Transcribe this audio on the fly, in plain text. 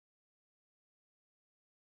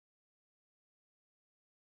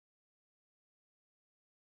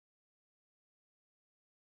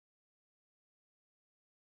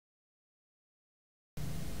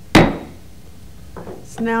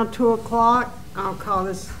It's now 2 o'clock. I'll call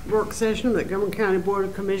this work session of the Montgomery County Board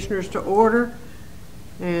of Commissioners to order.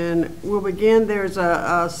 And we'll begin. There's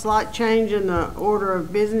a slight change in the order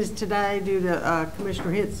of business today due to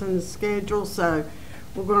Commissioner Hitson's schedule. So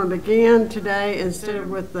we're going to begin today, instead of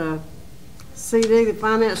with the CD, the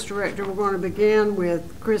Finance Director, we're going to begin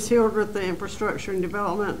with Chris Hildreth, the Infrastructure and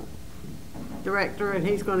Development Director, and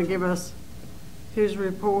he's going to give us his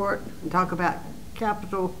report and talk about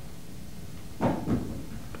capital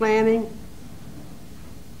planning.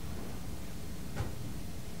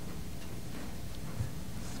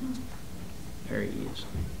 There he is.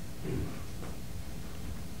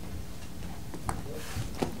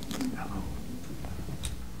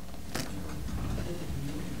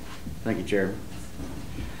 Thank you, Chairman.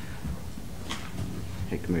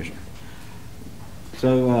 Hey, Commissioner.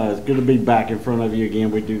 So it's good to be back in front of you again.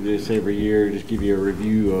 We do this every year, just give you a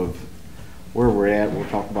review of where we're at. We'll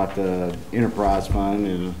talk about the enterprise fund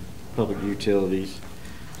and public utilities.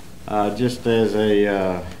 Just as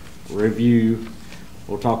a review,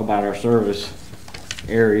 we'll talk about our service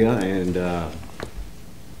area and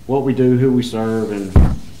what we do, who we serve, and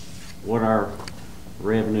what our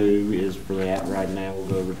revenue is for that right now. We'll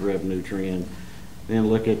go over the revenue trend, then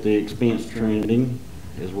look at the expense trending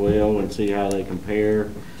as well and see how they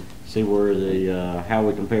compare, see where the how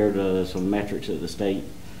we compare to some metrics that the state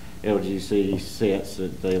LGC sets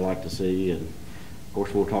that they like to see. And of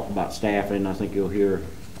course we'll talk about staffing. I think you'll hear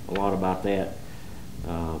a lot about that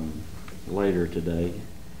later today.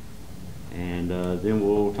 And then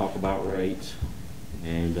we'll talk about rates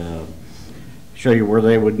and show you where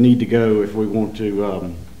they would need to go if we want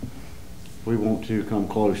to come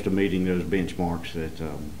close to meeting those benchmarks that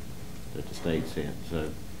that the state set. So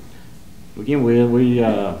begin with, we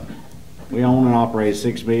own and operate a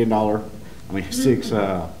 $6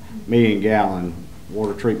 million gallon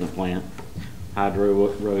water treatment plant, Hydro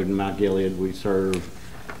Road in Mount Gilead. We serve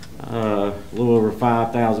a little over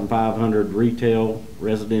 5,500 retail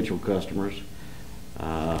residential customers,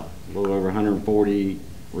 a little over 140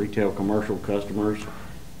 retail commercial customers,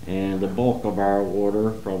 and the bulk of our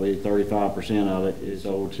water, probably 35% of it, is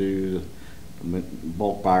sold to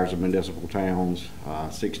bulk buyers of municipal towns,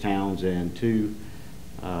 6 towns and 2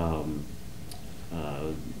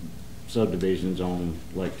 subdivisions on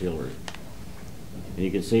Lake Tillery. And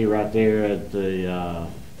you can see right there at the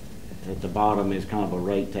bottom is kind of a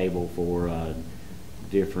rate table for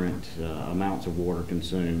different amounts of water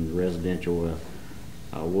consumed. Residential,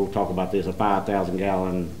 we'll talk about this, a 5,000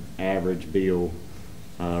 gallon average bill.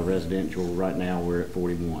 Residential right now we're at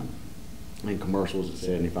 41, and commercials at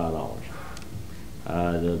 $75.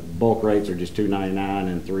 The bulk rates are just $2.99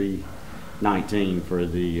 and $3.19 for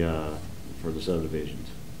the subdivisions.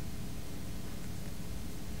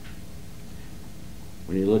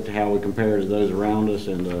 When you look at how we compare to those around us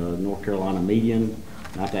and the North Carolina median,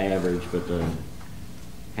 not the average, but the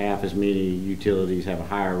half as many utilities have a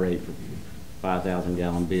higher rate for 5,000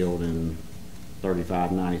 gallon bill than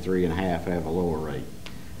 35.93 and a half have a lower rate.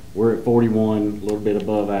 We're at 41, a little bit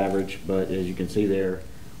above average, but as you can see there,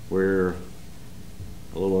 we're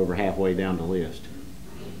a little over halfway down the list.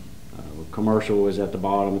 Commercial is at the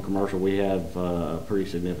bottom. Commercial, we have a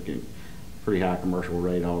pretty high commercial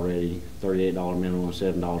rate already. $38 minimum,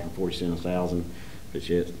 $7.40 a thousand, which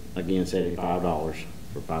is again $75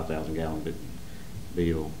 for 5,000 gallon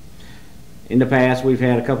bill. In the past, we've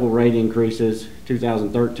had a couple of rate increases.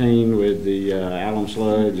 2013 with the alum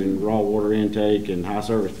sludge and raw water intake and high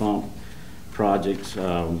service pump projects,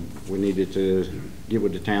 we needed to get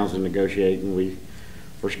with the towns and negotiate, and we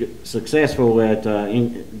were successful at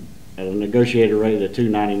a negotiated rate of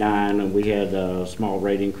 $2.99, and we had small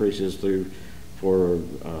rate increases for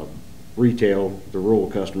retail, the rural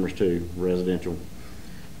customers too, residential.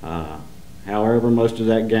 However, most of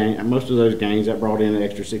those gains that brought in an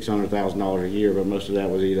extra $600,000 a year, but most of that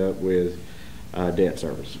was eat up with debt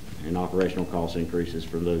service and operational cost increases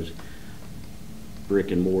for those brick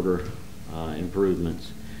and mortar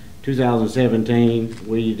improvements. 2017,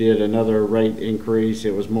 we did another rate increase.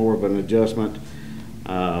 It was more of an adjustment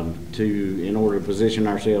in order to position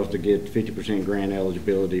ourselves to get 50% grant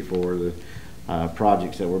eligibility for the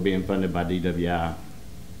projects that were being funded by DWI.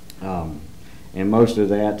 And most of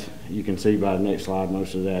that, you can see by the next slide,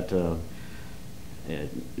 most of that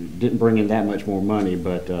it didn't bring in that much more money,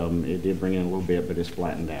 but it did bring in a little bit, but it's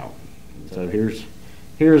flattened out. So here's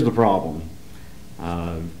the problem.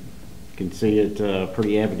 You can see it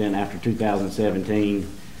pretty evident after 2017,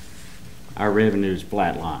 our revenue is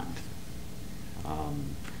flatlined.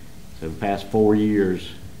 So the past 4 years,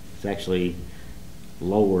 it's actually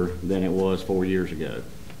lower than it was 4 years ago.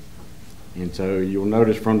 And so you'll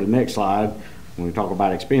notice from the next slide, when we talk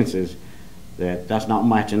about expenses, that's not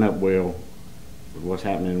matching up well with what's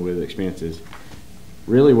happening with expenses.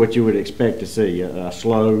 Really what you would expect to see, a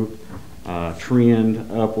slow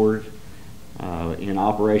trend upward in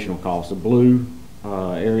operational costs. The blue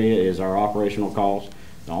area is our operational costs.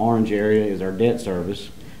 The orange area is our debt service.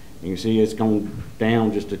 You can see it's gone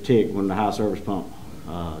down just a tick when the high service pump,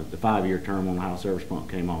 the 5-year term on the high service pump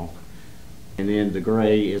came off. And then the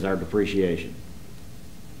gray is our depreciation.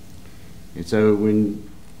 And so when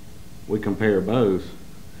we compare both,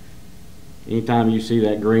 anytime you see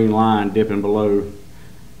that green line dipping below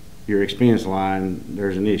your expense line,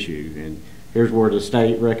 there's an issue. And here's where the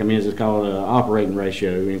state recommends, it's called an operating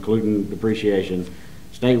ratio, including depreciation.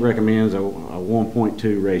 State recommends a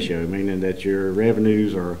 1.2 ratio, meaning that your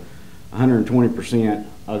revenues are 120%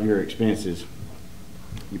 of your expenses,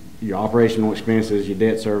 your operational expenses, your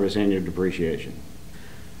debt service, and your depreciation.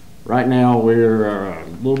 Right now, we're a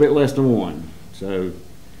little bit less than 1, so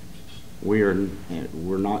we're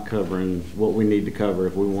not covering what we need to cover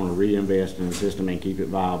if we want to reinvest in the system and keep it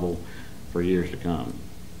viable for years to come.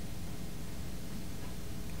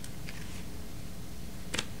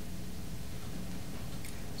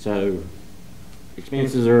 So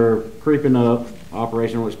expenses are creeping up,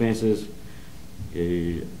 operational expenses,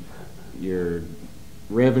 your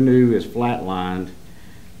revenue is flatlined,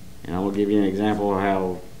 and I will give you an example of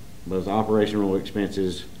how those operational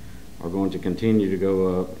expenses are going to continue to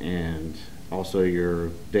go up, and also your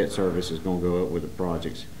debt service is going to go up with the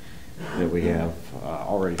projects that we have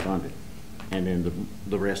already funded, and then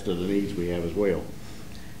the rest of the needs we have as well.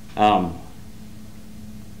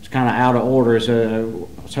 It's kind of out of order, so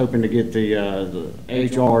I was hoping to get the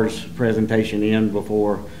HR's presentation in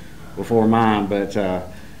before mine, but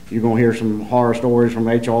you're going to hear some horror stories from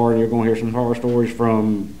HR, and you're going to hear some horror stories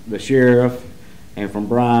from the sheriff and from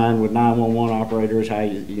Brian with 911 operators, how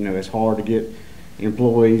you know it's hard to get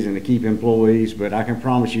employees and to keep employees, but I can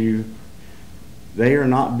promise you they are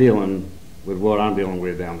not dealing with what I'm dealing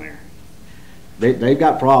with down there. They've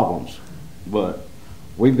got problems, but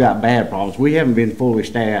we've got bad problems. We haven't been fully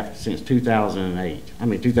staffed since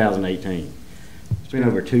 2018. It's been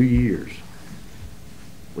over 2 years.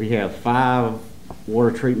 We have 5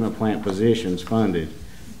 water treatment plant positions funded.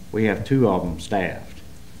 We have 2 of them staffed.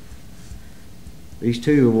 These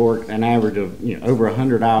 2 have worked an average of over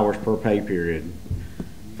 100 hours per pay period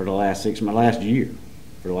for the last last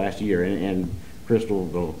year. And Crystal,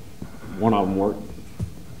 one of them worked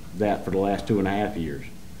that for the last 2.5 years.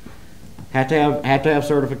 Had to have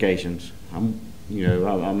certifications. I'm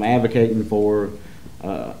advocating for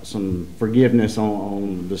some forgiveness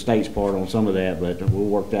on the state's part on some of that, but we'll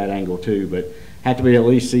work that angle too. But have to be at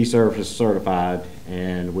least C-Service certified,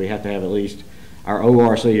 and we have to have at least our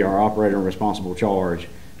ORC, our Operator and Responsible Charge,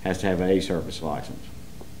 has to have an A-Service license.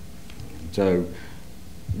 So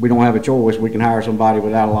we don't have a choice. We can hire somebody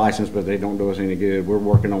without a license, but they don't do us any good. We're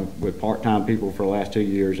working with part-time people for the last 2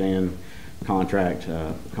 years and contract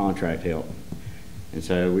help. And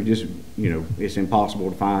so we just, it's impossible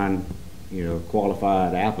to find,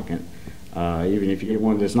 qualified applicant. Even if you get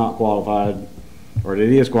one that's not qualified, or that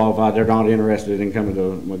is qualified, they're not interested in coming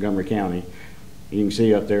to Montgomery County. You can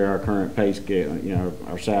see up there our current pay scale,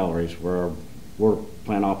 our salaries, where our work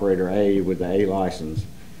plant operator A with the A license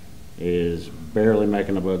is barely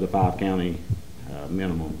making above the 5-county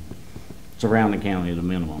minimum, surrounding county the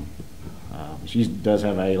minimum. She does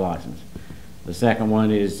have an A license. The second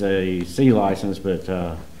one is a C license,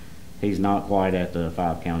 but he's not quite at the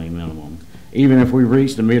 5-county minimum. Even if we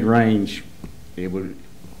reach the mid-range,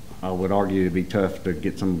 I would argue it'd be tough to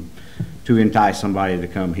get to entice somebody to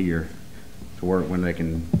come here to work when they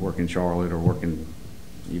can work in Charlotte or work in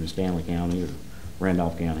even Stanley County or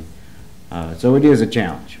Randolph County. So it is a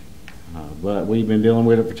challenge, but we've been dealing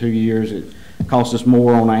with it for 2 years. It costs us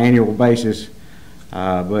more on an annual basis,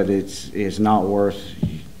 but it's not worth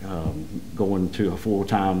going to a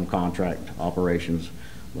full-time contract operations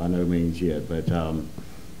by no means yet. But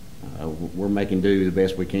we're making do the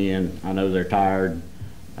best we can. I know they're tired,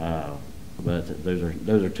 but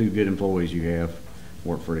those are 2 good employees you have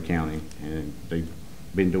work for the county, and they've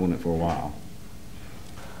been doing it for a while.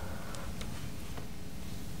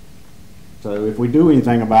 So if we do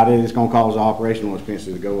anything about it, it's going to cause the operational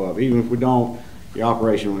expenses to go up. Even if we don't, the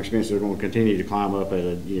operational expenses are going to continue to climb up at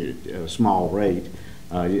a small rate,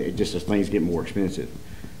 just as things get more expensive.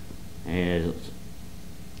 And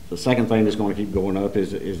the second thing that's going to keep going up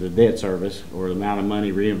is the debt service, or the amount of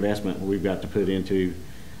money reinvestment we've got to put into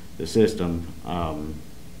the system.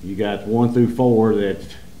 You got 1 through 4 that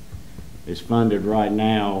is funded right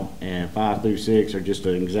now, and 5 through 6 are just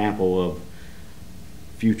an example of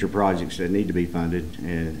future projects that need to be funded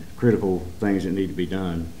and critical things that need to be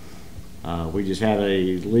done. We just had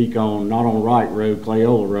a leak on, not on Wright Road,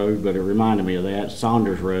 Clayola Road, but it reminded me of that,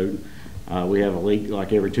 Saunders Road. We have a leak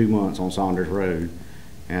like every 2 months on Saunders Road,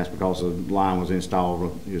 and that's because the line was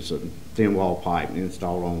installed, it's a thin wall pipe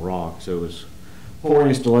installed on rock, so it was poor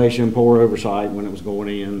installation, poor oversight when it was going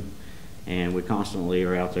in, and we constantly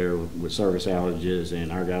are out there with service outages,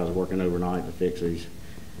 and our guys are working overnight to fix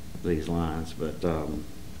these lines. But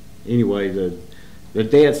anyway, the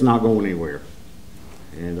debt's not going anywhere,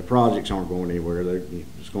 and the projects aren't going anywhere. They're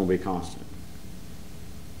just going to be constant.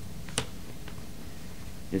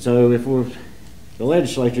 And so if the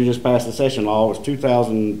legislature just passed the session law, it was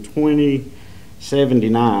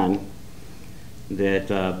 2020-79,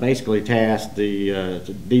 that basically tasked the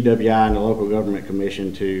DWI and the Local Government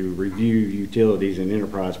Commission to review utilities and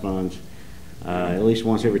enterprise funds at least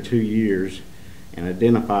once every 2 years and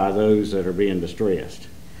identify those that are being distressed,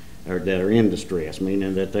 or that are in distress,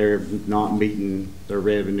 meaning that they're not meeting their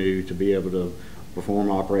revenue to be able to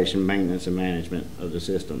perform operation, maintenance, and management of the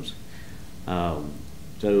systems.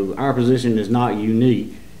 So our position is not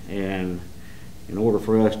unique, and in order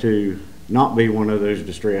for us to not be one of those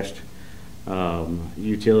distressed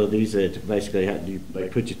utilities that basically they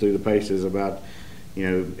put you through the paces about,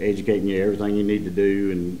 educating you everything you need to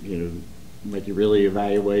do, and make you really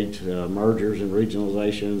evaluate mergers and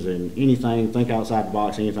regionalizations and anything, think outside the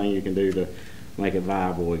box, anything you can do to make it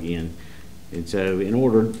viable again. And so in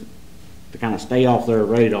order to kind of stay off their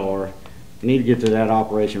radar, you need to get to that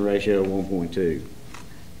operation ratio of 1.2.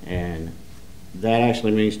 And that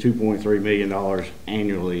actually means $2.3 million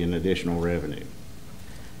annually in additional revenue.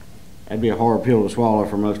 That'd be a hard pill to swallow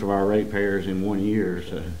for most of our ratepayers in 1 year.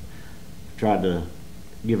 So tried to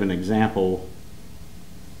give an example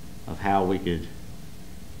of how we could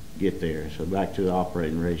get there. So back to the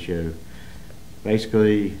operating ratio.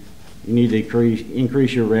 Basically, you need to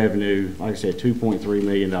increase your revenue, like I said, $2.3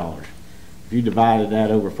 million. If you divided that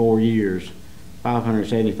over 4 years,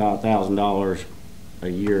 $575,000 a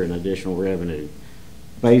year in additional revenue,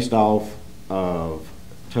 based off of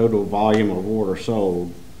total volume of water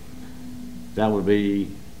sold. That would be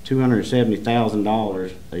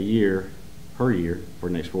 $270,000 a year, per year, for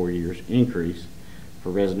the next 4 years, increase for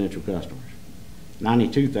residential customers.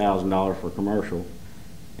 $92,000 for commercial,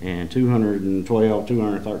 and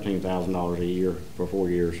 $213,000 a year for 4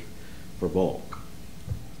 years for bulk.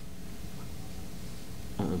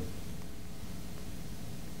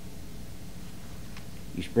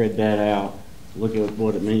 You spread that out, look at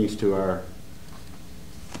what it means to our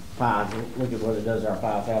look at what it does to our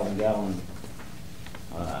 5,000 gallon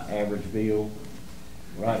average bill.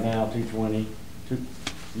 Right now,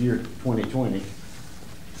 year 2020,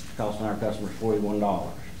 costing our customers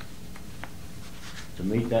 $41. To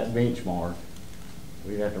meet that benchmark,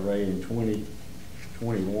 we'd have to rate in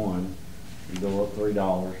 2021 and go up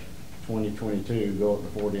 $3. 2022 go up to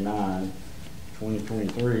 49.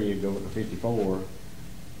 2023 it'd go up to 54.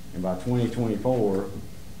 And by 2024,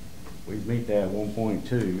 we'd meet that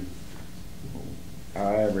 1.2.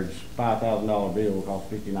 Our average $5,000 bill will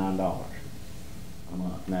cost $59 a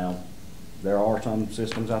month. Now, there are some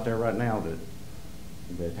systems out there right now that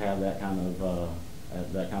have that kind of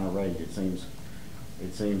rate. It seems a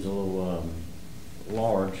little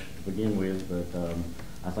large to begin with, but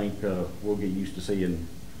I think we'll get used to seeing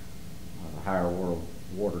higher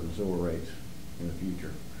water and sewer rates in the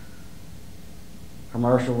future.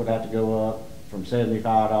 Commercial would have to go up from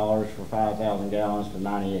 $75 for 5,000 gallons to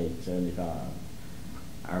 $98.75.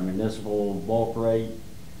 Our municipal bulk rate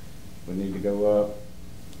would need to go up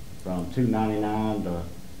from $2.99 to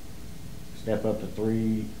step up to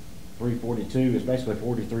 $3.42. It's basically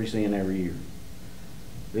 43 cents every year.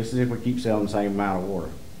 This is if we keep selling the same amount of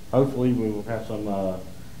water. Hopefully, we will have some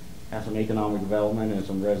economic development and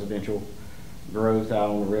some residential growth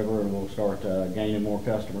out on the river, and we'll start gaining more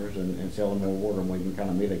customers and selling more water, and we can kind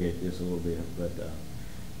of mitigate this a little bit. But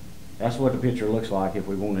that's what the picture looks like if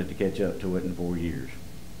we wanted to catch up to it in 4 years.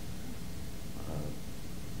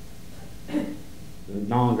 The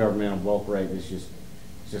non-governmental bulk rate is just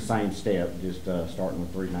the same step, just starting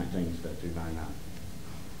with 319 instead of 299.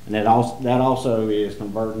 And that also is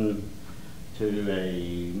converting to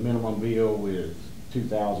a minimum bill with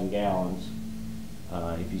 2,000 gallons.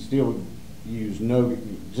 If you still use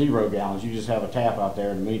zero gallons, you just have a tap out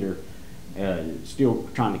there and a meter, still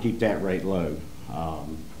trying to keep that rate low.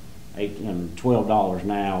 $12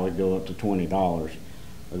 now, it'd go up to $20,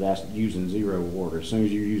 but that's using zero water. As soon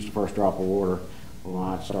as you use the first drop of water, we'll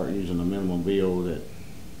have to start using the minimum bill. That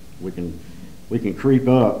we can creep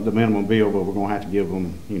up the minimum bill, but we're going to have to give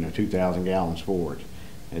them 2,000 gallons for it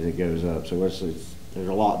as it goes up. So there's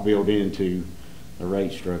a lot built into the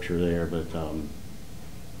rate structure there, but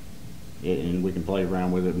and we can play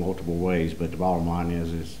around with it multiple ways, but the bottom line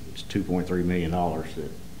is it's $2.3 million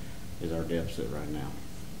that is our deficit right now.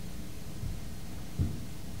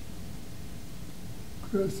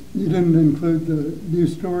 Chris, you didn't include the new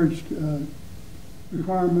storage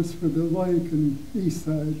requirements for the lake and east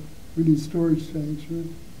side. We need storage tanks,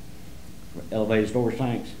 right? Elevated storage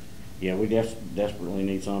tanks? Yeah, we desperately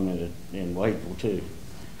need some in Wakeville too.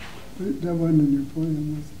 That wasn't in your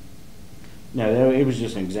plan, was it? No, it was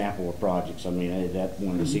just an example of projects. I mean, that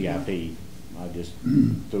one, the CIP, I just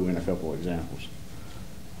threw in a couple of examples.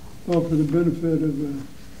 Well, for the benefit of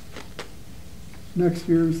next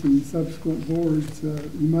year's and subsequent boards,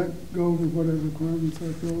 you might go over what our requirements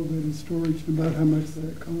are for elevated storage and about how much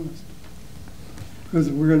that costs. Because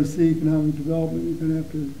if we're going to see economic development, you're going to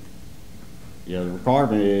have to. Yeah, the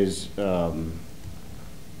requirement is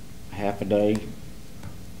half a day.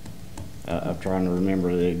 I'm trying to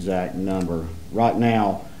remember the exact number. Right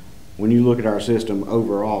now, when you look at our system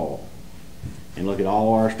overall and look at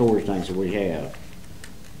all our storage tanks that we have,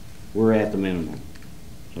 we're at the minimum.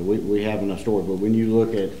 So we have enough storage, but when you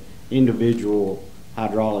look at individual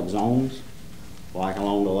hydraulic zones, like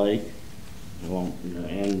along the lake,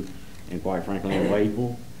 and quite frankly in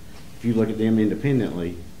Wakeville, if you look at them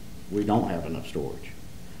independently, we don't have enough storage.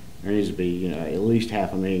 There needs to be, at least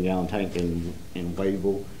 500,000 gallon tank in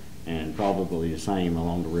Wakeville, and probably the same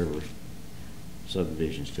along the river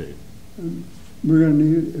subdivisions too. And we're going to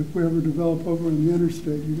need, if we ever develop over on the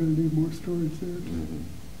interstate, you're going to need more storage there too. Mm-hmm.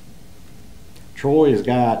 Troy has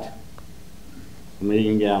got 1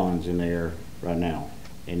 million gallons in there right now,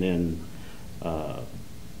 and then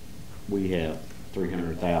we have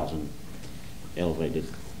 300,000 elevated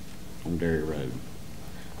on Dairy Road.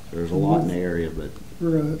 There's a lot in the area, but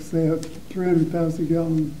for say a 300,000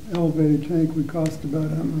 gallon elevated tank would cost about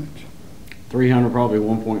how much? 300, probably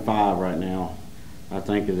 1.5 right now. I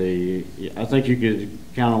think you could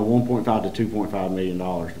count on 1.5 to 2.5 million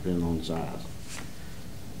dollars depending on the size.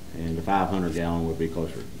 And the 500 gallon would be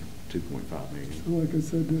closer to 2.5 million. So like I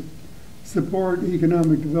said, to support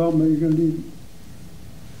economic development, you're going to need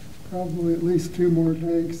probably at least 2 more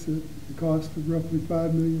tanks at the cost of roughly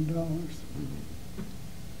 $5 million. Mm-hmm.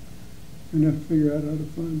 We're going to have to figure out how to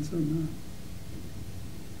fund somehow.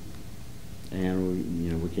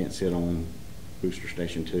 And we can't sit on Booster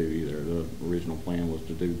Station 2 either. The original plan was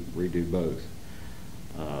to redo both.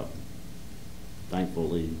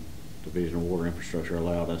 Thankfully, Division of Water Infrastructure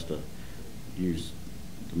allowed us to use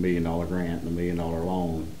the $1 million grant and the $1 million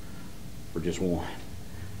loan for just one.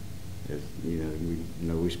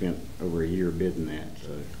 We spent over a year bidding that,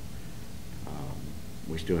 so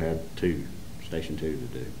we still have Station 2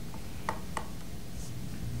 to do.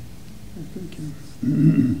 Thank you.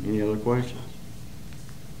 Any other questions?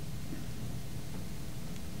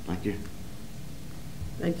 Thank you.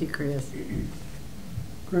 Thank you, Chris.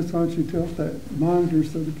 Chris, why don't you tilt that monitor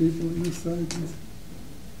so the people on this side can see?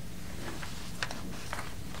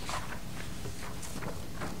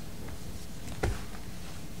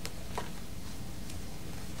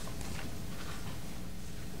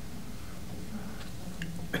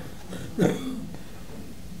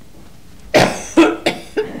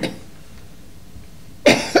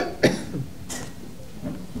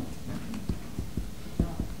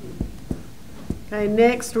 Okay,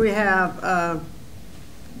 next we have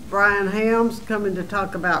Brian Helms coming to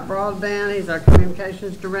talk about broadband. He's our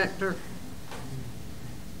communications director.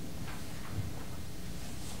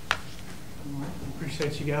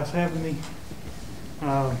 Appreciate you guys having me.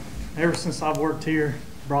 Ever since I've worked here,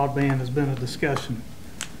 broadband has been a discussion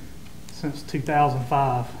since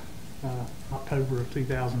 2005, October of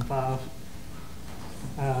 2005.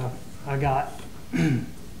 I got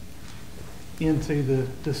into the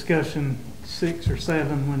discussion 6 or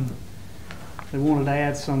 7 when they wanted to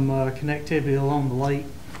add some connectivity along the lake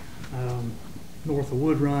north of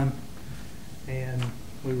Wood Run, and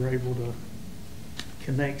we were able to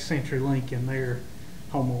connect CenturyLink and their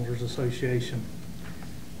homeowners association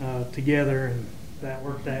together, and that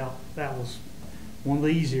worked out. That was one of the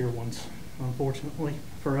easier ones, unfortunately,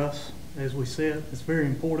 for us. As we said, it's very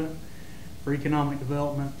important for economic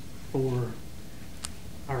development for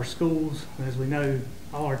our schools. As we know,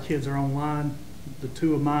 all our kids are online. The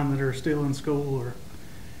 2 of mine that are still in school are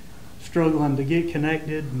struggling to get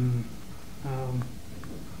connected, and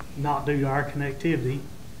not due to our connectivity,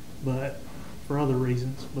 but for other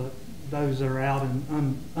reasons. But those that are out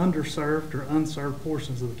in underserved or unserved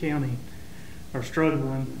portions of the county are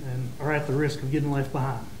struggling and are at the risk of getting left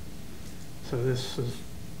behind. So this is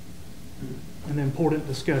an important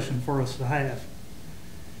discussion for us to have.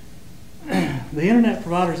 The internet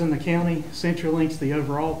providers in the county, CenturyLink's the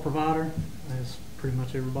overall provider, as pretty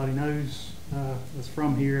much everybody knows that's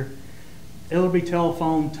from here. Ellerby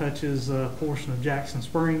Telephone touches a portion of Jackson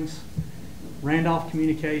Springs. Randolph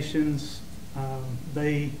Communications,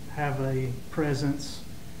 they have a presence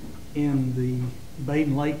in the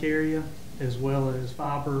Baden Lake area, as well as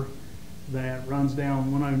fiber that runs down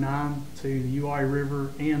 109 to the UI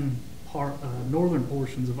River and northern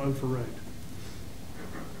portions of Ophir Road.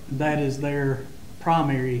 That is their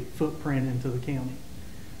primary footprint into the county.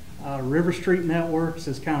 River Street Networks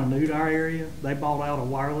is kind of new to our area. They bought out a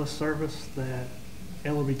wireless service that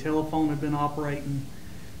Ellerby Telephone had been operating.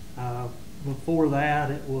 Before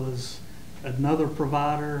that, it was another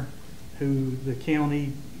provider who the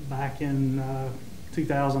county, back in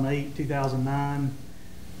 2008, 2009,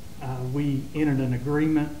 we entered an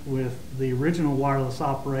agreement with the original wireless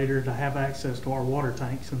operator to have access to our water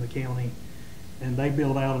tanks in the county, and they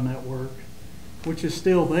built out a network, which is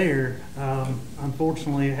still there.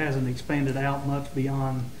 Unfortunately, it hasn't expanded out much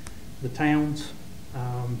beyond the towns.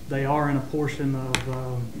 They are in a portion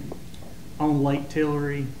of on Lake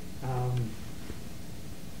Tillery,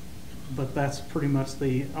 but that's pretty much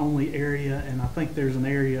the only area, and I think there's an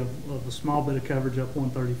area of a small bit of coverage up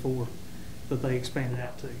 134 that they expanded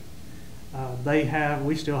out to.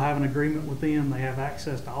 We still have an agreement with them. They have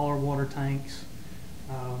access to all our water tanks.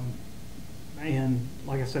 And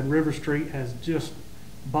like I said, River Street has just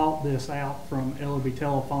bought this out from Ellerby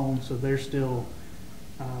Telephone, so they're still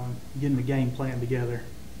getting the game plan together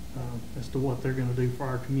as to what they're going to do for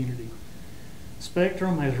our community.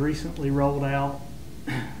 Spectrum has recently rolled out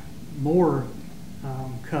more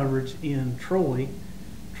coverage in Troy.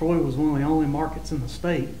 Troy was one of the only markets in the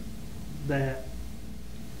state that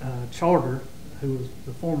Charter, who was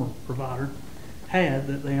the former provider, had,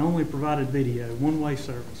 that they only provided video, one-way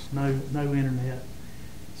service, no internet.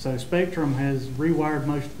 So Spectrum has rewired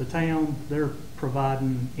most of the town. They're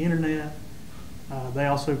providing internet. They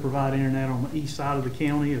also provide internet on the east side of the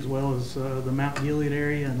county, as well as the Mount Gilead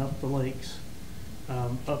area and up the lakes,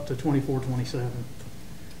 up to 2427.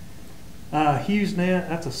 HughesNet,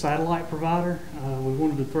 that's a satellite provider. We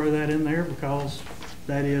wanted to throw that in there because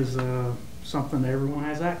that is something that everyone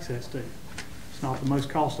has access to. It's not the most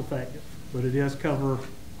cost effective, but it does cover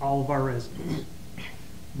all of our residents.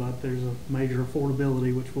 But there's a major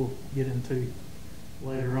affordability, which we'll get into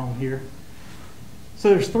later on here. So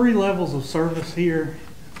there's 3 levels of service here,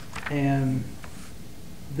 and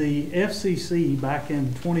the FCC back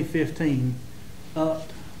in 2015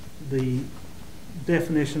 upped the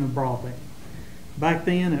definition of broadband. Back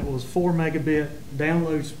then it was 4 megabit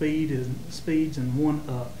download speeds and 1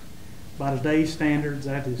 up. By today's standards,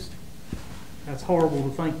 that's horrible to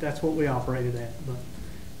think that's what we operated at, but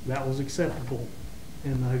that was acceptable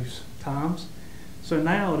in those times. So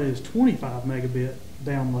now it is 25 megabit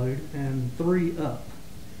download and 3 up,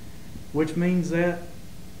 which means that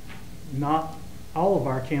not all of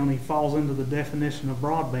our county falls into the definition of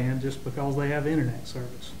broadband just because they have internet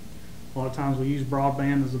service. A lot of times we use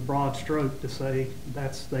broadband as a broad stroke to say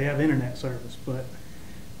they have internet service, but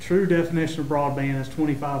true definition of broadband is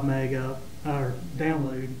 25 meg up, or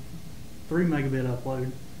download, 3 megabit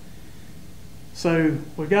upload. So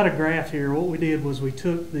we've got a graph here. What we did was we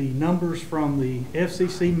took the numbers from the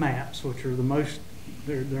FCC maps, which are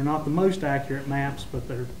they're not the most accurate maps, but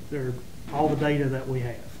they're all the data that we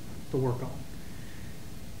have to work on.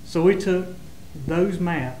 So we took those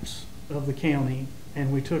maps of the county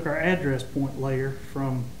and we took our address point layer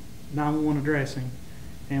from 911 addressing,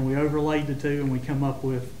 and we overlaid the two, and we come up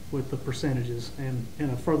with the percentages. And in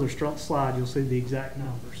a further slide, you'll see the exact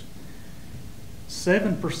numbers.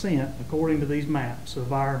 7%, according to these maps,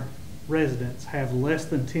 of our residents have less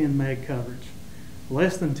than 10 meg coverage.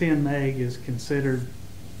 Less than 10 meg is considered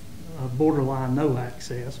borderline no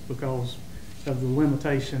access because of the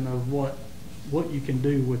limitation of what you can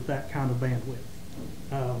do with that kind of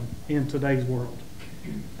bandwidth in today's world.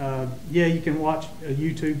 Yeah, you can watch a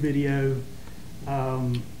YouTube video.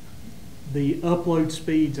 The upload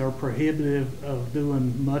speeds are prohibitive of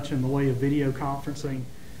doing much in the way of video conferencing.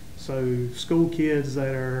 So school kids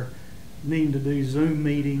that are needing to do Zoom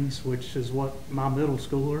meetings, which is what my middle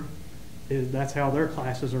schooler is, that's how their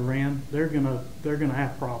classes are ran, they're gonna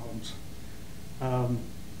have problems. And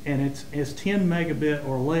it's 10 megabit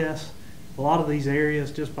or less. A lot of these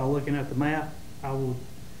areas, just by looking at the map, I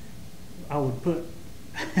would put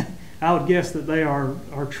I would guess that they are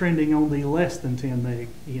trending on the less than 10 meg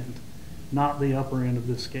end, not the upper end of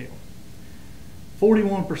this scale.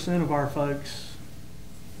 41% of our folks,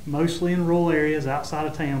 mostly in rural areas outside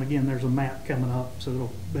of town, again, there's a map coming up so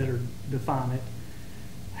it'll better define it,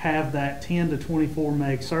 have that 10 to 24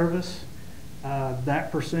 meg service.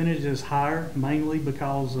 That percentage is higher mainly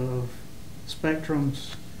because of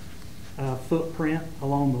Spectrum's footprint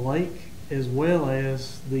along the lake, as well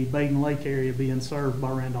as the Baden Lake area being served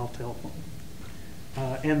by Randolph Telephone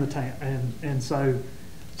and the town. And so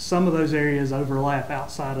some of those areas overlap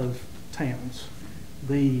outside of towns.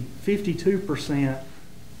 The 52%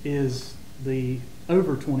 is the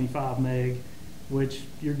over 25 meg, which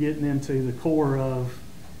you're getting into the core of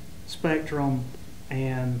Spectrum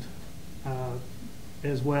and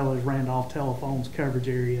as well as Randolph Telephone's coverage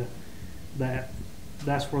area.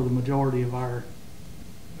 That's where the majority of our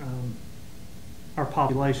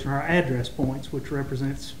population, our address points, which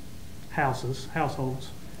represents households,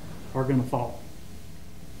 are going to fall.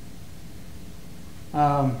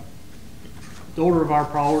 The order of our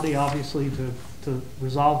priority, obviously, to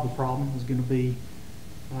resolve the problem is going to be,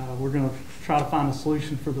 we're going to try to find a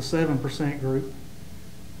solution for the 7% group,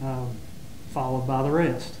 followed by the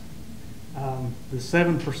rest. The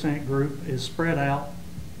 7% group is spread out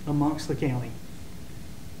amongst the county,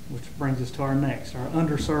 which brings us to our next, our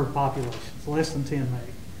underserved populations, less than 10 meg.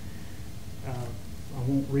 I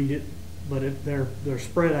won't read it, but they're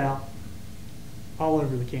spread out all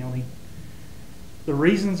over the county. The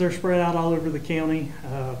reasons they're spread out all over the county,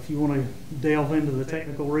 if you want to delve into the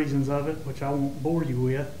technical reasons of it, which I won't bore you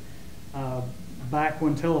with, back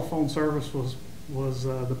when telephone service was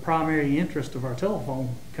the primary interest of our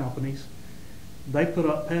telephone companies, they put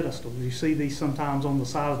up pedestals. You see these sometimes on the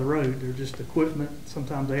side of the road. They're just equipment.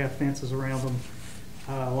 Sometimes they have fences around them.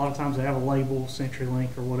 A lot of times they have a label,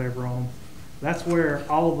 CenturyLink or whatever on them. That's where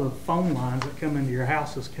all the phone lines that come into your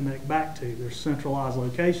houses connect back to. There's centralized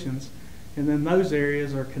locations, and then those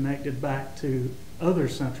areas are connected back to other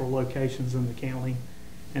central locations in the county,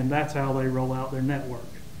 and that's how they roll out their network.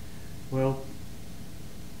 Well,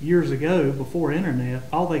 years ago, before internet,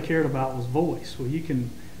 all they cared about was voice. Well, you can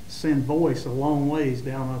send voice a long ways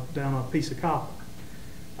down a piece of copper.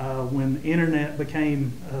 When internet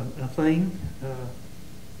became a thing,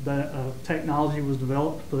 technology was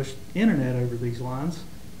developed to push internet over these lines,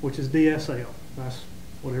 which is DSL. That's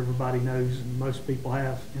what everybody knows and most people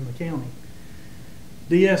have in the county.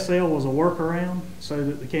 DSL was a workaround so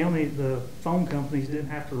that the phone companies didn't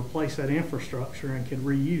have to replace that infrastructure and could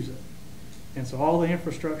reuse it. And so all the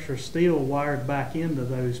infrastructure is still wired back into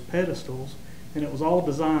those pedestals, and it was all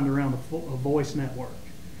designed around a voice network.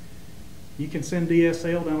 You can send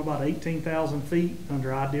DSL down about 18,000 feet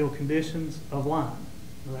under ideal conditions of line.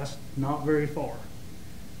 Now, that's not very far.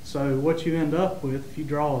 So what you end up with, if you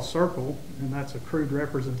draw a circle, and that's a crude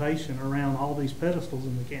representation around all these pedestals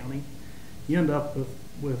in the county, you end up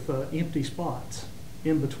with empty spots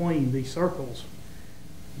in between these circles.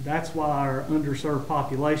 That's why our underserved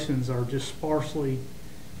populations are just sparsely,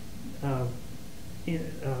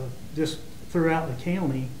 just throughout the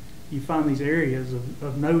county. You find these areas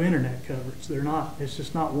of no internet coverage. They're not. It's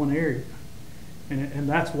just not one area, and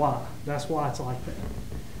that's why. That's why it's like that.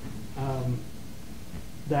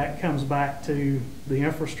 That comes back to the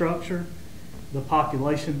infrastructure. The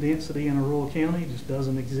population density in a rural county just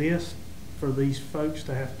doesn't exist for these folks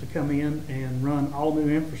to have to come in and run all new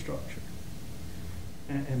infrastructure.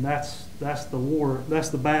 And that's the war, that's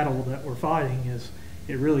the battle that we're fighting. Is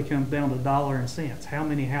it really comes down to dollar and cents. How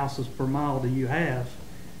many houses per mile do you have,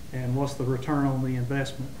 and what's the return on the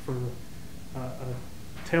investment for a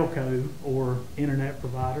telco or internet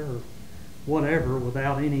provider or whatever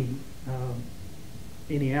without any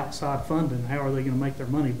outside funding? How are they going to make their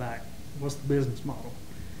money back? What's the business model?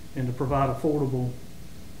 And to provide affordable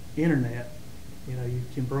internet, you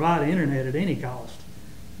can provide internet at any cost,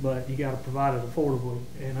 but you got to provide it affordably.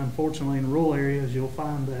 And unfortunately, in rural areas, you'll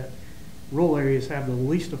find that rural areas have the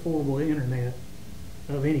least affordable internet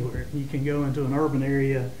of anywhere. You can go into an urban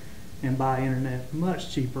area and buy internet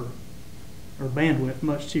much cheaper, or bandwidth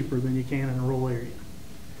much cheaper than you can in a rural area.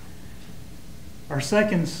 Our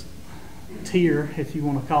second tier, if you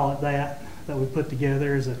want to call it that we put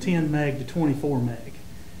together is a 10 meg to 24 meg.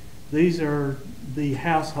 These are the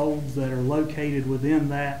households that are located within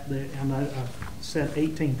that, and I've said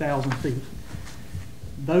 18,000 feet.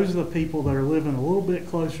 Those are the people that are living a little bit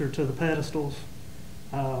closer to the pedestals,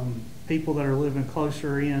 people that are living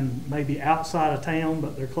closer in, maybe outside of town,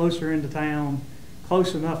 but they're closer into town,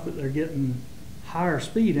 close enough that they're getting higher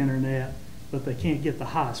speed internet, but they can't get the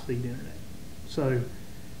high speed internet. So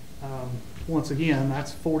once again,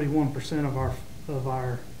 that's 41% of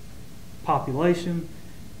our population.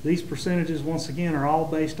 These percentages, once again, are all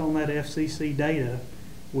based on that FCC data,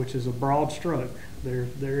 which is a broad stroke.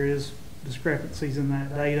 There is discrepancies in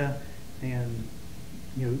that data, and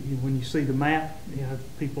when you see the map,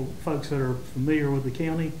 folks that are familiar with the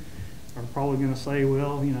county, are probably going to say,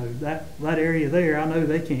 well, you know, that area there, I know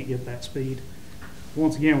they can't get that speed.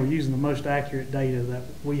 Once again, we're using the most accurate data that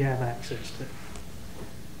we have access to.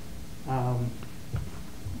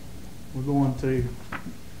 We're going to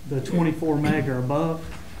the 24 meg or above,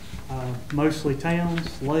 mostly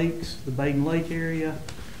towns, lakes, the Baden Lake area.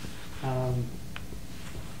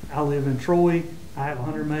 I live in Troy. I have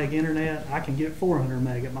 100 meg internet. I can get 400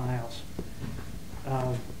 meg at my house.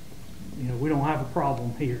 You know, we don't have a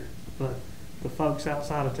problem here, but the folks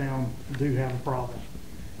outside of town do have a problem.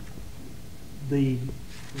 The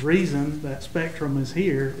reason that spectrum is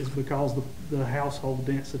here is because the household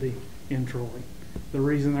density in Troy. The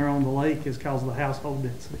reason they're on the lake is because of the household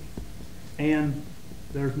density. And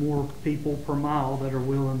there's more people per mile that are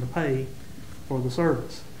willing to pay for the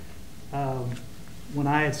service. When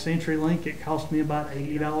I had CenturyLink, it cost me about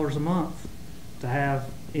 $80 a month to have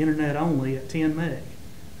internet only at 10 meg.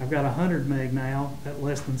 I've got 100 meg now at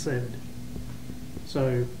less than 70.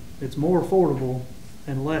 So it's more affordable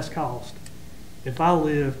and less cost. If I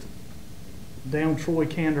lived down Troy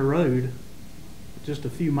Candor Road, just a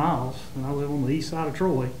few miles, and I live on the east side of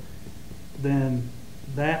Troy, then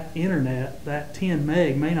that internet, that 10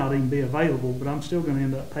 meg may not even be available, but I'm still going to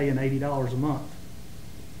end up paying $80 a month,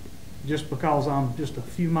 just because I'm just a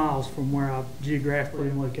few miles from where I geographically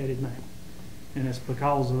am located now. And it's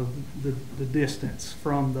because of the distance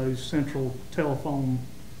from those central telephone,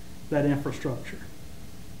 that infrastructure.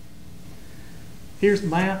 Here's the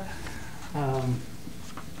map.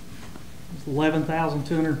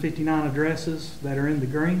 11,259 addresses that are in the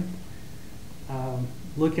green.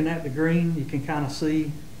 Looking at the green, you can kind of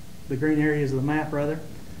see the green areas of the map, rather.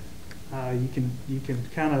 You can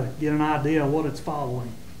kind of get an idea of what it's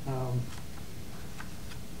following.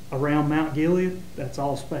 Around Mount Gilead, that's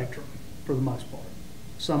all Spectrum for the most part.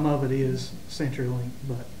 Some of it is CenturyLink,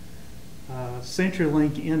 but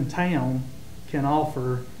CenturyLink in town can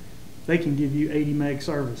offer, they can give you 80 meg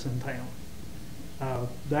service in town.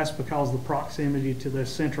 That's because of the proximity to their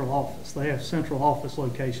central office. They have central office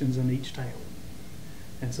locations in each town.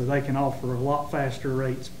 And so they can offer a lot faster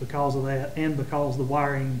rates because of that, and because the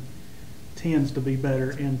wiring tends to be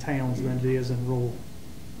better in towns than it is in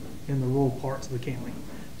the rural parts of the county.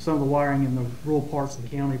 Some of the wiring in the rural parts of the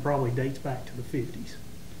county probably dates back to the 50s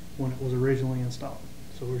when it was originally installed.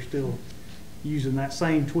 So we're still using that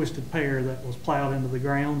same twisted pair that was plowed into the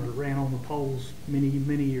ground or ran on the poles many,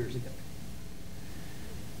 many years ago.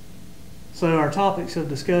 So our topics of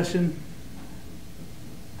discussion: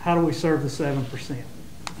 how do we serve the 7%?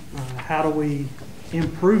 How do we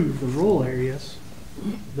improve the rural areas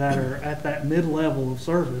that are at that mid-level of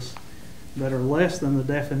service that are less than the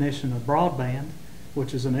definition of broadband,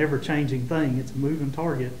 which is an ever-changing thing. It's a moving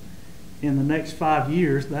target. In the next 5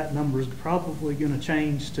 years, that number is probably going to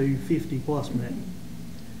change to 50 plus meg.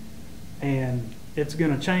 And it's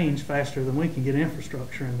going to change faster than we can get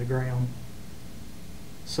infrastructure in the ground.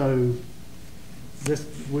 So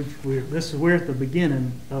we're at the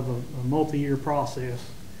beginning of a multi-year process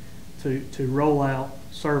to roll out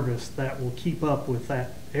service that will keep up with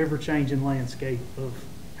that ever-changing landscape of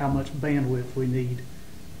how much bandwidth we need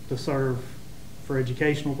to serve for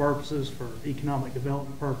educational purposes, for economic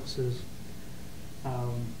development purposes.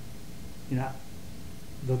 You know,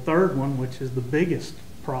 the third one, which is the biggest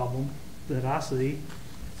problem that I see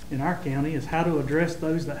in our county, is how to address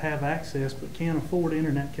those that have access but can't afford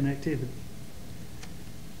internet connectivity.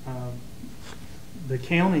 The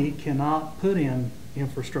county cannot put in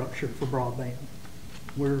infrastructure for broadband.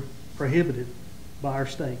 We're prohibited by our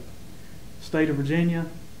state. The state of Virginia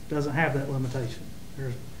doesn't have that limitation.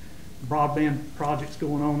 There's broadband projects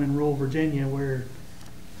going on in rural Virginia where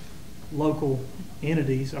local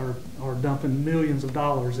entities are dumping millions of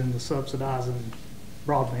dollars into subsidizing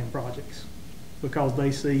broadband projects because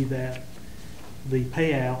they see that the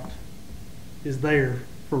payout is there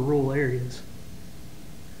for rural areas.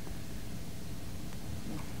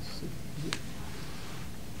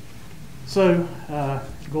 So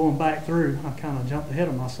going back through, I kind of jumped ahead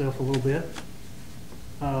of myself a little bit.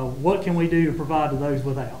 What can we do to provide to those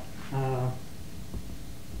without?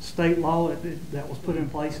 State law that was put in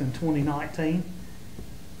place in 2019,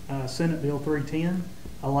 Senate Bill 310,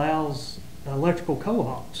 allows electrical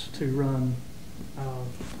co-ops to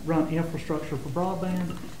run infrastructure for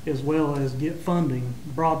broadband, as well as get funding,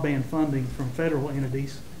 broadband funding from federal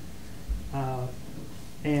entities.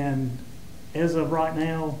 And as of right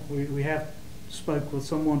now, we have spoke with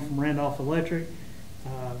someone from Randolph Electric.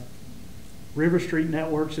 River Street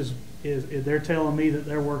Networks is they're telling me that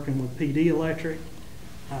they're working with PD Electric.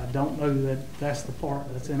 I don't know that that's the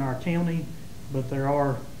part that's in our county, but there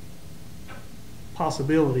are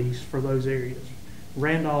possibilities for those areas.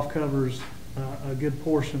 Randolph covers a good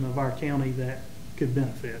portion of our county that could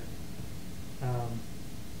benefit.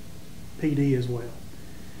 PD as well.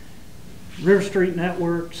 River Street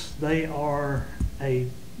Networks, they are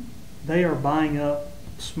buying up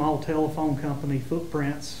small telephone company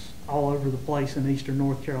footprints all over the place in eastern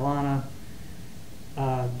North Carolina.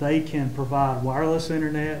 They can provide wireless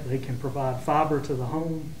internet. They can provide fiber to the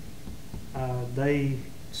home. They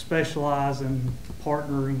specialize in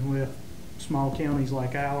partnering with small counties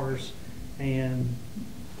like ours, and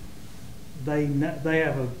they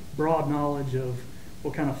have a broad knowledge of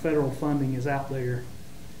what kind of federal funding is out there,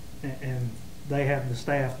 and they have the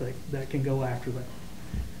staff that can go after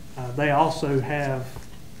that. They also have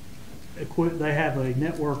they have a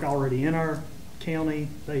network already in our county.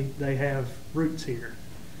 They have roots here.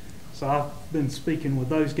 So I've been speaking with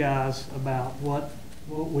those guys about what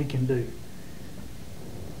we can do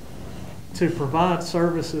to provide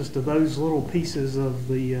services to those little pieces of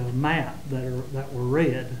the map that were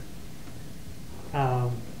red.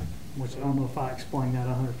 Which I don't know if I explained that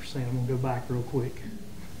 100%. I'm going to go back real quick.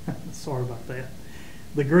 Sorry about that.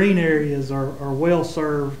 The green areas are well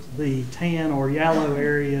served. The tan or yellow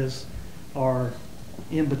areas are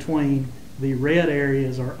in between. The red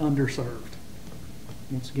areas are underserved.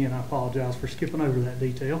 Once again, I apologize for skipping over that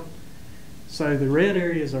detail. So the red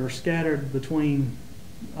areas are scattered between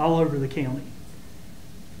all over the county.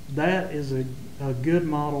 That is a good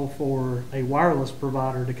model for a wireless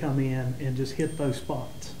provider to come in and just hit those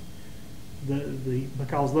spots.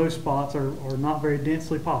 Because those spots are not very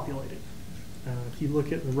densely populated. If you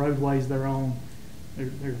look at the roadways they're on,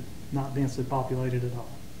 they're not densely populated at all.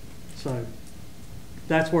 So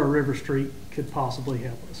that's where River Street could possibly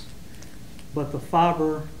help us. But the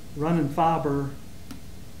fiber, running fiber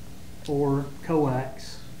or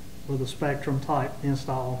coax with a spectrum type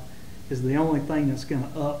install is the only thing that's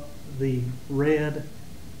going to up the red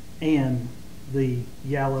and the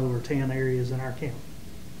yellow or tan areas in our county.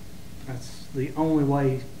 That's the only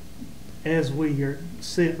way, as we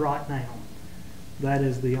sit right now, that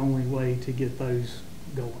is the only way to get those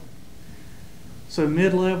going. So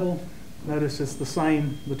mid-level, notice it's the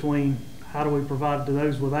same between how do we provide to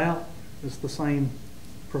those without, it's the same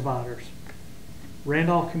providers.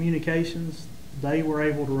 Randolph Communications, they were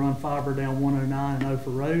able to run fiber down 109 and Ophir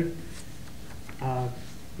Road.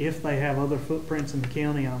 If they have other footprints in the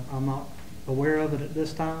county, I'm not aware of it at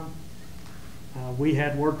this time. We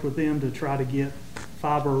had worked with them to try to get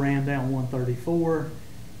fiber ran down 134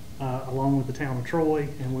 along with the town of Troy,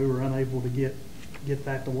 and we were unable to get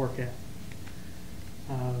that to work out.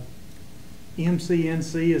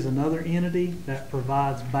 MCNC is another entity that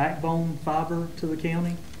provides backbone fiber to the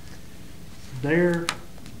county. They're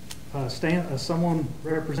someone a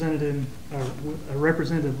representative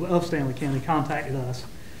of Stanley County contacted us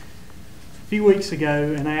a few weeks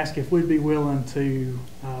ago and asked if we'd be willing to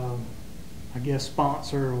I guess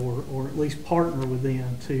sponsor or at least partner with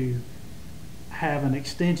them to have an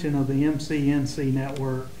extension of the MCNC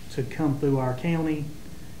network to come through our county.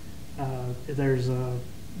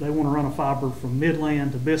 They want to run a fiber from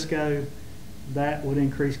Midland to Biscoe. That would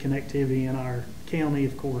increase connectivity in our county.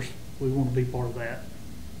 Of course, we want to be part of that.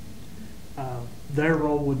 Their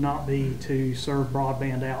role would not be to serve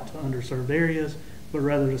broadband out to underserved areas, but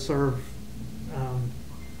rather to serve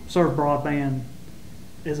broadband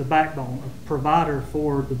as a backbone, a provider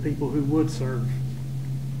for the people who would serve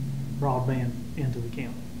broadband into the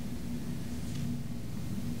county.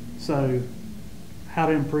 So how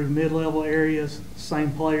to improve mid-level areas,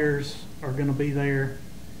 same players are going to be there.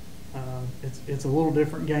 It's a little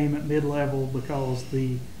different game at mid-level because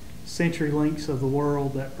the CenturyLinks of the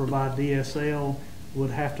world that provide DSL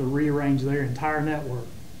would have to rearrange their entire network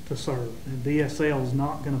to serve. And DSL is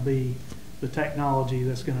not going to be the technology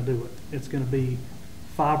that's going to do it. It's going to be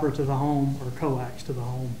fiber to the home or coax to the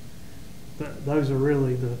home. Those are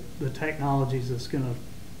really the technologies that's going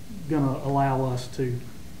to allow us to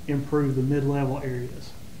improve the mid-level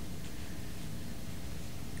areas.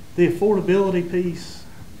 The affordability piece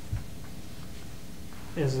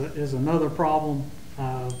is another problem.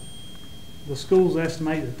 The schools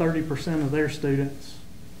estimate that 30% of their students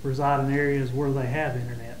reside in areas where they have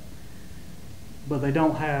internet, but they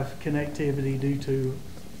don't have connectivity due to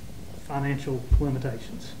financial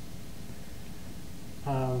limitations.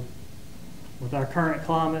 With our current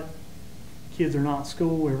climate, kids are not in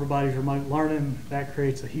school, everybody's remote learning, that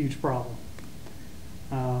creates a huge problem.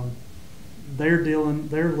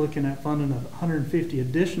 They're looking at funding 150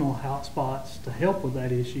 additional hotspots to help with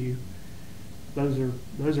that issue. Those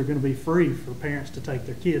are going to be free for parents to take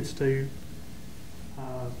their kids to,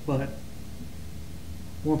 but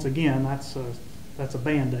once again, that's that's a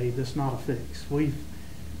Band-Aid, that's not a fix. We've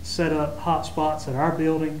set up hotspots at our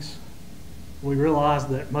buildings. We realize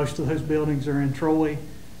that most of those buildings are in Troy,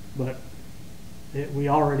 but we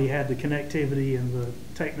already had the connectivity and the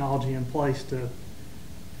technology in place to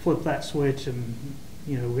flip that switch, and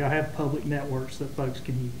we have public networks that folks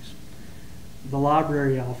can use. The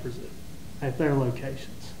library offers it at their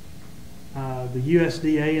locations. The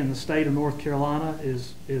USDA in the state of North Carolina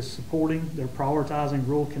is supporting, they're prioritizing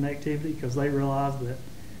rural connectivity because they realize that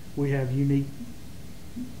we have unique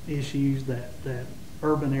issues that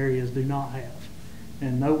urban areas do not have.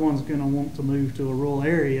 And no one's going to want to move to a rural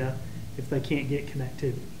area if they can't get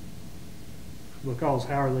connectivity. Because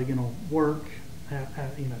how are they going to work?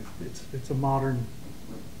 It's a modern,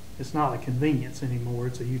 it's not a convenience anymore,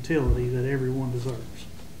 it's a utility that everyone deserves.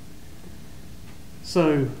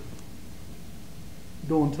 So,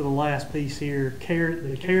 going to the last piece here,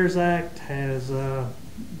 the CARES Act has the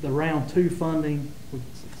round 2 funding. We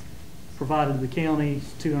provided the county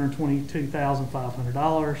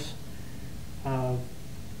 $222,500.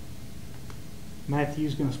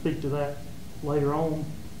 Matthew's going to speak to that later on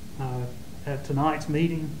at tonight's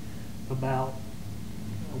meeting about,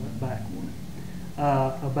 I went back one,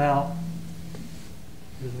 about,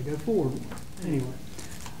 did I go forward? Anyway,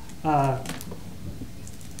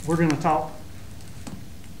 we're going to talk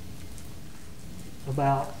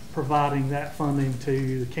about providing that funding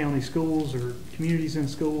to the county schools or communities in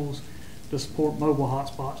schools to support mobile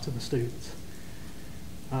hotspots to the students.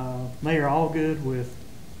 Mayor Allgood with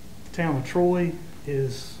the town of Troy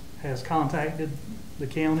has contacted the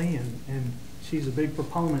county, and she's a big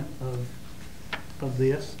proponent of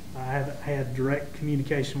this. I haven't had direct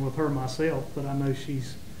communication with her myself, but I know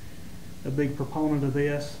she's a big proponent of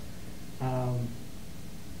this.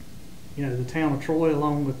 The town of Troy,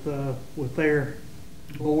 along with their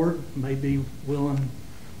board, may be willing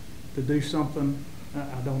to do something.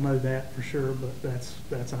 I don't know that for sure, but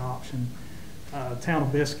that's an option. Town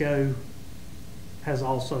of Bisco has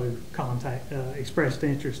also expressed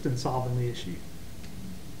interest in solving the issue.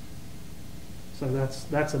 So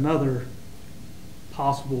that's another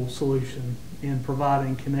possible solution in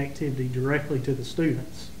providing connectivity directly to the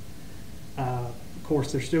students. Of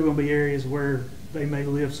course, there's still going to be areas where they may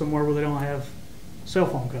live somewhere where they don't have cell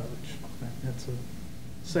phone coverage. That's a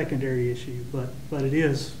secondary issue, but it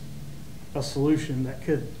is a solution that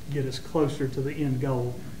could get us closer to the end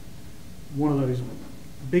goal. One of those, a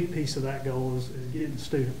big piece of that goal is getting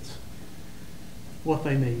students what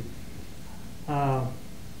they need. The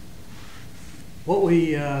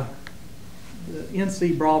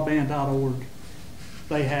ncbroadband.org,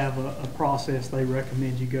 they have a process they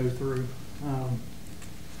recommend you go through.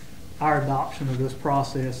 Our adoption of this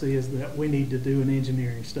process is that we need to do an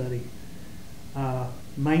engineering study,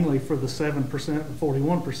 mainly for the 7% and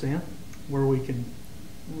 41%, where we can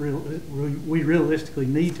we realistically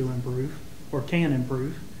need to improve or can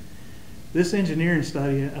improve. This engineering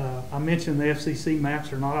study, I mentioned the FCC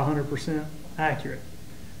maps are not 100% accurate.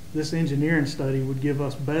 This engineering study would give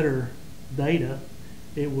us better data.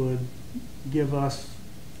 It would give us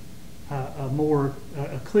a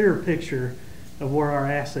clearer picture of where our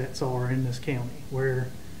assets are in this county, where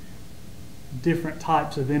different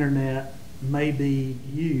types of internet may be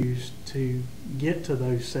used to get to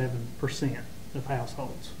those 7% of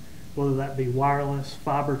households, whether that be wireless,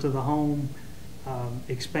 fiber to the home,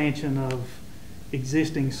 expansion of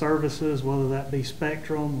existing services, whether that be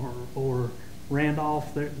Spectrum or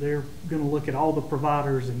Randolph. They're going to look at all the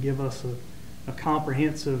providers and give us a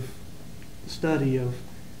comprehensive study of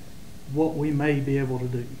what we may be able to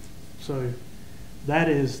do. So that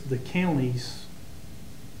is the county's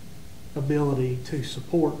ability to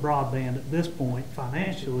support broadband at this point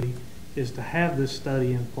financially, is to have this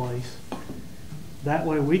study in place. That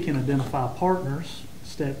way we can identify partners.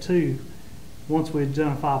 Step 2, once we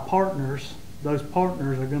identify partners, those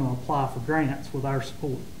partners are going to apply for grants with our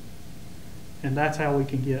support. And that's how we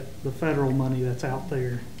can get the federal money that's out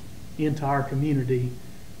there into our community.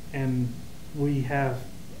 And we have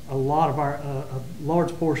a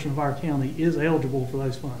large portion of our county is eligible for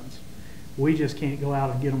those funds. We just can't go out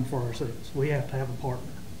and get them for ourselves. We have to have a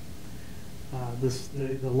partner.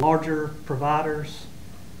 The larger providers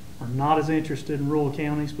are not as interested in rural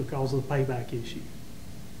counties because of the payback issue.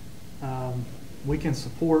 We can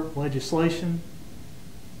support legislation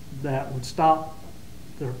that would stop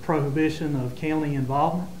the prohibition of county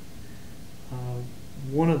involvement.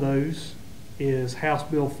 One of those is House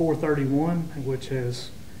Bill 431, which has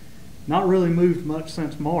not really moved much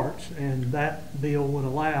since March, and that bill would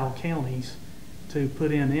allow counties to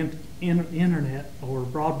put in internet or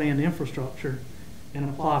broadband infrastructure and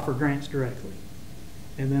apply for grants directly.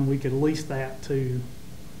 and then we could lease that to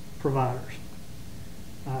providers.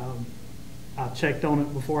 I checked on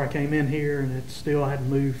it before I came in here, and it still hadn't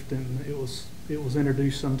moved, and it was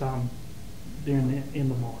introduced sometime during the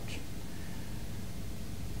end of March.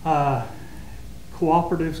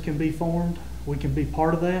 Cooperatives can be formed. We can be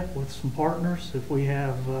part of that with some partners if we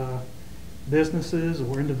have businesses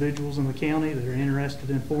or individuals in the county that are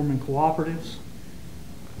interested in forming cooperatives.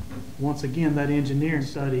 Once again, that engineering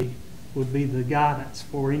study would be the guidance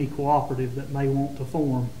for any cooperative that may want to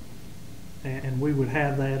form, and we would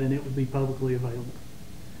have that, and it would be publicly available.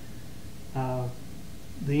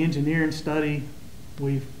 The engineering study,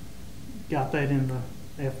 we've got that in the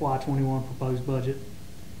FY21 proposed budget.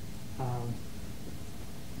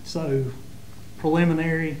 So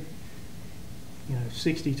preliminary,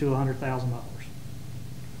 $60,000 to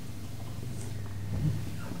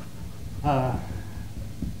 $100,000.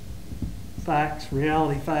 Facts,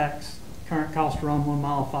 reality facts. Current cost to run 1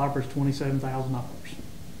 mile of fiber is $27,000.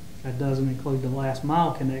 That doesn't include the last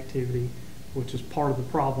mile connectivity, which is part of the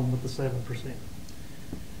problem with the 7%.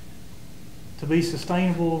 To be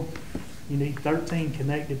sustainable, you need 13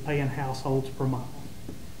 connected paying households per mile.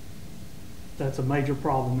 That's a major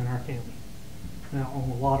problem in our county. Now, on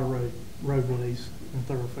a lot of roadways and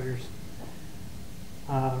thoroughfares.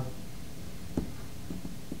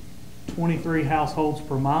 23 households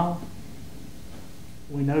per mile.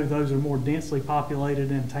 We know those are more densely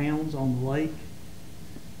populated in towns on the lake.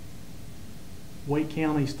 Wake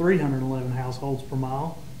County's 311 households per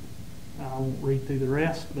mile. I won't read through the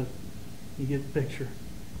rest, but you get the picture.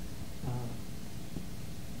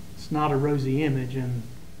 It's not a rosy image, and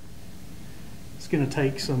it's going to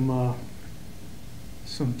take some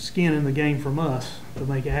skin in the game from us to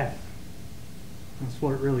make it happen. That's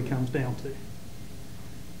what it really comes down to.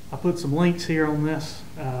 I put some links here on this.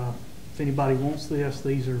 If anybody wants this,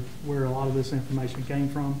 these are where a lot of this information came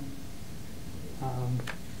from. I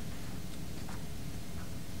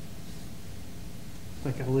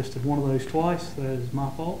think I listed one of those twice. That is my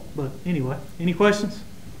fault. But anyway, any questions?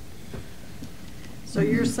 So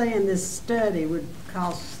you're saying this study would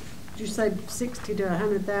cost, did you say 60 to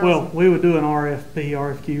 100,000? Well, we would do an RFP,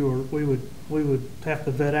 RFQ, or we would have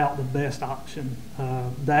to vet out the best option.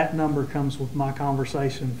 That number comes with my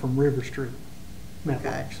conversation from River Street Networks.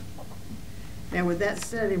 Okay. Now, with that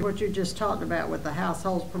study, what you just talked about with the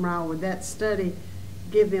households per mile, would that study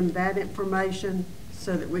give them that information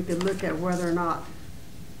so that we could look at whether or not,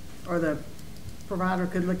 or the provider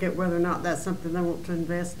could look at whether or not that's something they want to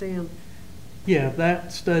invest in? Yeah,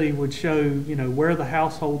 that study would show, where the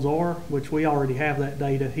households are, which we already have that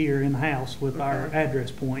data here in the house with our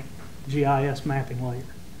address point GIS mapping layer.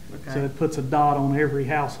 Okay. So it puts a dot on every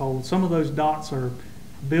household. Some of those dots are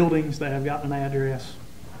buildings that have got an address,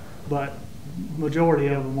 but majority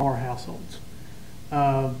of them are households.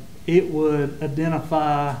 It would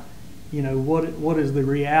identify, what is the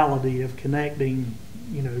reality of connecting,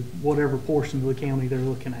 whatever portion of the county they're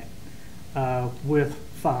looking at with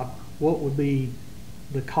fiber. What would be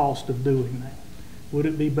the cost of doing that? Would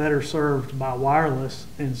it be better served by wireless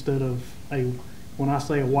instead of when I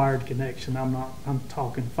say a wired connection, I'm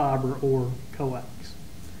talking fiber or coax.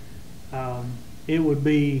 It would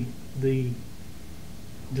be the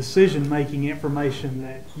decision-making information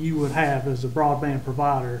that you would have as a broadband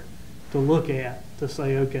provider to look at to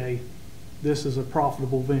say, okay, this is a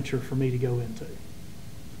profitable venture for me to go into.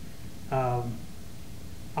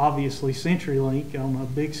 Obviously, CenturyLink on a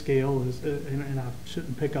big scale is, and I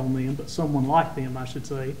shouldn't pick on them, but someone like them, I should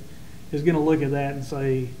say, is going to look at that and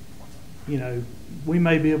say, we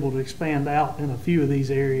may be able to expand out in a few of these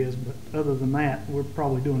areas, but other than that, we're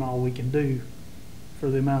probably doing all we can do for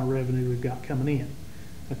the amount of revenue we've got coming in.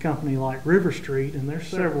 A company like River Street, and there's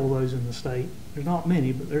several of those in the state, there's not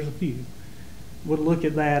many, but there's a few, would look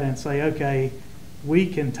at that and say, okay, we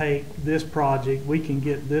can take this project, we can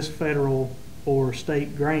get this federal or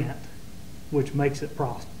state grant, which makes it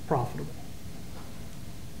profitable.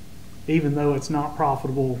 Even though it's not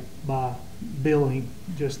profitable by billing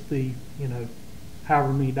just the,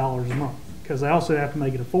 however many dollars a month. Because they also have to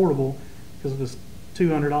make it affordable, because if it's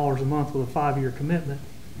 $200 a month with a 5-year commitment,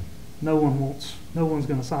 no one's going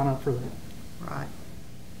to sign up for that. Right.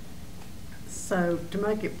 So to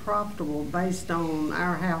make it profitable based on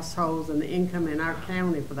our households and the income in our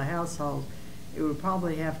county for the households, it would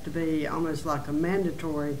probably have to be almost like a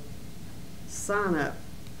mandatory sign-up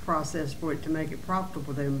process for it to make it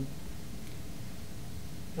profitable then.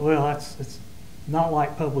 Well, it's not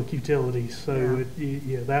like public utilities, so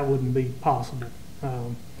Yeah. that wouldn't be possible.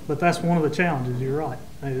 But that's one of the challenges, you're right,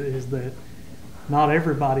 is that not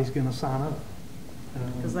everybody's going to sign up.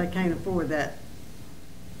 Because they can't afford that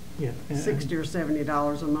Yeah. $60 or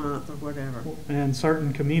 $70 a month or whatever. And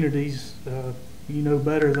certain communities, you know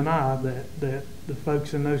better than I, that the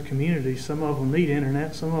folks in those communities, some of them need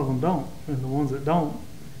internet, some of them don't. And the ones that don't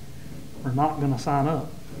are not going to sign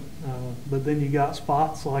up. But then you got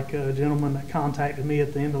spots like a gentleman that contacted me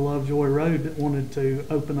at the end of Lovejoy Road that wanted to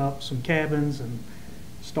open up some cabins and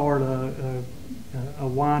start a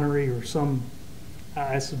winery or some,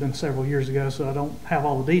 this has been several years ago, so I don't have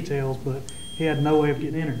all the details, but he had no way of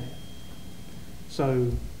getting internet.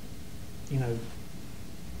 So, you know,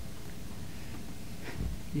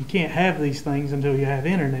 you can't have these things until you have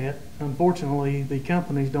internet. Unfortunately, the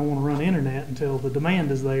companies don't want to run internet until the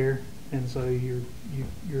demand is there, and so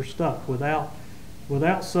you're stuck without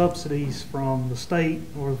subsidies from the state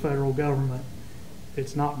or the federal government.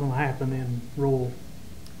 It's not going to happen in rural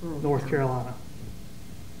North Carolina.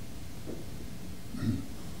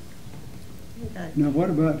 Okay. Now, what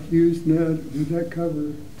about HughesNet? Would that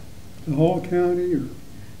cover the whole county, or?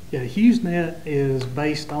 Yeah, HughesNet is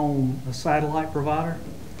based on a satellite provider.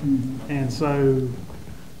 And so,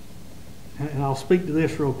 and I'll speak to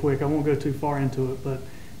this real quick, I won't go too far into it, but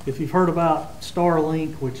if you've heard about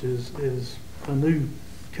Starlink, which is a new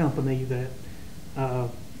company that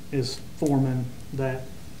is forming, that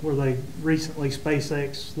where they recently,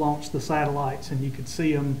 SpaceX launched the satellites and you could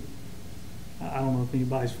see them. I don't know if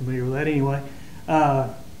anybody's familiar with that anyway.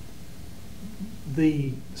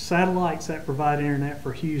 The satellites that provide internet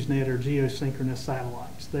for HughesNet are geosynchronous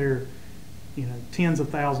satellites. They're, you know, tens of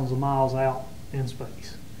thousands of miles out in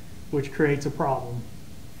space, which creates a problem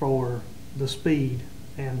for the speed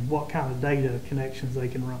and what kind of data connections they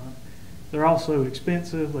can run. They're also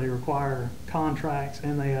expensive, they require contracts,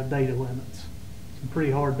 and they have data limits, some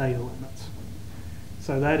pretty hard data limits.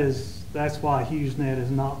 So that's why HughesNet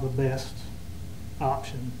is not the best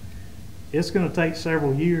option. It's going to take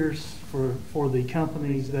several years for the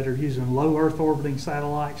companies that are using low Earth orbiting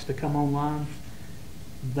satellites to come online.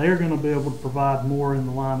 They're going to be able to provide more in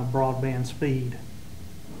the line of broadband speed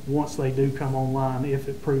once they do come online, if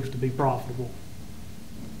it proves to be profitable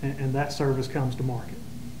and that service comes to market.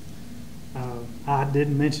 I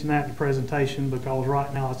didn't mention that in the presentation because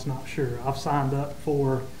right now it's not sure. I've signed up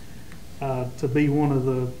for to be one of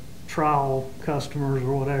the trial customers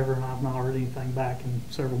or whatever, and I've not heard anything back in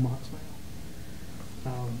several months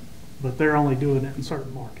now. But they're only doing it in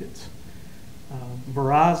certain markets.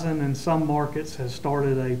 Verizon in some markets has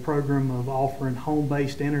started a program of offering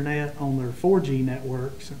home-based internet on their 4G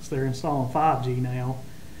network. Since they're installing 5G now,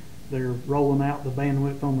 they're rolling out the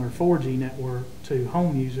bandwidth on their 4G network to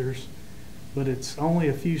home users, but it's only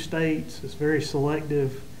a few states. It's very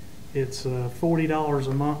selective. It's $40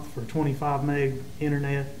 a month for 25 meg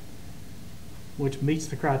internet, which meets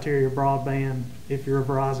the criteria of broadband. If you're a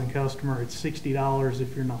Verizon customer, it's $60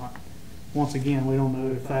 if you're not. Once again, we don't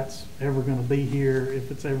know if that's ever going to be here,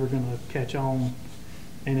 if it's ever going to catch on,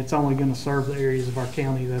 and it's only going to serve the areas of our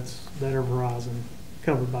county that are Verizon,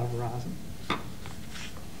 covered by Verizon.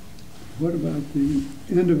 What about the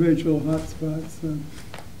individual hotspots?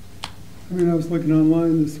 I mean, I was looking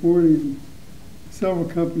online this morning, and several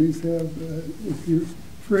companies have, if you're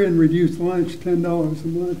free and reduced lunch, $10 a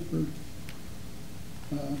month for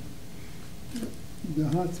the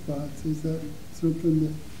hotspots. Is that something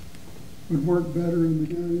that would work better in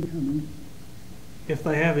the county? I mean, if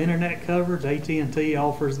they have internet coverage, AT&T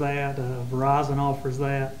offers that, Verizon offers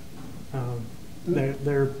that.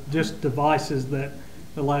 They're just devices that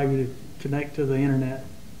allow you to connect to the internet,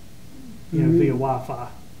 you know, via Wi-Fi.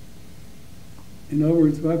 In other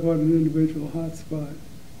words, if I bought an individual hotspot,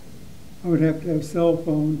 I would have to have cell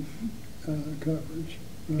phone coverage.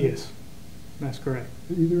 Right? Yes, that's correct.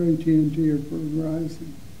 Either AT&T or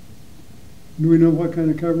Verizon. Do we know what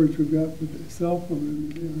kind of coverage we've got with the cell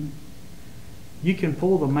phone? You can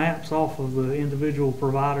pull the maps off of the individual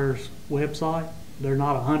provider's website. They're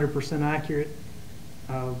not 100% accurate.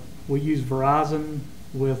 We use Verizon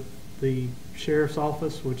with the sheriff's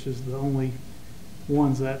office, which is the only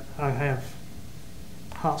ones that I have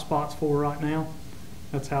hotspots for right now.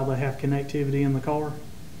 That's how they have connectivity in the car,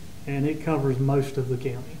 and it covers most of the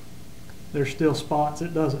county. There's still spots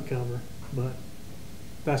it doesn't cover, but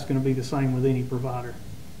that's going to be the same with any provider.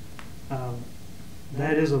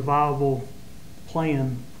 That is a viable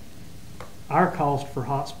plan. Our cost for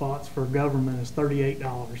hotspots for government is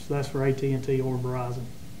 $38. That's for AT&T or Verizon.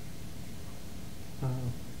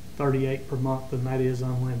 $38 per month, and that is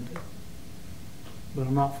unlimited. But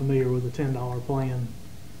I'm not familiar with the $10 plan,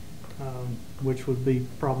 which would be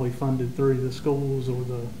probably funded through the schools or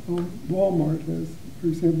the... Well, Walmart has, for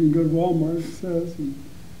example, you can go to Walmart, it says, and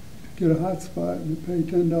get a hotspot and pay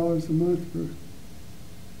 $10 a month for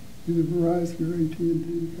either Verizon or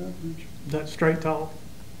AT&T coverage. That Straight Talk?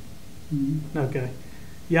 Mhm. Okay.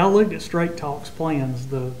 Yeah, I looked at Straight Talk's plans.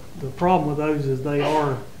 The problem with those is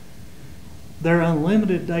they're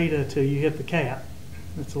unlimited data till you hit the cap.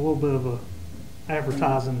 It's a little bit of a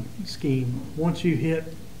advertising scheme. Once you hit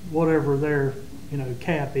whatever their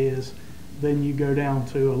cap is, then you go down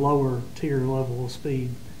to a lower tier level of speed,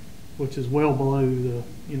 which is well below the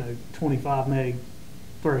 25 meg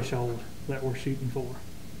threshold that we're shooting for.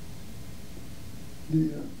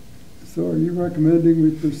 So are you recommending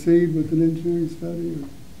we proceed with an engineering study? Or?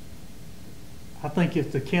 I think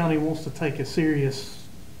if the county wants to take a serious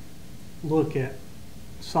look at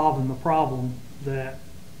solving the problem, that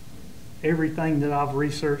everything that I've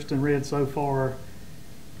researched and read so far,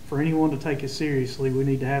 for anyone to take it seriously, we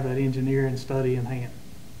need to have that engineering study in hand.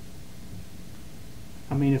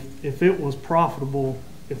 I mean, if it was profitable,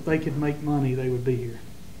 if they could make money, they would be here.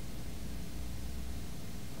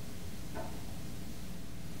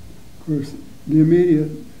 Of course, the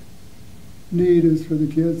immediate need is for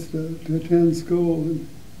the kids to attend school. And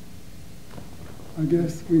I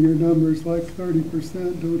guess we hear numbers like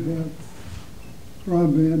 30% don't have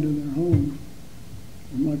broadband in their home.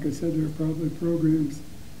 And like I said, there are probably programs.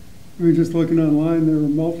 We were just looking online, there were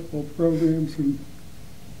multiple programs from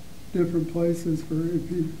different places for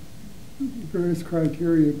various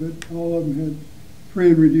criteria, but all of them had free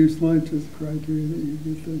and reduced lunch as criteria that you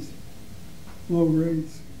get those low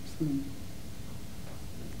rates. So,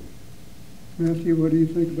 Matthew, what do you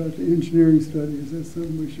think about the engineering study? Is that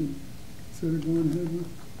something we should consider going ahead with?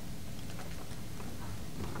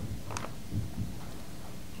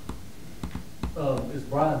 As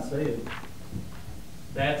Brian said,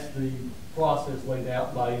 that's the process laid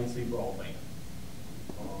out by NC Broadband.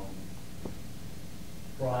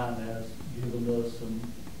 Brian has given us some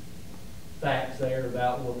facts there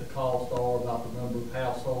about what the costs are, about the number of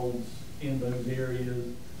households in those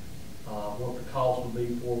areas, what the cost would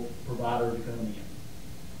be for a provider to come in.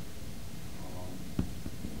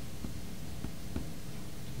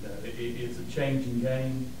 It's a changing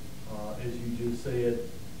game. As you just said,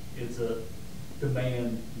 it's a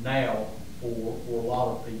demand now for a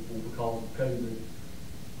lot of people because of COVID.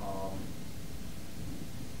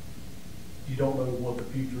 You don't know what the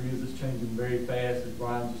future is. It's changing very fast, as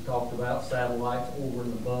Brian just talked about. Satellites over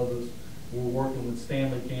and above us. We're working with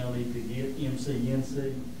Stanley County to get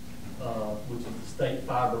MCNC, which is the state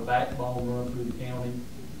fiber backbone run through the county.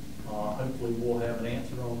 Hopefully we'll have an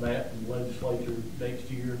answer on that from the legislature next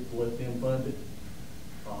year to let them fund it.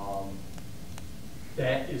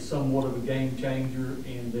 That is somewhat of a game changer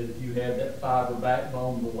in that if you have that fiber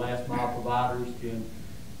backbone, the last mile providers can,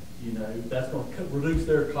 that's going to reduce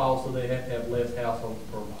their costs, so they have to have less households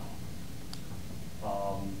per mile.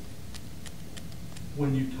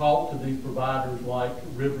 When you talk to these providers like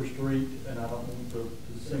River Street, and I don't want to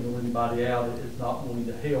single anybody out, it's not wanting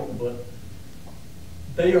to help, but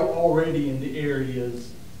they are already in the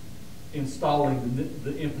areas installing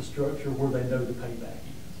the infrastructure where they know the payback is.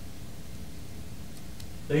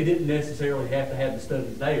 They didn't necessarily have to have the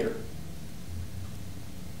studies there.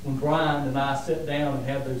 When Brian and I sit down and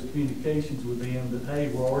have those communications with them that, hey,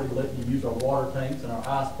 we're already letting you use our water tanks and our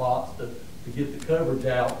high spots to get the coverage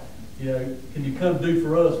out, can you come do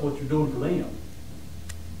for us what you're doing for them?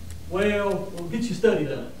 Well, we'll get your study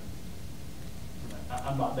done.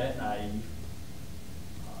 I'm not that naive.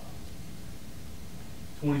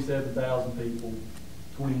 27,000 people,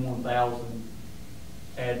 21,000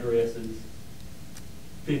 addresses,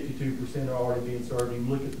 52% are already being served. You can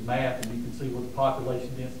look at the map and you can see what the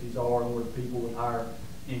population densities are and where the people with higher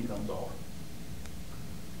incomes are.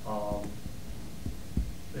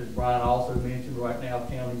 As Brian also mentioned, right now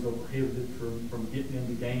counties are prohibited from getting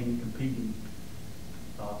into game and competing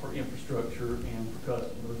for infrastructure and for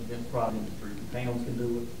customers against the private industry. The towns can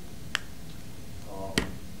do it.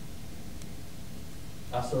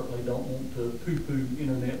 I certainly don't want to poo-poo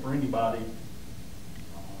internet for anybody,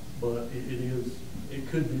 but it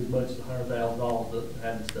could be as much as $100,000 to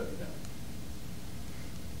have this stuff done.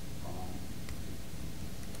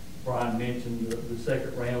 Brian mentioned the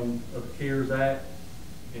second round of the CARES Act.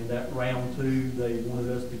 In that round 2, they wanted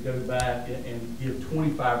us to go back and give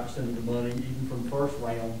 25% of the money, even from the first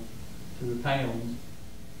round, to the towns.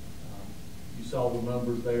 You saw the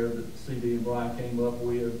numbers there that CD and Brian came up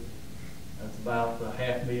with. That's about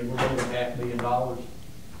 $500,000, a little over $500,000.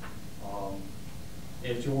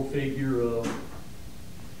 At your figure of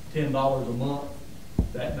 $10 a month,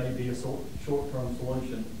 that may be a short-term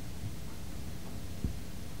solution.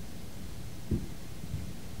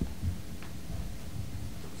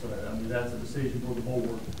 So, I mean, that's a decision for the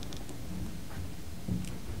board.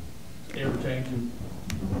 It's ever-changing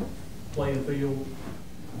playing field.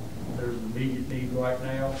 There's an immediate need right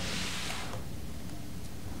now.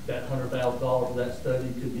 That $100,000 for that study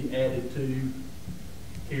could be added to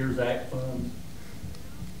CARES Act funds.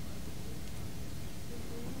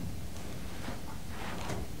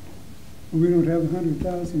 We don't have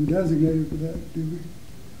 100,000 designated for that, do we?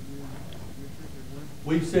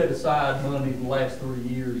 We've set aside money the last 3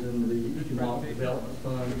 years in the Economic Development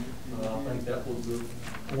Fund. I think that was the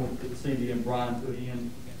point that Cindy and Brian put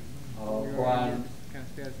in. Brian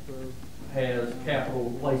has capital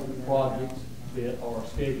replacement projects that are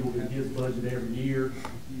scheduled in his budget every year.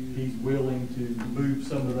 He's willing to move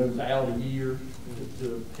some of those out a year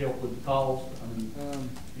to help with the cost. I mean,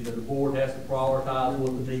 you know, the board has to prioritize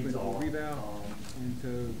what the needs are. And so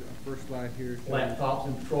our first slide here. Laptops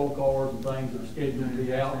and patrol cars and things that are scheduled to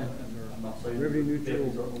be out. I'm not saying Revenue that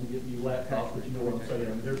deputies aren't going to get new laptops, but you know what I'm saying. I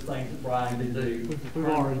mean, there's things that Brian can do. We've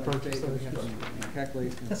already purchased those.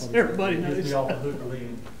 Calculate. Everybody Gets knows. me off the hook for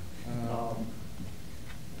them.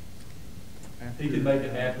 He can make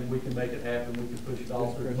it happen, we can make it happen, we can push it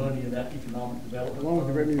off. There's money in that economic development. Along with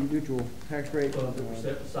the fund, revenue neutral tax rate, funds that were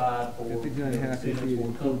set aside for, you know, 59.5 incentives for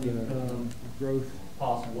include company income, growth,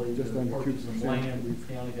 possibly just to under purchase some 2%. land.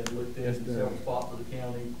 The county had looked at That's in the several spots of the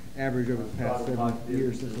county. average over the past Private 7 businesses.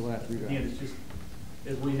 years since the last Again, revale. it's just,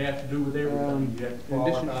 as we have to do with everything, you have to in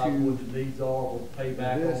addition prioritize to what the needs are, what the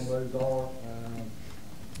payback this, on those are.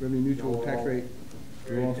 Revenue neutral tax rate,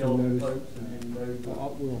 Very you'll also intelligent notice, folks and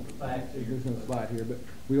know we'll, the facts here. there's no slide here, but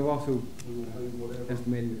we have also We will do whatever.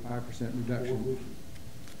 estimated a 5% reduction board wishes.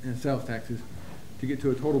 in sales taxes to get to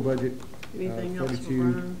a total budget Anything of else for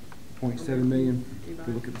Brian? $32.7 million. If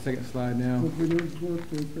we look at the second slide now, But we need to work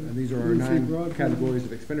with, these are our 9 categories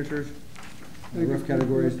of expenditures. The rough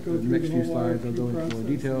categories, the next few slides, I'll go into more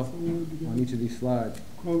detail on each of these slides,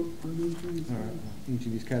 Quote on each of these. each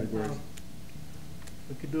of these categories.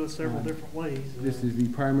 We could do it several different ways. This is the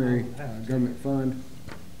primary government fund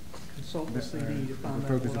Consult the CD to the find out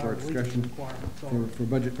focus what of our our legal discussion requirements for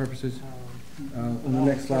budget purposes. are. On the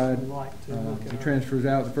next slide, the transfers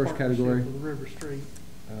out, the first category, With River Street,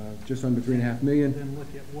 just under $3.5 million. then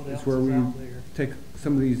look at what else That's is where we out there. take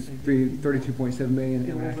some of these $32.7 million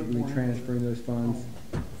and actually transferring those funds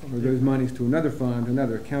or those monies to another fund,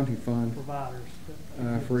 another county fund, Providers.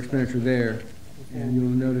 for expenditure there. And you'll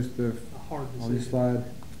notice A hard on this decision. slide,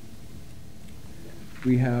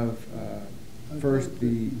 we have, first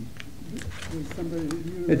the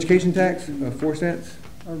education tax of 4 cents,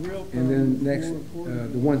 and then next,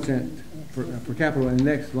 the 1 cent for capital, and the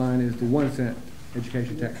next line is the 1 cent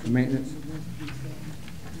education tax for maintenance.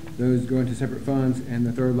 Those go into separate funds, and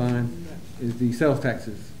the third line is the sales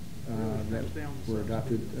taxes that were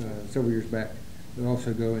adopted several years back. They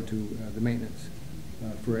also go into the maintenance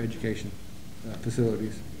for education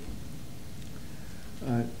facilities.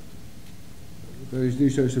 Those do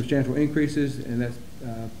show substantial increases, and that's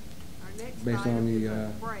based on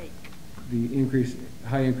the increase,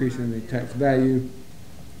 high increase in the tax value,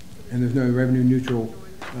 and there's no revenue neutral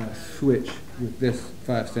switch with this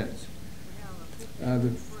 5 cents. The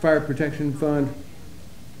fire protection fund,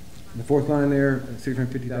 the fourth line there,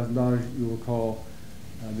 $650,000. You'll recall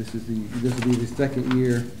this will be the second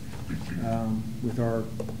year with our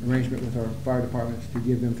arrangement with our fire departments to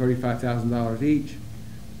give them $35,000 each.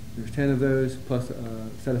 There's 10 of those, plus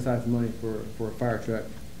set aside some money for a fire truck.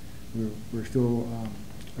 We're still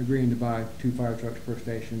agreeing to buy 2 fire trucks per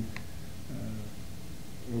station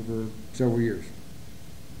over several years.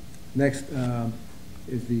 Next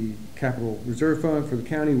is the capital reserve fund for the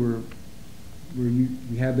county.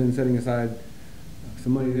 We have been setting aside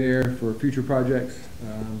some money there for future projects.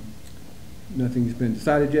 Nothing's been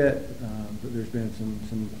decided yet, but there's been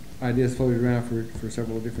some ideas floated around for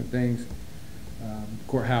several different things.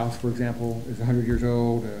 Courthouse, for example, is 100 years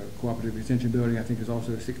old. Cooperative Extension Building, I think, is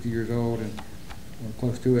also 60 years old or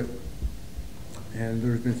close to it. And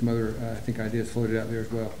there's been some other, I think, ideas floated out there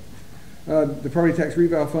as well. The property tax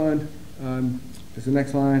reval fund is the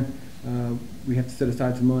next line. We have to set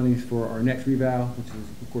aside some monies for our next reval, which is,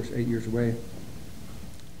 of course, 8 years away.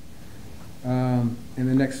 And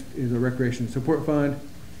the next is a recreation support fund.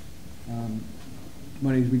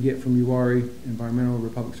 Monies we get from UARI, Environmental or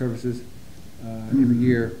Public Services, every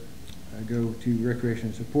year go to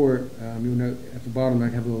recreation support. You'll note at the bottom I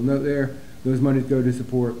have a little note there. Those monies go to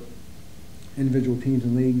support individual teams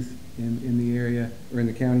and leagues in the area or in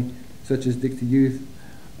the county, such as Dixie Youth,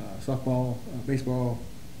 softball, baseball,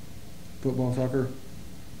 football, soccer.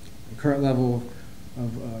 The current level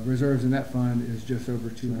of reserves in that fund is just over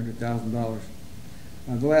 $200,000.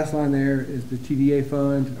 The last line there is the TDA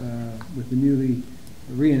fund with the newly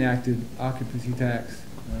reenacted occupancy tax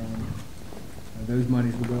those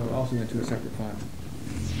monies will go also into a separate fund.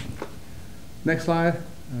 Next slide,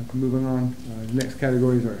 moving on, the next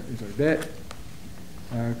category is our debt.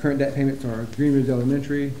 Current debt payments are Greenridge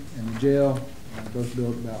Elementary and the jail, both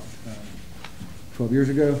built about 12 years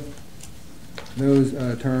ago. Those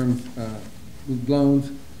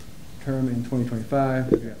loans term in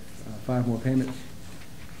 2025. We have 5 more payments,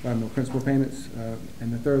 5 more principal payments.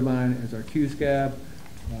 And the third line is our Q-SCAB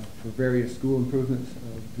for various school improvements.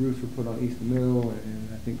 Roofs were put on East Mill, and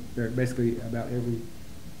I think basically about every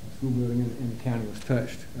school building in the county was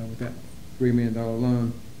touched with that $3 million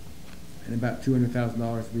loan, and about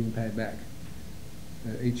 $200,000 being paid back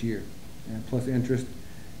each year, and plus interest.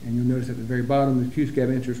 And you'll notice at the very bottom, the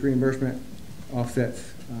Q-SCAB interest reimbursement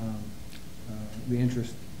offsets the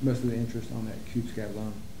interest, most of the interest on that Q-SCAB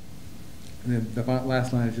loan. And then the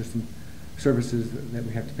last line is just some services that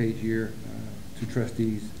we have to pay each year to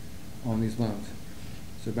trustees on these loans.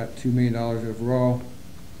 So about $2 million overall,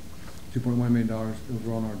 $2.1 million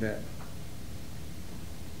overall on our debt.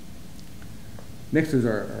 Next is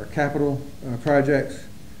our capital projects.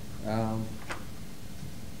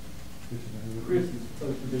 Chris is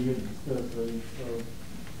supposed to be here to discuss those, so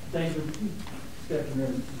David, step in there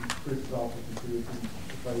and Chris's office to see if he's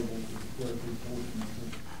available to discuss his portion.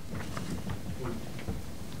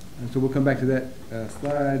 And so we'll come back to that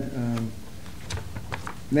slide.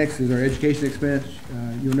 Next is our education expense.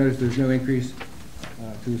 You'll notice there's no increase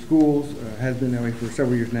to the schools. Has been that way for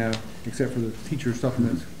several years now, except for the teacher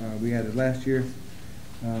supplements we added last year.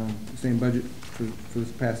 Same budget for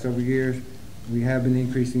this past several years. We have been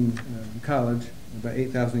increasing college about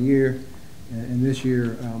 $8,000 a year, and this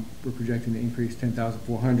year we're projecting to increase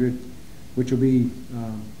 $10,400, which will be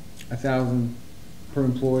 $1,000 per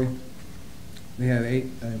employee. We have 8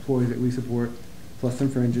 employees that we support, plus some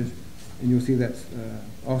fringes, and you'll see that's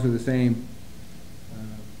also the same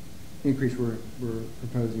increase we're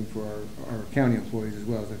proposing for our county employees as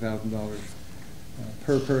well, as $1,000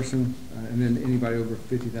 per person, and then anybody over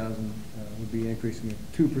 50,000 would be increasing a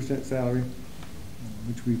 2% salary,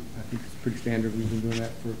 which I think is pretty standard. We've been doing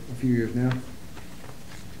that for a few years now.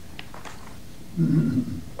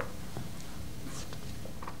 And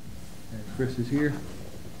Chris is here.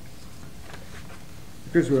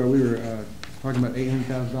 Chris, we were talking about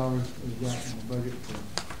 $800,000 was left in the budget for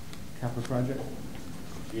capital projects.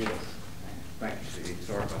 Yes. Thank you, Steve.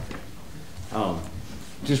 Sorry about that.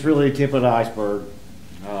 Just really tip of the iceberg.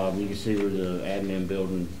 You can see where the admin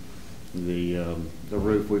building, the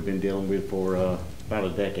roof we've been dealing with for about a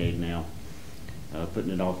decade now,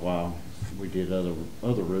 putting it off while we did other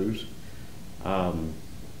roofs. The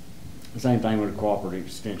same thing with the cooperative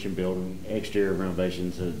extension building, exterior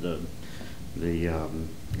renovations.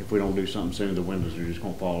 If we don't do something soon, the windows are just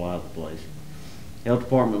going to fall out of the place. Health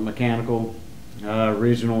department mechanical,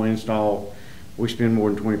 original install, we spend more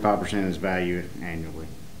than 25% of its value annually.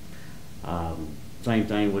 Same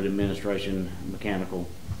thing with administration mechanical.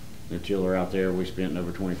 The chiller out there, we spent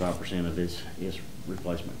over 25% of its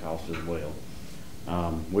replacement cost as well.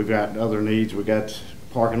 We've got other needs. We've got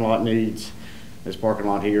parking lot needs. This parking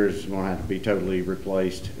lot here is going to have to be totally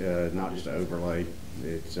replaced, not just an overlay.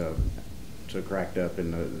 It's so cracked up,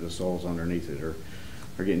 and the soils underneath it are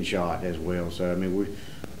getting shot as well. So I mean,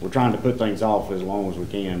 we're trying to put things off as long as we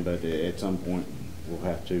can, but at some point we'll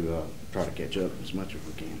have to try to catch up as much as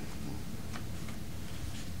we can.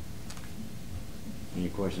 Any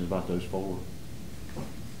questions about those 4?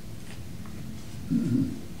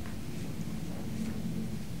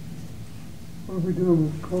 What are we doing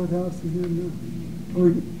with the courthouse again?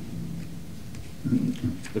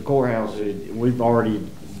 The courthouse, we've already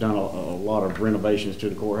done a lot of renovations to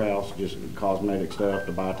the courthouse, just cosmetic stuff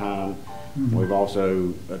to buy time. Mm-hmm. We've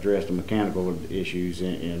also addressed the mechanical issues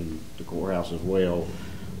in the courthouse as well.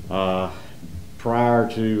 Prior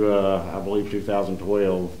to, I believe,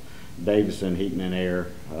 2012, Davison Heating and Air,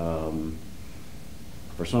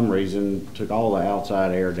 for some reason, took all the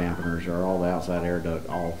outside air dampeners or all the outside air duct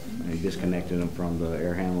off and disconnected them from the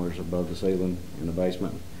air handlers above the ceiling in the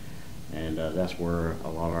basement. And that's where a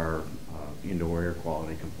lot of our indoor air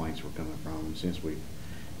quality complaints were coming from. Since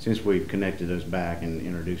we've connected those back and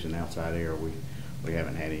introduced an outside air, we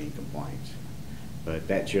haven't had any complaints. But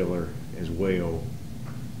that chiller as well,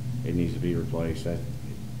 it needs to be replaced.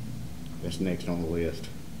 That's next on the list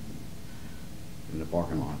in the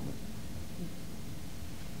parking lot.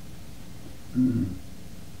 Mm-hmm.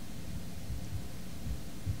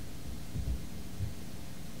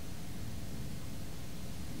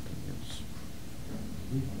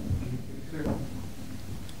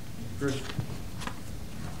 Chris.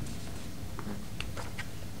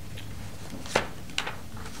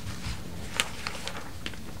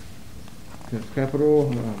 Defense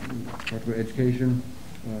Capital, talked about education.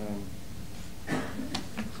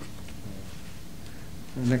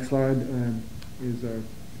 The next slide is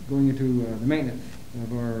going into the maintenance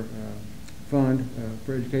of our fund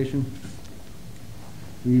for education.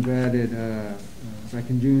 We've added, back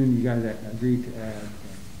in June, you guys agreed to add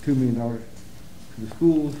 $2 million to the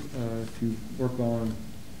schools to work on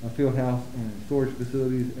a field house and storage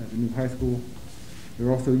facilities at the new high school.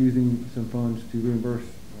 They're also using some funds to reimburse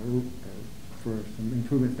for some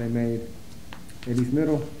improvements they made at East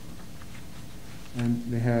Middle. And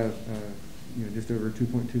they have just over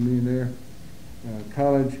 $2.2 million there.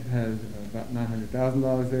 College has about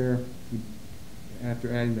 $900,000 there.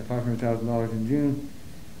 After adding the $500,000 in June,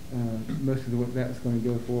 most of what that's going to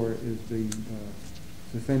go for is the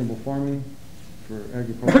sustainable farming for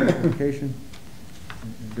agricultural education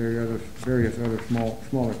and various other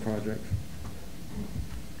smaller projects.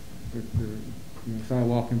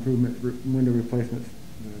 Sidewalk improvement, window replacements.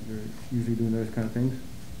 They're usually doing those kind of things.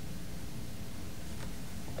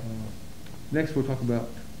 Next, we'll talk about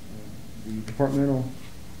the departmental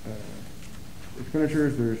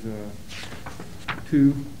expenditures. There's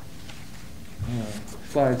two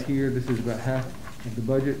slides here. This is about half of the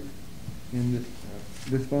budget in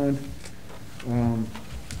this fund.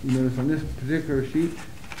 You notice on this particular sheet,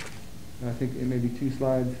 I think it may be 2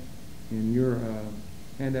 slides in your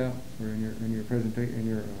handout or in your presentation, in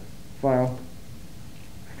your file.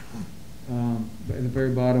 But at the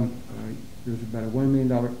very bottom, there's about a $1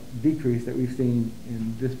 million decrease that we've seen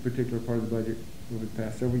in this particular part of the budget over the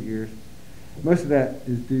past several years. Most of that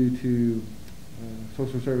is due to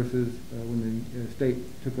social services when the state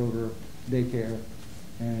took over daycare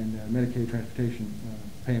and Medicaid transportation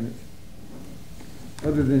payments.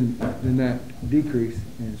 Other than that decrease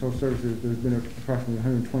in social services, there's been approximately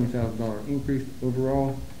 $120,000 increase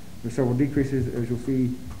overall. There's several decreases, as you'll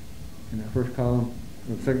see in the first column,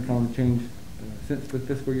 or the second column changed since the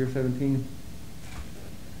fiscal year 17.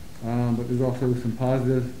 But there's also some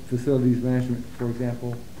positive facilities management. For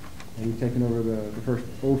example, we've taken over the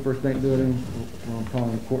old First Bank building, what I'm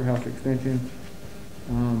calling the courthouse extension,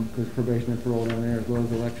 because probation and parole down there, as well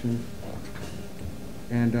as elections.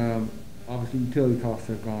 And obviously utility costs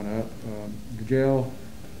have gone up. The jail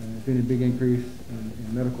has been a big increase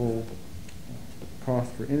in medical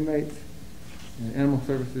costs for inmates. And animal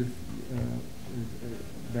services,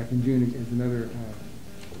 back in June, is another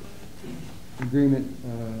agreement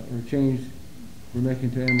or change we're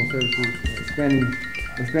making to animal services,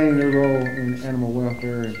 expanding their role in animal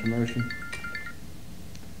welfare and promotion.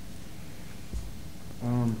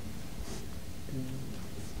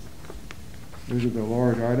 Those are the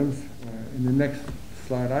large items. And the next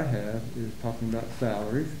slide I have is talking about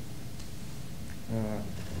salaries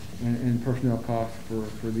and personnel costs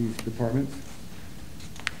for these departments.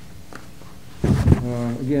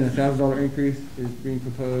 Again, a $1,000 increase is being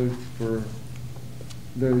proposed for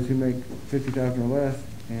those who make $50,000 or less,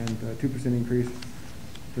 and a 2% increase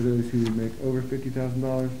for those who make over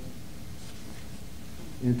 $50,000.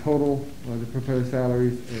 In total, the proposed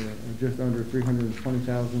salaries are just under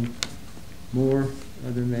 $320,000 more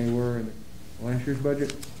than they were in last year's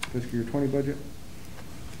budget, fiscal year 20 budget.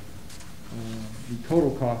 The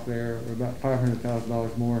total cost there are about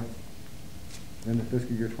 $500,000 more than the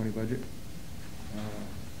fiscal year 20 budget.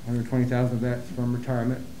 120,000 of that's from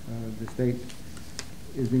retirement. The state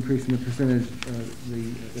is increasing the percentage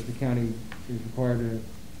that the county is required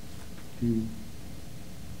to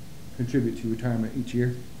contribute to retirement each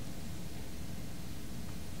year.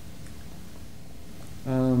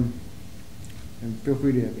 And feel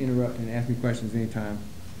free to interrupt and ask me questions anytime.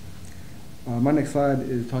 My next slide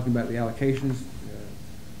is talking about the allocations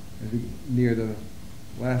as we near the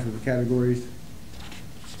last of the categories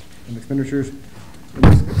and expenditures. In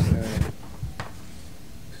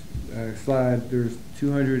this slide, there's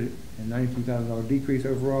 $292,000 decrease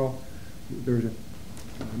overall.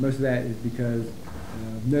 Most of that is because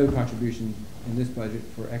of no contribution in this budget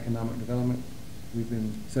for economic development. We've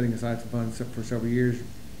been setting aside some funds for several years.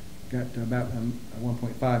 Got about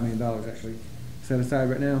 $1.5 million actually set aside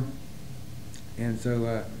right now. And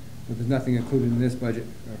so there's nothing included in this budget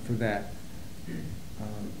for that.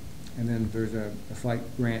 And then there's a slight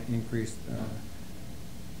grant increase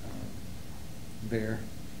there.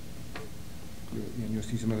 You'll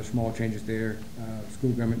see some other small changes there.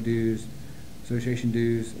 School government dues, association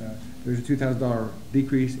dues. There's a $2,000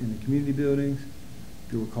 decrease in the community buildings.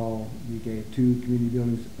 If you'll recall, we gave 2 community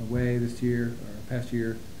buildings away this year, or past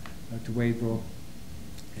year, to Wadeville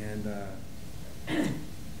and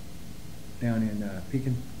down in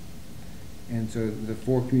Pekin. And so the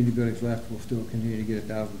 4 community buildings left will still continue to get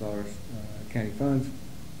 $1,000 county funds.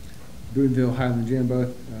 Boonville, Highland Gym, both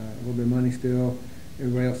a little bit of money still.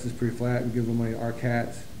 Everybody else is pretty flat. We give a little money to our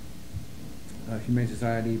cats, Humane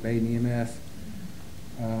Society, Baden EMS,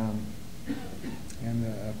 and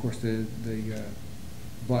of course the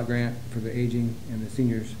block grant for the aging and the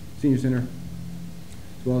senior center,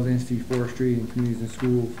 as well as NC Forestry and Communities and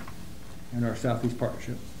Schools, and our Southeast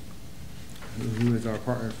Partnership, who is our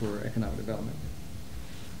partner for economic development.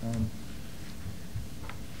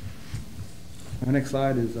 My next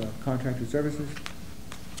slide is contracted services.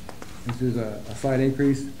 This is a slight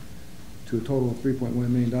increase to a total of $3.1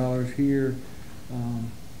 million here.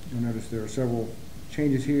 You'll notice there are several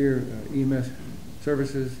changes here. EMS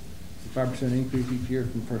services, it's a 5% increase each year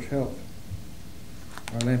from First Health.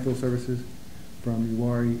 Our landfill services from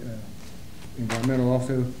Uwari Environmental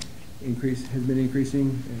also has been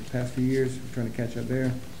increasing in the past few years. We're trying to catch up there.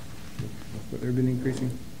 That's what they've been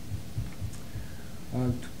increasing.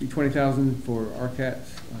 $20,000 for our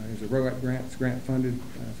cats is a ROAC grant funded,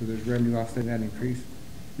 so there's revenue offsetting that increase.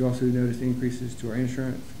 You also notice increases to our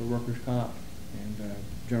insurance for workers' comp and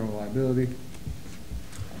general liability,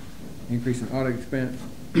 increase in audit expense,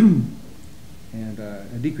 and a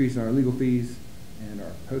decrease in our legal fees and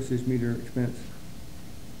our postage meter expense.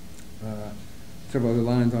 Several other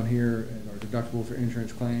lines on here are deductibles for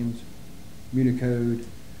insurance claims, Municode,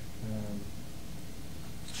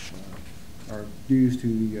 our dues to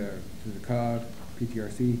the COG,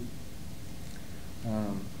 PTRC,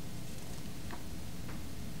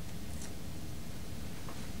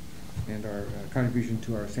 and our contribution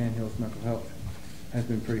to our Sandhills Mental Health has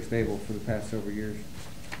been pretty stable for the past several years.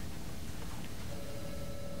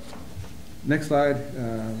 Next slide,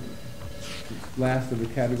 last of the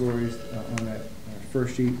categories on that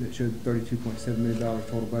first sheet that showed $32.7 million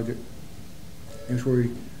total budget.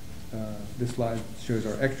 Inventory. This slide shows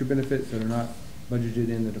our extra benefits that are not budgeted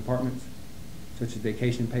in the departments, such as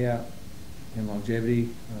vacation payout and longevity,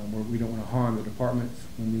 where we don't want to harm the departments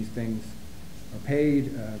when these things are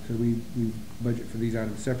paid, so we budget for these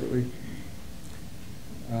items separately.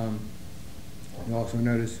 You'll also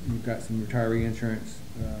notice we've got some retiree insurance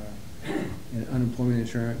and unemployment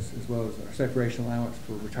insurance, as well as our separation allowance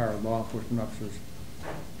for retired law enforcement officers.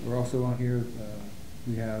 We're also on here,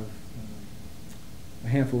 we have a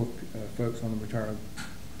handful of folks on the retired,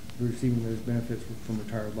 receiving those benefits from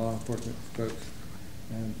retired law enforcement folks,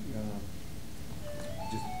 and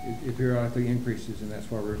it periodically increases, and that's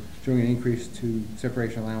why we're showing an increase to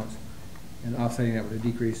separation allowance and offsetting that with a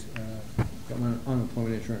decrease on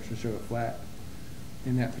unemployment insurance to show a flat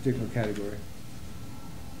in that particular category.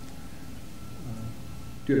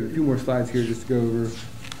 Do have a few more slides here just to go over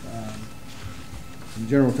some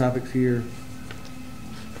general topics here.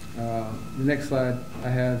 The next slide I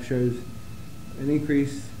have shows an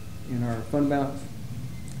increase in our fund balance.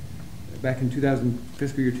 Back in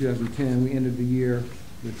fiscal year 2010, we ended the year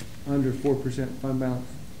with under 4% fund balance,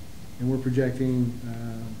 and we're projecting,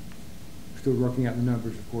 still working out the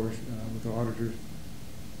numbers, of course, with our auditors.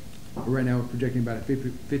 But right now we're projecting about a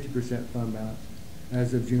 50% fund balance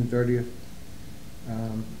as of June 30th,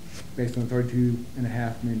 based on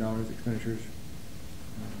 $32.5 million expenditures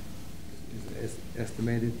is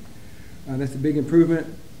estimated. That's a big improvement.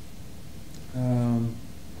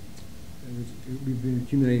 We've been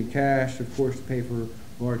accumulating cash, of course, to pay for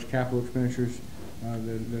large capital expenditures that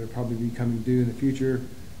will probably be coming due in the future.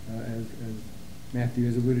 As Matthew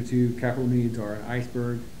has alluded to, capital needs are an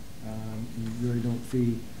iceberg. You really don't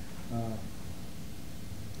see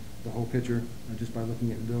the whole picture just by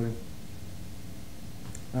looking at the building.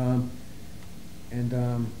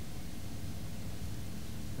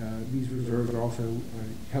 These reserves are also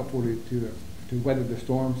helpful to weather the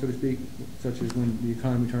storm, so to speak, such as when the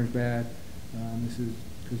economy turns bad. This is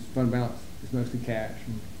because fund balance is mostly cash,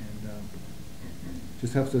 and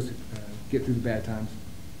just helps us get through the bad times.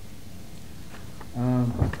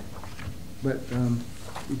 But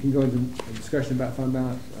we can go into a discussion about fund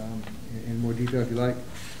balance in more detail if you like.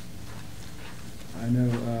 I know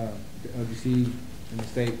the LGC and the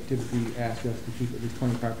state typically ask us to keep at least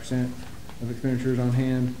 25% of expenditures on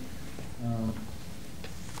hand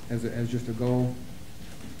as just a goal,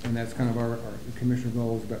 and that's kind of our commissioner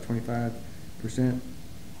goal is about 25%.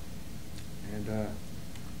 And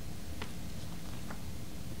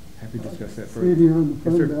happy to discuss that further. Speedy on the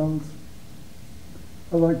fund Yes, balance,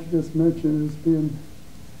 I'd like to just mention as being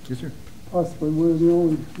yes, sir. possibly one of the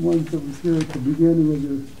only ones that was here at the beginning of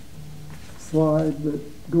your slide, but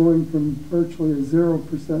going from virtually a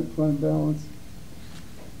 0% fund balance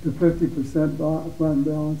to 50% fund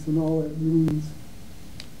balance, and all that means.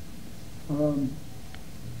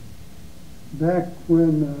 Back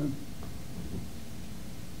when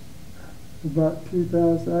about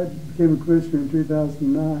 2000, I became a commissioner in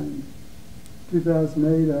 2009.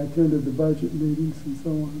 2008, I attended the budget meetings and so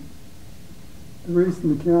on. The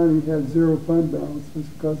reason the county had zero fund balance was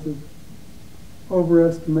because of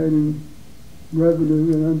overestimating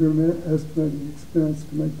revenue and underestimating expense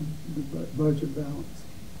to make the budget balance.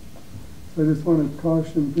 So I just want to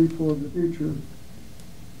caution people of the future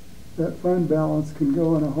that fund balance can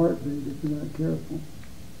go in a heartbeat if you're not careful.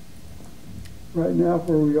 Right now,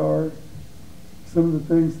 where we are, some of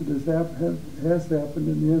the things that has happened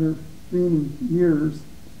in the intervening years,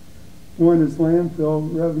 one is landfill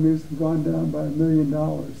revenues have gone down by $1 million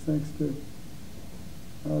thanks to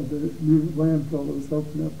the new landfill that was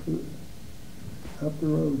opened up the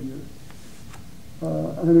road here.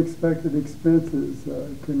 Unexpected expenses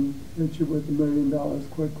can hit you with $1 million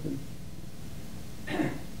quickly.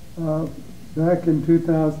 Back in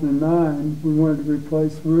 2009, we wanted to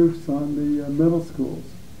replace roofs on the middle schools,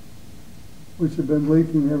 which have been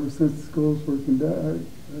leaking ever since the schools were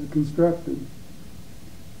constructed.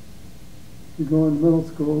 You go in middle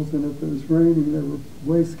schools, and if it was raining, there were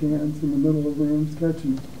waste cans in the middle of rooms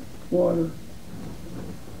catching water.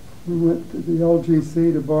 We went to the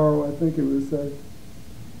LGC to borrow, I think it was $2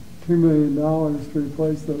 million to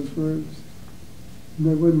replace those roofs. And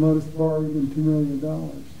they wouldn't let us borrow even $2 million.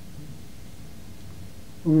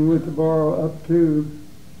 When we went to borrow up to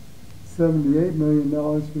 $78 million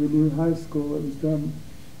for the new high school, it was done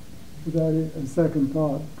without a second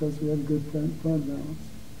thought because we had a good fund balance.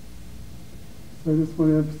 So I just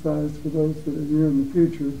want to emphasize for those that are here in the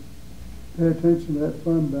future, pay attention to that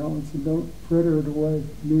fund balance and don't fritter it away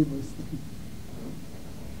needlessly.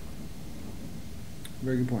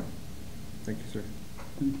 Very good point. Thank you, sir.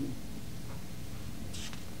 Thank you.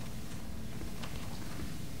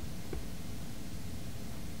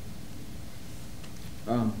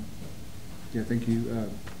 Yeah, thank you.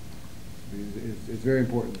 It's very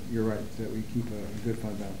important, you're right, that we keep a good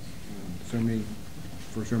fund balance.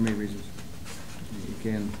 For so many reasons. You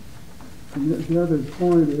can. And the other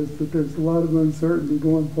point is that there's a lot of uncertainty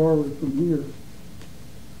going forward from here.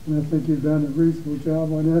 And I think you've done a reasonable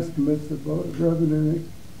job on estimates of both revenue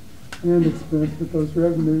and expense, but those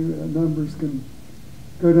revenue numbers can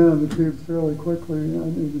go down the tubes fairly quickly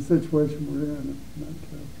in the situation we're in.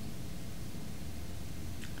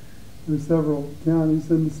 There's several counties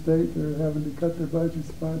in the state that are having to cut their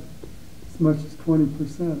budgets by as much as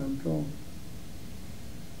 20%, I'm told,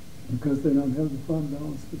 because they don't have the fund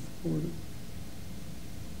balance to support it.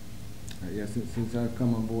 Yeah, since I've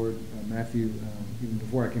come on board, Matthew, even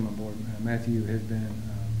before I came on board, Matthew has been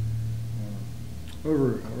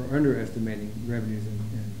over or underestimating revenues and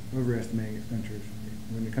overestimating expenditures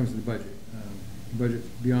when it comes to the budget. Budget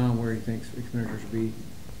beyond where he thinks expenditures will be,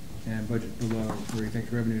 and budget below where he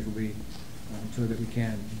thinks revenues will be, so that we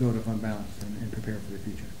can build a fund balance and prepare for the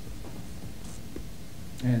future.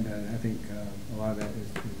 And I think a lot of that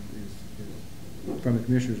is from the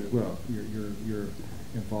commissioners as well. Your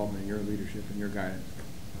involvement, your leadership, and your guidance,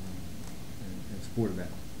 and support of that.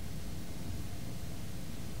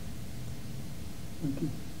 Thank you.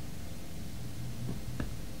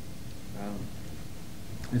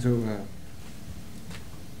 And so,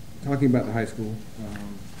 talking about the high school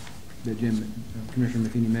that Commissioner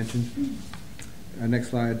Matheny mentioned, next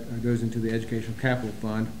slide goes into the Educational Capital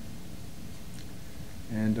Fund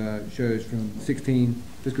and shows from fiscal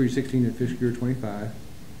year 16 to fiscal year 25.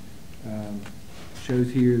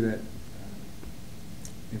 Shows here that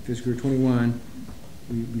in fiscal year 21,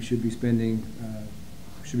 we should be spending,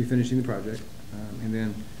 should be finishing the project, and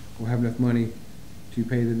then we'll have enough money to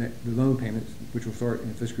pay the loan payments, which will start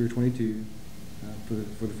in fiscal year 22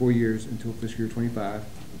 for the 4 years until fiscal year 25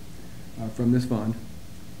 from this fund.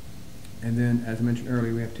 And then, as I mentioned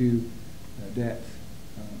earlier, we have two debts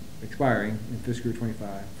expiring in fiscal year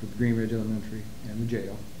 25 for the Green Ridge Elementary and the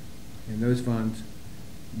jail, and those funds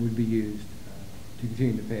would be used to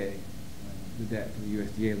continue to pay the debt for the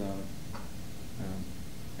USDA loan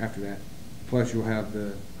after that. Plus, you'll have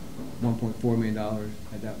the $1.4 million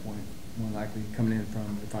at that point, more likely coming in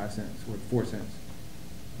from the 5 cents or 4 cents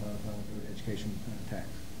of the education tax.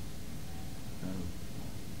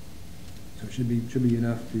 So it should be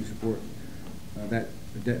enough to support the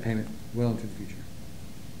debt payment well into the future.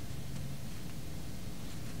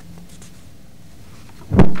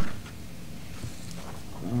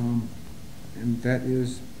 And that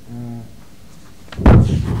is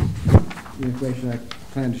the information I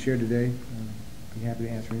plan to share today. Be happy to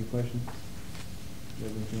answer any questions.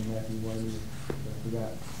 Anything Matthew wanted to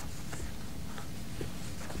forgot.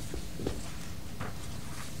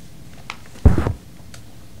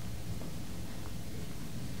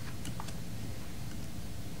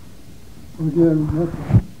 Again, not to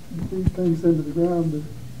beat things into the ground, but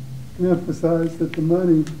to emphasize that the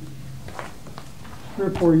money, 3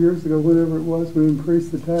 or 4 years ago, whatever it was, we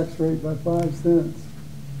increased the tax rate by 5 cents.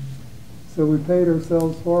 So we paid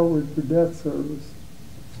ourselves forward for debt service.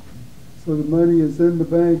 So the money is in the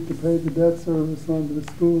bank to pay the debt service on the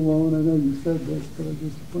school loan. I know you said this, but I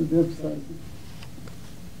just wanted to emphasize it.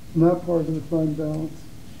 Not part of the fund balance.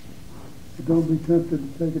 So don't be tempted to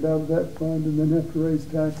take it out of that fund and then have to raise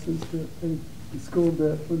taxes to pay the school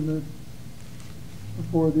debt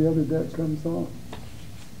before the other debt comes off.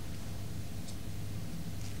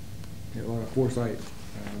 Yeah, a lot of foresight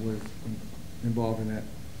was involved in that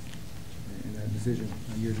decision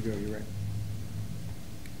years ago. You're right.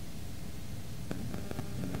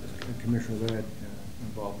 Commissioner Led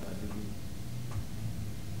involved in that review.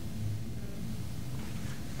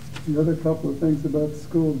 The other couple of things about the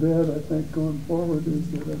school debt, I think, going forward is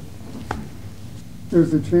that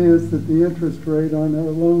there's a chance that the interest rate on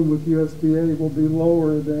our loan with USDA will be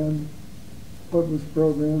lower than what was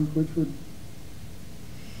programmed, which would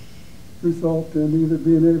result in either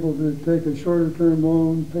being able to take a shorter-term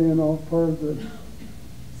loan, paying off part of the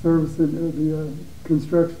service of the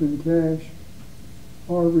construction in cash,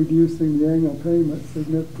 or reducing the annual payment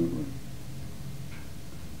significantly.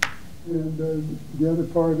 And the other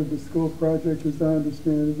part of the school project, as I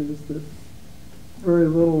understand it, is that very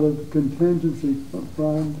little of the contingency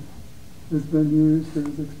fund has been used or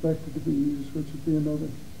is expected to be used, which would be another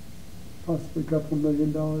possibly $2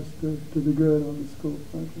 million to the good on the school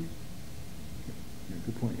project. Yeah,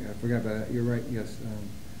 good point. Yeah, I forgot about that. You're right. Yes,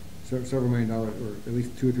 several $1 million, or at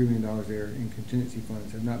least $2 or $3 million there in contingency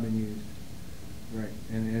funds have not been used. Right,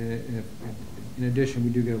 and if, in addition, we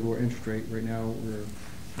do get a lower interest rate. Right now, we're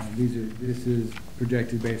this is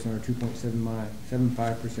projected based on our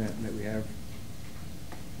 2.75% that we have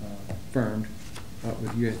firmed up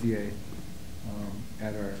with USDA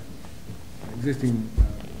at our existing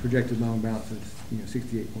projected loan balance of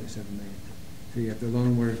 $68.7 million. So if the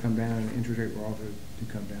loan were to come down and the interest rate were also to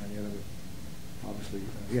come down, the other would obviously,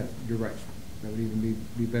 yeah, you're right. That would even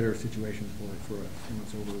be better situation for us. And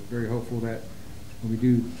so we're very hopeful that when we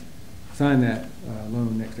do sign that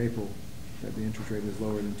loan next April, that the interest rate is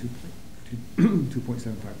lower than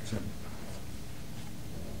 2.75%.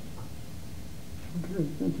 Okay,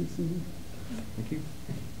 thank you, Cindy. Thank you.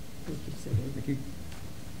 Thank you, CD. Thank you.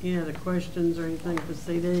 Any other questions or anything for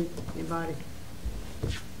CD? Anybody?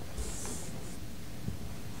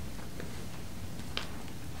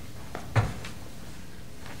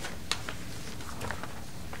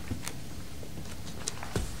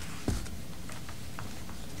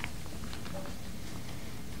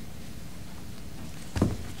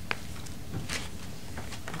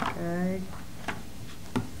 Okay.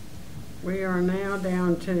 We are now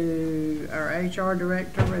down to our HR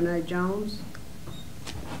Director, Renee Jones.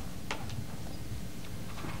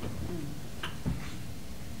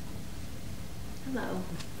 Hello.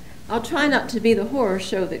 I'll try not to be the horror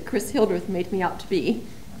show that Chris Hildreth made me out to be.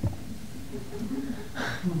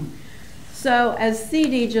 So, as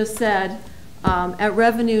CD just said, at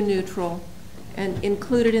revenue neutral and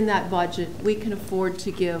included in that budget, we can afford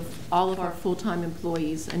to give all of our full-time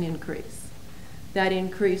employees an increase. That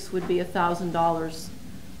increase would be $1,000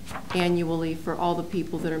 annually for all the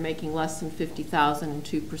people that are making less than $50,000 and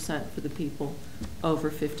 2% for the people over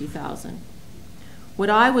 $50,000. What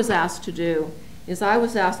I was asked to do is I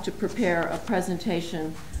was asked to prepare a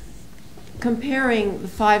presentation comparing the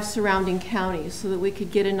 5 surrounding counties so that we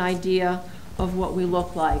could get an idea of what we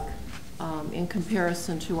look like in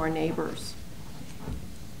comparison to our neighbors.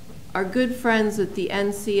 Our good friends at the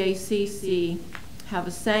NCACC have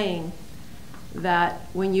a saying that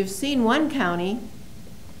when you've seen one county,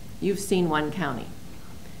 you've seen one county.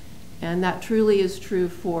 And that truly is true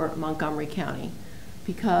for Montgomery County,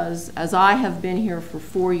 because as I have been here for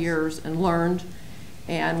 4 years and learned,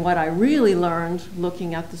 and what I really learned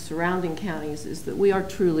looking at the surrounding counties is that we are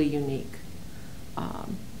truly unique.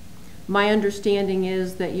 My understanding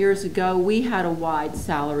is that years ago we had a wide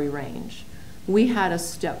salary range. We had a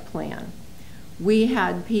step plan. We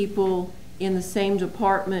had people in the same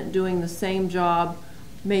department doing the same job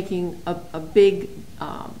making a big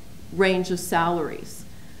range of salaries.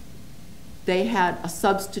 They had a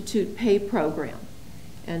substitute pay program.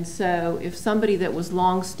 And so if somebody that was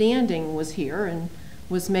long-standing was here and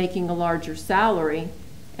was making a larger salary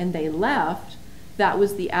and they left, that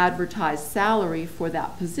was the advertised salary for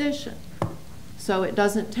that position. So it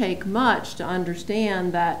doesn't take much to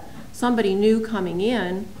understand that somebody new coming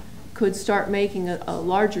in could start making a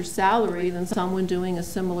larger salary than someone doing a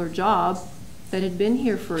similar job that had been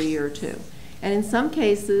here for a year or two. And in some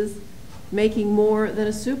cases, making more than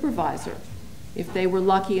a supervisor if they were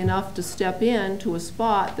lucky enough to step in to a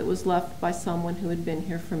spot that was left by someone who had been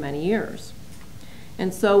here for many years.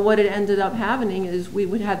 And so what it ended up happening is we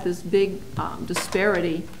would have this big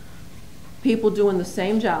disparity, people doing the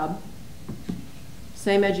same job,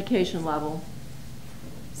 same education level,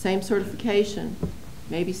 same certification,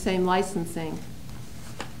 maybe same licensing,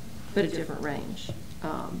 but a different range.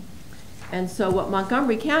 And so what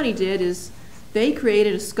Montgomery County did is they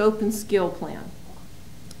created a scope and skill plan.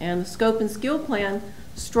 And the scope and skill plan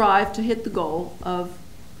strived to hit the goal of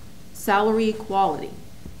salary equality.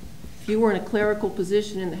 If you were in a clerical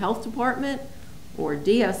position in the health department or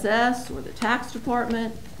DSS or the tax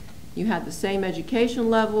department, you had the same education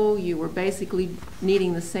level, you were basically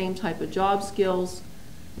needing the same type of job skills,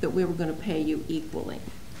 that we were going to pay you equally.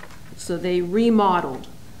 So they remodeled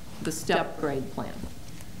the step grade plan.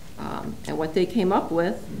 And what they came up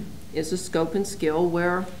with is a scope and skill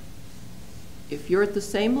where if you're at the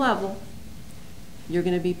same level, you're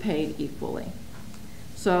going to be paid equally.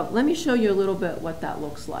 So let me show you a little bit what that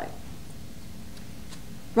looks like.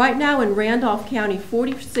 Right now in Randolph County,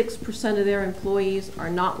 46% of their employees are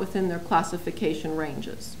not within their classification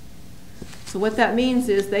ranges. So what that means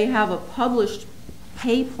is they have a published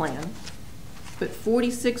pay plan, but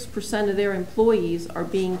 46% of their employees are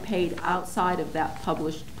being paid outside of that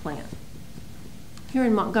published plan. Here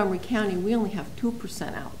in Montgomery County, we only have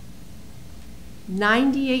 2% out.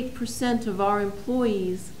 98% of our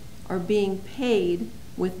employees are being paid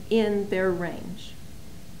within their range.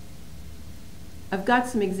 I've got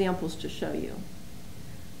some examples to show you.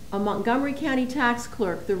 A Montgomery County tax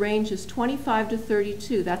clerk, the range is 25 to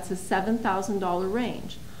 32. That's a $7,000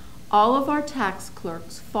 range. All of our tax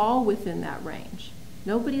clerks fall within that range.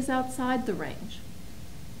 Nobody's outside the range.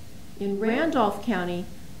 In Randolph County,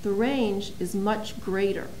 the range is much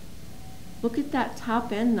greater. Look at that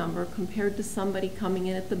top end number compared to somebody coming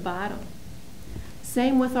in at the bottom.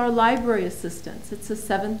 Same with our library assistants. It's a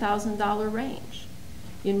 $7,000 range.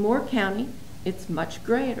 In Moore County, it's much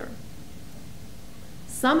greater.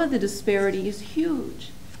 Some of the disparity is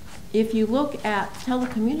huge. If you look at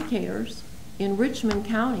telecommunicators in Richmond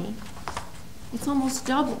County, it's almost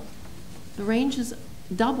double. The range is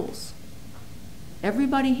doubles.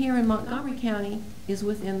 Everybody here in Montgomery County is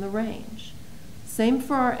within the range. Same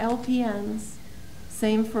for our LPNs,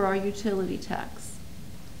 same for our utility techs.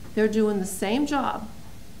 They're doing the same job.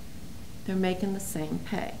 They're making the same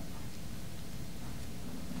pay.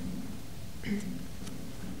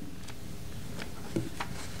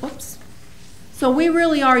 Oops. So we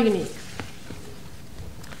really are unique.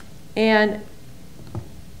 And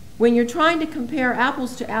when you're trying to compare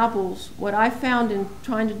apples to apples, what I found in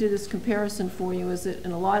trying to do this comparison for you is that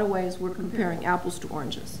in a lot of ways we're comparing apples to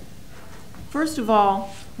oranges. First of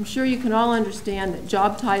all, I'm sure you can all understand that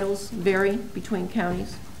job titles vary between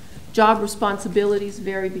counties. Job responsibilities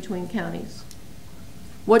vary between counties.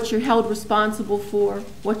 What you're held responsible for,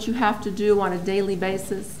 what you have to do on a daily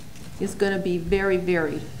basis is going to be very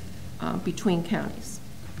varied between counties.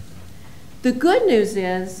 The good news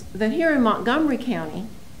is that here in Montgomery County,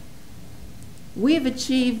 we've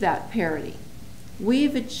achieved that parity.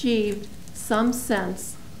 We've achieved some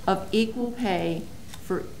sense of equal pay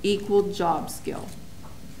for equal job skill.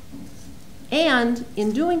 And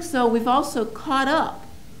in doing so, we've also caught up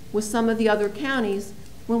with some of the other counties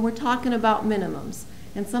when we're talking about minimums.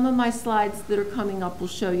 And some of my slides that are coming up will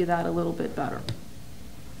show you that a little bit better.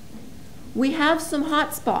 We have some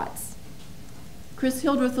hot spots. Chris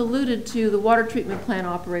Hildreth alluded to the water treatment plant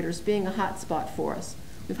operators being a hot spot for us.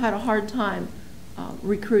 We've had a hard time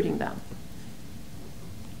recruiting them.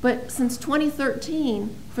 But since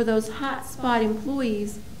 2013, for those hot spot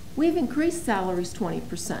employees, we've increased salaries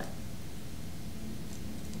 20%.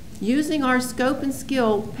 Using our scope and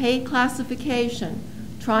skill pay classification,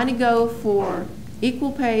 trying to go for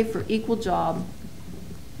equal pay for equal job,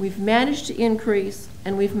 we've managed to increase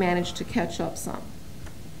and we've managed to catch up some.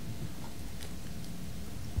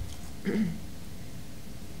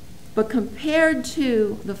 But compared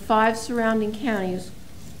to the 5 surrounding counties,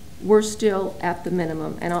 we're still at the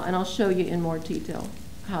minimum, and I'll show you in more detail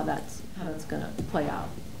how that's going to play out.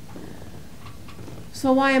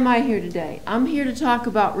 So why am I here today? I'm here to talk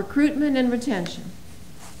about recruitment and retention,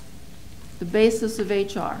 the basis of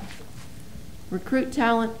HR. Recruit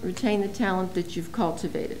talent, retain the talent that you've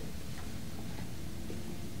cultivated.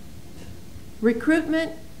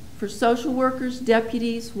 Recruitment for social workers,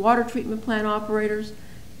 deputies, water treatment plant operators,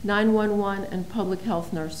 911, and public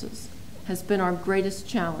health nurses has been our greatest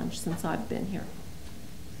challenge since I've been here.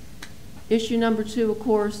 Issue number 2, of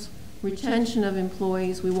course, retention of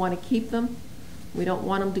employees. We want to keep them. We don't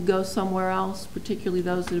want them to go somewhere else, particularly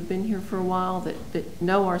those that have been here for a while, that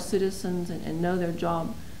know our citizens and know their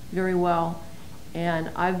job very well. And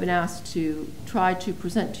I've been asked to try to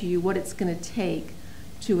present to you what it's going to take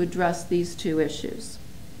to address these two issues.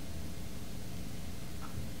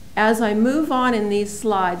 As I move on in these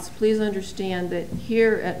slides, please understand that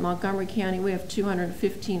here at Montgomery County, we have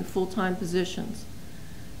 215 full-time positions.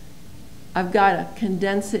 I've got to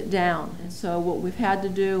condense it down. And so what we've had to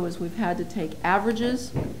do is we've had to take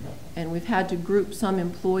averages and we've had to group some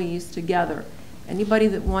employees together. Anybody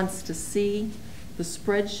that wants to see the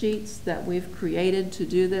spreadsheets that we've created to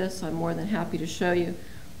do this, I'm more than happy to show you,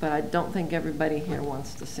 but I don't think everybody here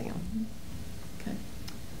wants to see them. Okay.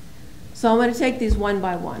 So I'm going to take these one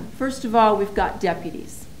by one. First of all, we've got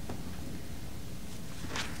deputies.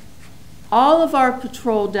 All of our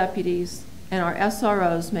patrol deputies and our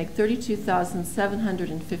SROs make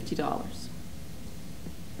 $32,750.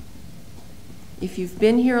 If you've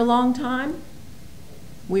been here a long time,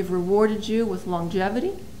 we've rewarded you with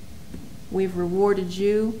longevity. We've rewarded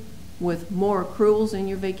you with more accruals in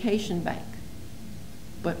your vacation bank.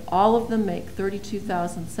 But all of them make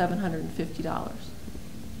 $32,750.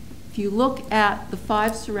 If you look at the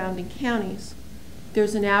 5 surrounding counties,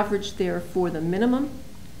 there's an average there for the minimum,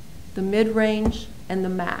 the mid-range, and the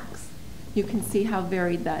max. You can see how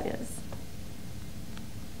varied that is.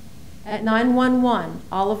 At 911,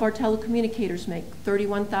 all of our telecommunicators make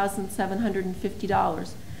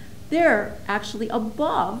 $31,750. They're actually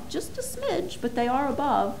above, just a smidge, but they are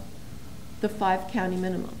above the 5 county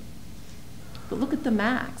minimum. But look at the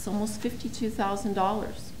max, almost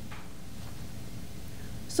 $52,000.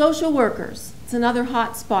 Social workers, it's another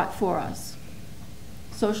hot spot for us.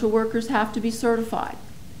 Social workers have to be certified.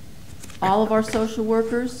 All of our social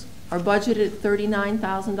workers are budgeted at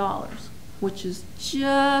 $39,000, which is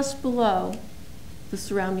just below the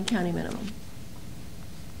surrounding county minimum.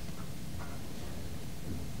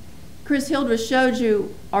 Chris Hildreth showed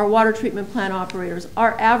you our water treatment plant operators.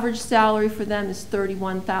 Our average salary for them is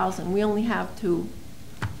 $31,000. We only have 2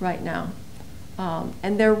 right now.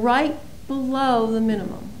 And they're right below the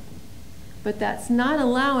minimum. But that's not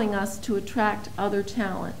allowing us to attract other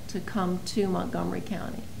talent to come to Montgomery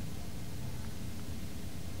County.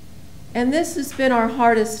 And this has been our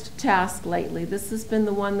hardest task lately. This has been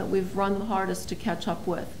the one that we've run the hardest to catch up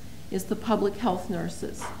with, is the public health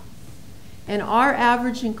nurses. And our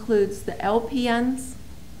average includes the LPNs,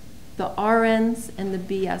 the RNs, and the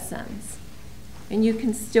BSNs. And you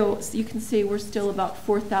can see we're still about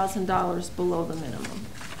 $4,000 below the minimum.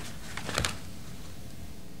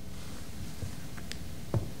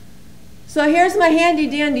 So here's my handy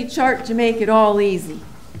dandy chart to make it all easy.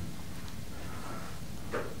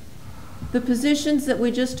 The positions that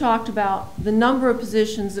we just talked about, the number of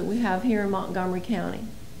positions that we have here in Montgomery County.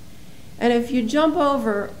 And if you jump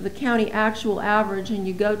over the county actual average and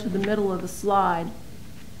you go to the middle of the slide,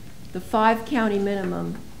 the 5 county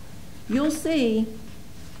minimum, you'll see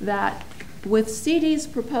that with CD's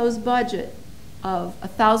proposed budget of a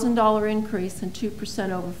 $1,000 increase and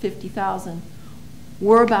 2% over $50,000,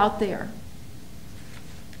 we're about there.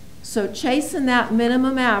 So chasing that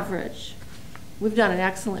minimum average, we've done an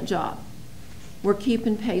excellent job. We're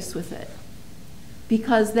keeping pace with it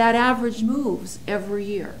because that average moves every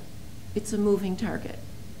year. It's a moving target.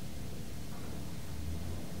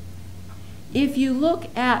 If you look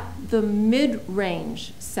at the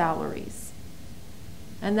mid-range salaries,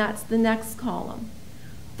 and that's the next column,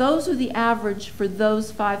 those are the average for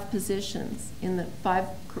those 5 positions in the 5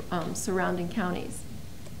 surrounding counties.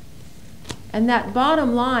 And that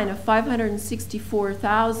bottom line of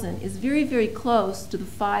 $564,000 is very, very close to the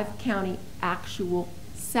 5 county actual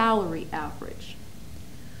salary average.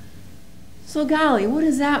 So golly, what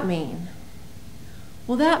does that mean?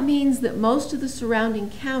 Well, that means that most of the surrounding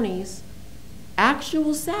counties'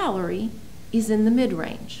 actual salary is in the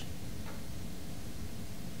mid-range.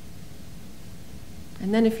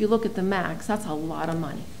 And then if you look at the max, that's a lot of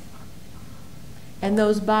money. And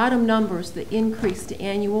those bottom numbers, the increase to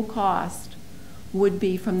annual cost, would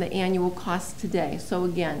be from the annual cost today. So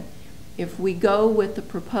again, if we go with the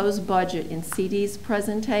proposed budget in CD's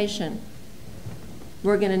presentation,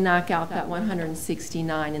 we're going to knock out that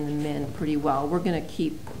 169 in the min pretty well. We're going to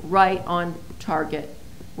keep right on target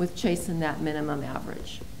with chasing that minimum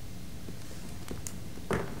average.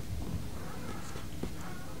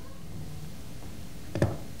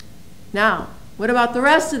 Now, what about the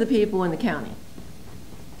rest of the people in the county?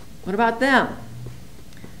 What about them?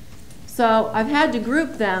 So I've had to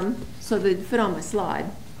group them so they fit on my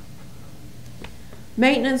slide.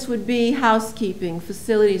 Maintenance would be housekeeping,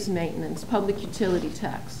 facilities maintenance, public utility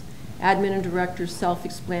tax. Admin and director,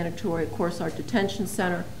 self-explanatory. Of course, our detention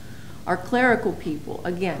center. Our clerical people,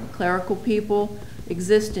 again, clerical people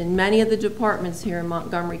exist in many of the departments here in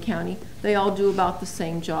Montgomery County. They all do about the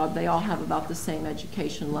same job. They all have about the same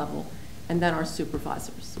education level. And then our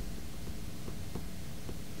supervisors.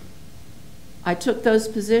 I took those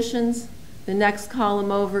positions. The next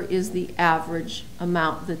column over is the average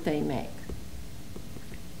amount that they make.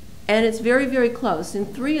 And it's very, very close. In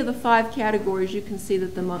 3 of the 5 categories, you can see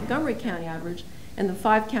that the Montgomery County average and the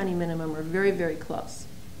 5 county minimum are very, very close.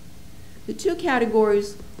 The 2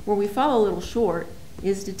 categories where we fall a little short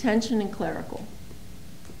is detention and clerical.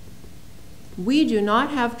 We do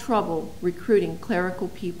not have trouble recruiting clerical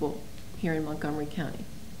people here in Montgomery County.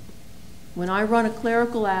 When I run a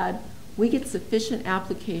clerical ad, we get sufficient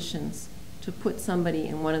applications to put somebody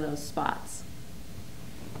in one of those spots.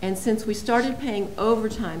 And since we started paying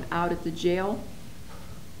overtime out at the jail,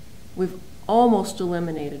 we've almost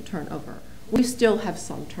eliminated turnover. We still have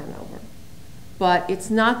some turnover, but it's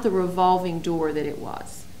not the revolving door that it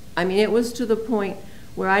was. I mean, it was to the point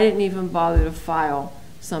where I didn't even bother to file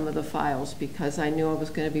some of the files because I knew I was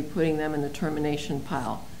going to be putting them in the termination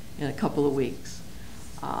pile in a couple of weeks.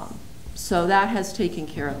 So that has taken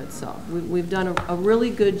care of itself. We've done a really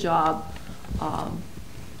good job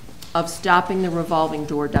of stopping the revolving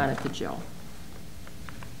door down at the jail.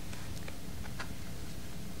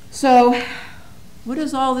 So what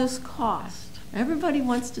does all this cost? Everybody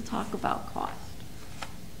wants to talk about cost.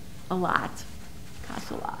 A lot.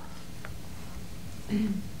 Costs a lot.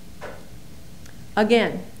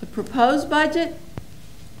 Again, the proposed budget,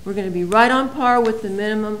 we're going to be right on par with the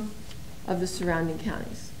minimum of the surrounding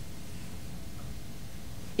counties.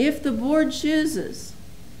 If the board chooses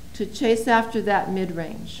to chase after that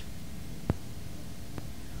mid-range,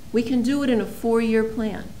 we can do it in a 4-year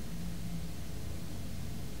plan.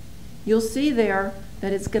 You'll see there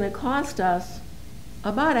that it's going to cost us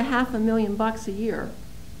about $500,000 a year.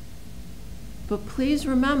 But please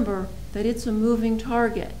remember that it's a moving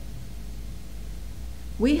target.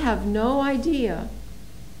 We have no idea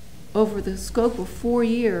over the scope of 4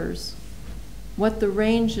 years what the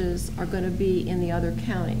ranges are going to be in the other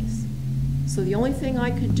counties. So the only thing I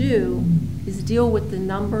could do is deal with the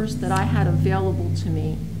numbers that I had available to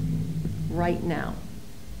me right now.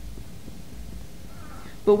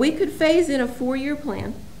 But we could phase in a 4-year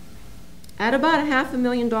plan at about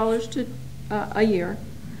 $500,000 to a year,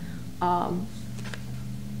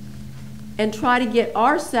 and try to get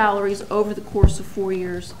our salaries over the course of 4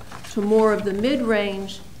 years to more of the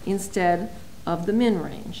mid-range instead of the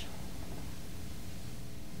min-range.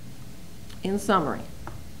 In summary,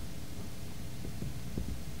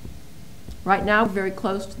 right now we're very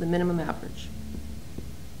close to the minimum average.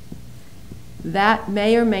 That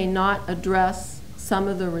may or may not address some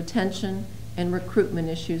of the retention and recruitment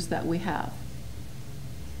issues that we have.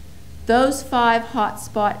 Those 5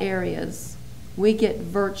 hotspot areas, we get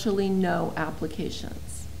virtually no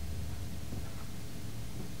applications.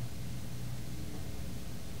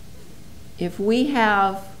 If we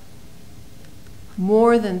have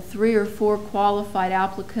more than 3 or 4 qualified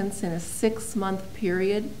applicants in a 6-month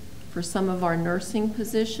period for some of our nursing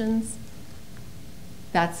positions,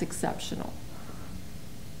 that's exceptional.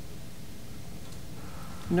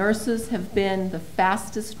 Nurses have been the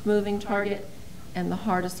fastest moving target and the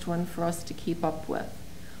hardest one for us to keep up with.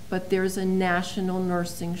 But there's a national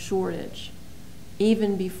nursing shortage,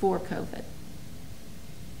 even before COVID.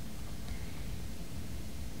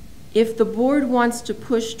 If the board wants to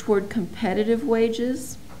push toward competitive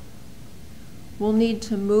wages, we'll need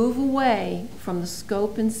to move away from the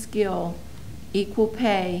scope and skill equal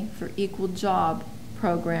pay for equal job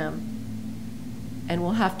program, and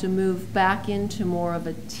we'll have to move back into more of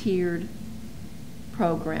a tiered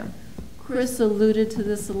program. Chris alluded to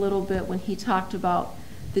this a little bit when he talked about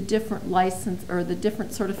the different license or the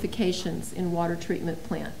different certifications in water treatment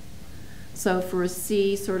plant. So for a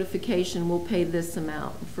C certification, we'll pay this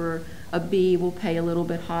amount. For a B, we'll pay a little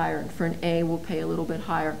bit higher. And for an A, we'll pay a little bit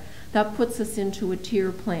higher. That puts us into a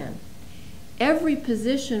tier plan. Every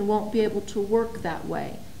position won't be able to work that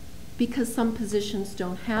way because some positions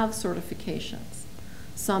don't have certifications.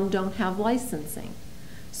 Some don't have licensing.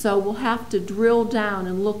 So we'll have to drill down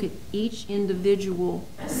and look at each individual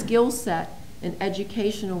skill set and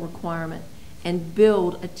educational requirement and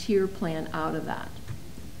build a tier plan out of that.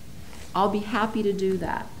 I'll be happy to do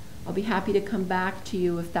that. I'll be happy to come back to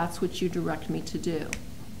you if that's what you direct me to do.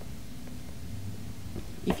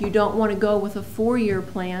 If you don't want to go with a 4-year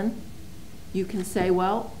plan, you can say,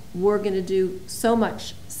 well, we're going to do so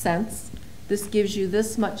much sense. This gives you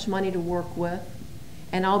this much money to work with,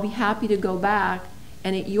 and I'll be happy to go back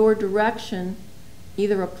and at your direction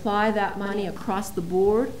Either apply that money across the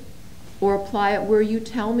board or apply it where you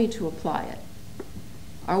tell me to apply it.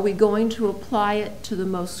 Are we going to apply it to the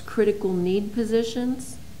most critical need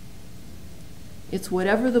positions? It's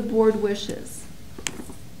whatever the board wishes.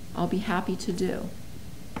 I'll be happy to do.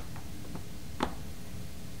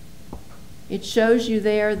 It shows you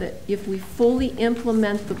there that if we fully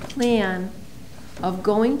implement the plan of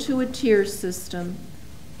going to a tier system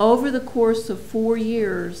over the course of 4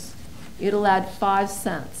 years, it'll add 5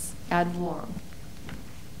 cents ad valorem.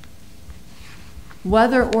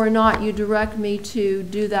 Whether or not you direct me to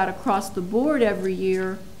do that across the board every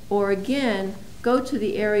year, or again, go to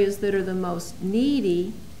the areas that are the most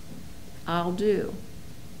needy, I'll do.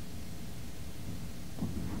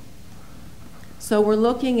 So we're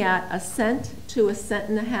looking at a cent to a cent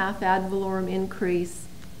and a half ad valorem increase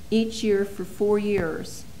each year for 4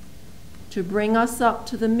 years to bring us up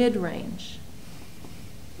to the mid-range.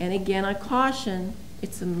 And again, I caution,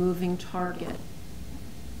 it's a moving target.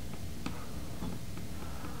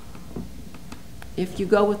 If you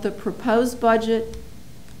go with the proposed budget,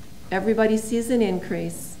 everybody sees an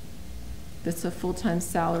increase that's a full-time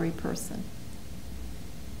salary person.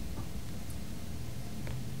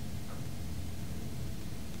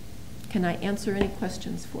 Can I answer any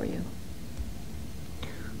questions for you?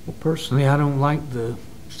 Well, personally, I don't like the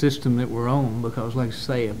system that we're on because, like I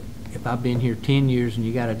say, if I've been here 10 years and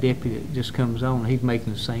you got a deputy that just comes on, he's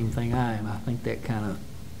making the same thing I am. I think that kind of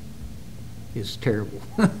is terrible.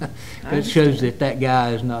 It shows that that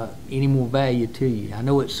guy is not any more value to you. I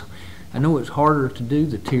know it's harder to do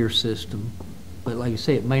the tier system, but like I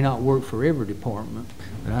say, it may not work for every department.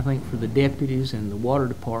 But I think for the deputies and the water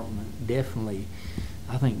department, definitely,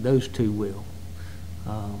 I think those two will.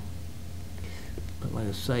 But like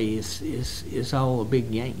I say, it's all a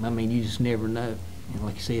big game. I mean, you just never know. And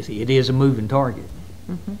like you say, it is a moving target.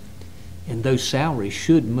 Mm-hmm. And those salaries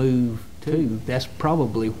should move too. That's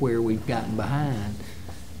probably where we've gotten behind,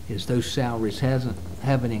 is those salaries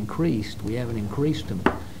haven't increased. We haven't increased them.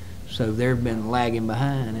 So they've been lagging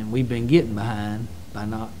behind, and we've been getting behind by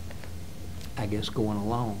not, I guess, going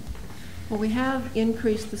along. Well, we have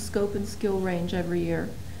increased the scope and skill range every year.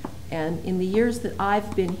 And in the years that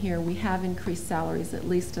I've been here, we have increased salaries at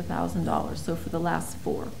least $1,000. So for the last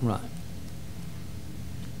 4. Right.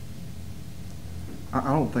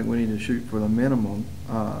 I don't think we need to shoot for the minimum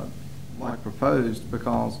like proposed,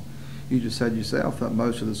 because you just said yourself that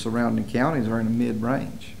most of the surrounding counties are in the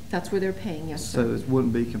mid-range. That's where they're paying, yes, sir. So it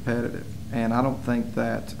wouldn't be competitive. And I don't think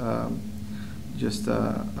that just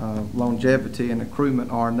longevity and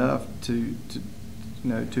accruement are enough to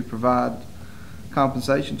provide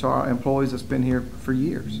compensation to our employees that's been here for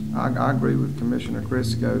years. I agree with Commissioner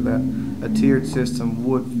Crisco that a tiered system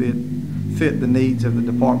would fit the needs of the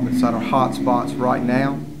departments that are hot spots right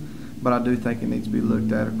now, but I do think it needs to be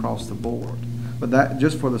looked at across the board. But that,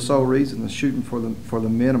 just for the sole reason of shooting for the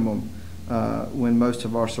minimum, when most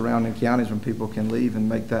of our surrounding counties, when people can leave and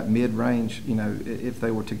make that mid-range, if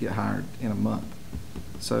they were to get hired in a month.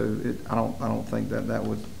 So I don't think that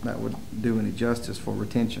would do any justice for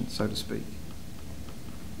retention, so to speak.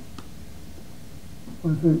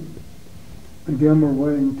 I think, again, we're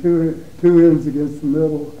weighing two ends against the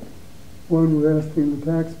middle. One, we're asking the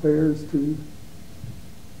taxpayers to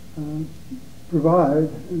provide,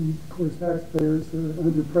 and of course taxpayers are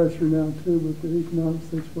under pressure now too with the economic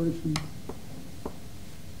situation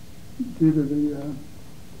due to the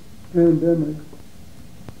pandemic.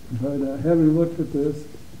 But having looked at this,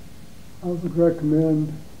 I would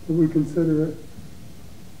recommend that we consider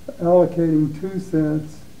allocating 2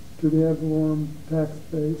 cents to the ad valorem tax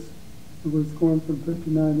base. It was going from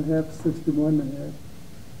 59.5 to 61.5,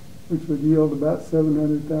 which would yield about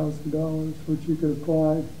 $700,000, which you could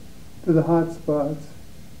apply to the hot spots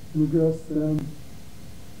and address them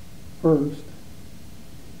first.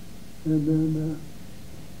 And then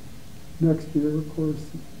next year, of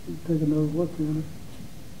course, take another look at it.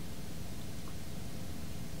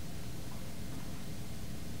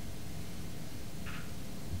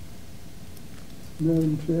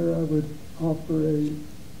 Madam Chair, I would offer a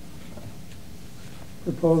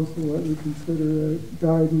proposal that we consider a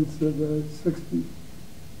guidance of a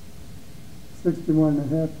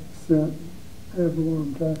 61.5% ad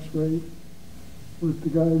valorem tax rate, with the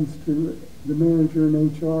guidance to the manager and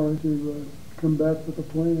HR to come back with a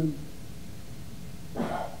plan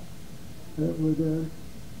that would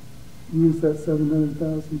use that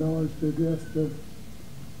 $700,000 to address the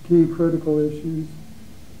key critical issues,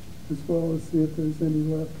 as well as see if there's any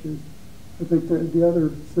left here. I think that the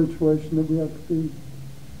other situation that we have to be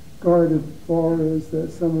guarded for is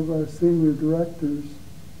that some of our senior directors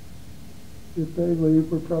if they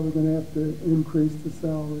leave, we're probably gonna have to increase the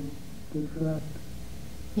salary to attract.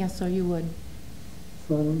 Yes, sir, you would.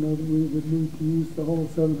 So I don't know that we would need to use the whole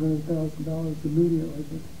 $700,000 immediately,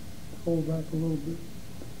 but hold back a little bit.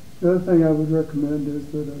 The other thing I would recommend is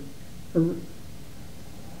that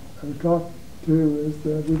I talked to is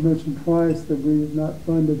that we mentioned twice that we have not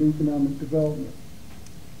funded economic development.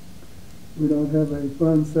 We don't have a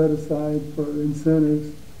fund set aside for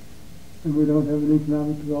incentives, and we don't have an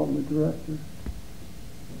economic development director.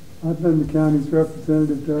 I've been the county's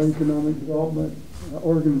representative to our economic development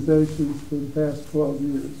organizations for the past 12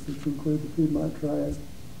 years, which include the Piedmont Triad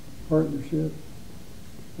Partnership,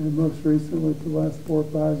 and most recently, for the last 4 or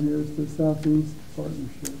 5 years, the Southeast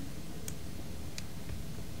Partnership.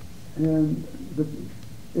 And the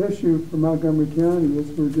issue for Montgomery County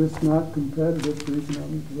is we're just not competitive for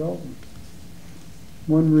economic development.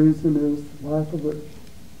 One reason is lack of a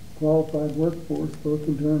qualified workforce, both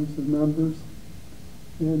in terms of numbers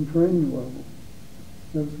and training level.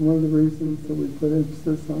 That was one of the reasons that we put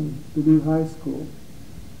emphasis on the new high school,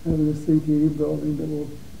 having a CTE building that will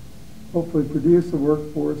hopefully produce a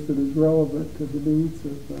workforce that is relevant to the needs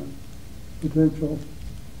of potential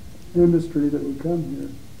industry that would come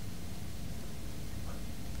here.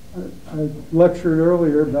 I lectured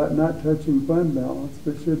earlier about not touching fund balance,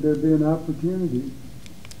 but should there be an opportunity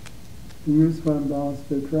to use fund balance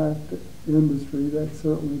to attract industry, that's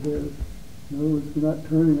certainly there. In other words, we're not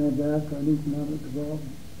turning our back on economic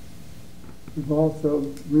development. We've also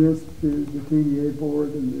reinstituted the TDA board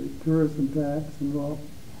and the tourism tax, and while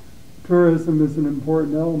tourism is an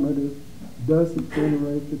important element, it doesn't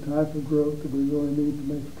generate the type of growth that we really need to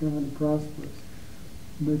make the county prosperous,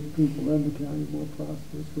 make people in the county more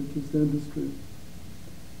prosperous, which is industry.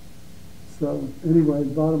 So anyway,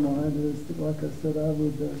 the bottom line is that, like I said,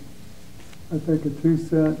 I think a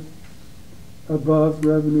 2-cent above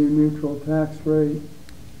revenue neutral tax rate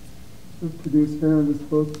would produce fairness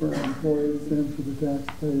both for our employees and for the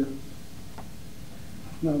taxpayers.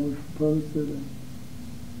 And I would propose that,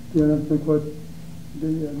 again, I think what the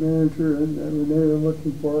manager and Renee are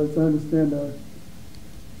looking for is, I understand our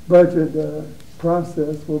budget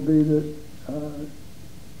process will be that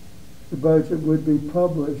the budget would be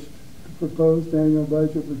published, the proposed annual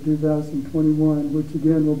budget for 2021, which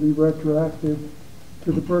again will be retroactive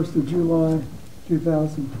to the 1st of July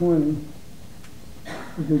 2020.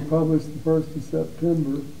 Will be published the 1st of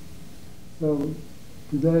September. So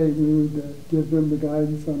today we need to give them the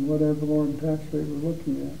guidance on what ad valorem tax rate we're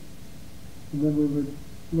looking at. And then we would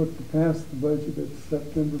look to pass the budget at the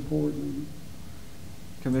September board meeting.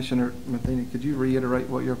 Commissioner Matheny, could you reiterate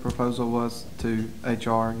what your proposal was to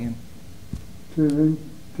HR again? To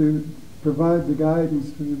provide the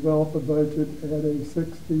guidance to develop a budget at a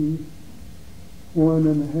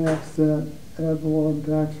 61.5 cent ad valorem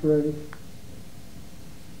tax rate.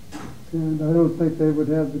 And I don't think they would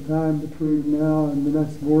have the time between now and the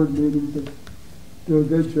next board meeting to do a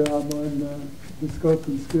good job on the scope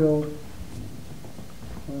and skill,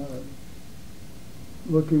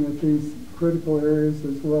 looking at these critical areas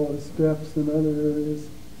as well as steps in other areas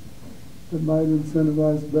that might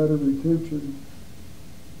incentivize better retention.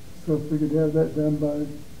 So if we could have that done by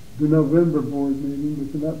the November board meeting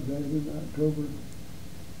with an update in October,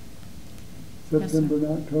 September and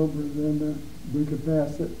October, then we could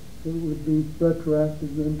pass it. It would be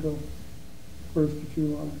retroactive until 1st of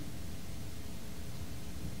July.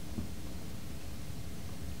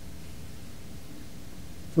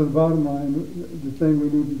 So the bottom line, the thing we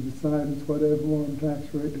need to decide is what ad valorem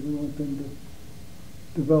tax rate do we want them to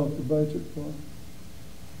develop the budget for.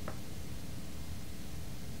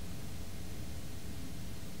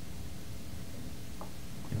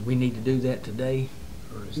 And we need to do that today,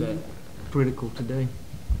 or is that critical today?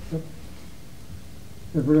 Yep.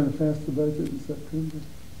 If we're going to pass the budget in September.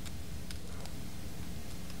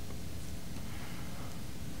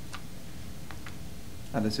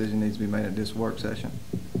 That decision needs to be made at this work session.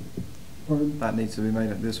 Pardon? That needs to be made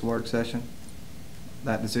at this work session.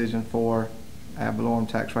 That decision for ad valorem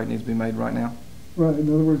tax rate needs to be made right now. Right. In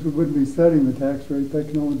other words, we wouldn't be setting the tax rate. That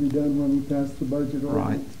can only be done when we pass the budget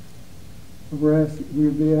ordinance. Right.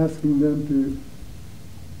 We'd be asking them to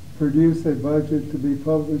produce a budget to be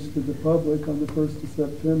published to the public on the 1st of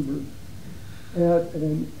September at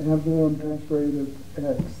an ad valorem tax rate of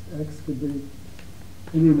X. X could be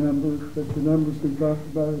any number, but the numbers we talked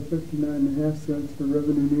about are 59.5 cents for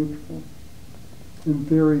revenue neutral. In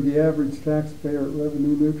theory, the average taxpayer at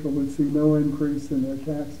revenue neutral would see no increase in their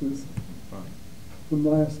taxes from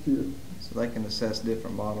last year. So they can assess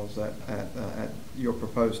different models at your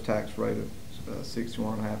proposed tax rate of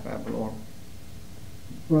 61.5 ad valorem.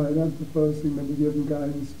 Right, I'm proposing that we give them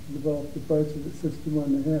guidance to develop the budget at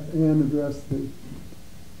 61.5 and address the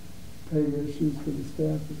pay issues for the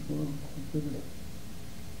staff as well.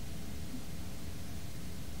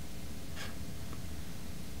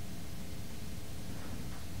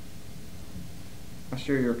 I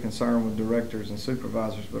share your concern with directors and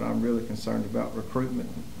supervisors, but I'm really concerned about recruitment.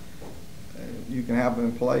 You can have them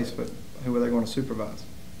in place, but who are they going to supervise?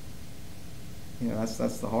 You know,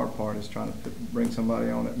 that's the hard part, is trying to bring somebody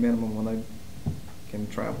on at minimum when they can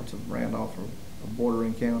travel to Randolph or a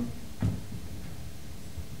bordering county.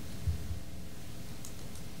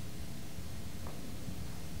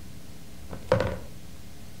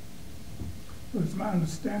 Well, it's my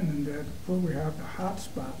understanding that where we have the hot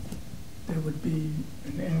spot, there would be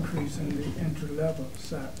an increase in the entry-level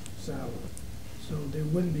salary. So they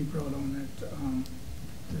wouldn't be brought on at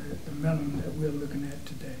the minimum that we're looking at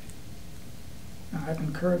today. Now, I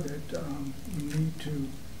concur that we need to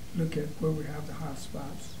look at where we have the hot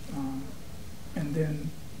spots and then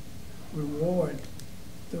reward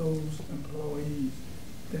those employees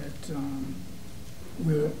that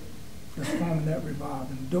that's forming that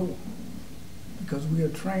revolving door, because we are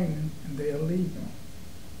training and they are leaving.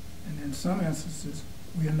 And in some instances,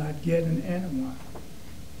 we are not getting anyone.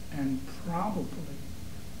 And probably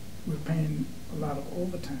we're paying a lot of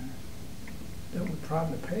overtime that would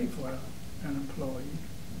probably pay for an employee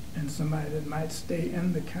and somebody that might stay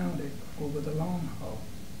in the county over the long haul.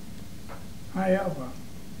 However,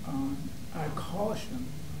 I caution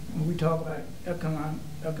when we talk about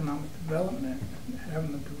economic development,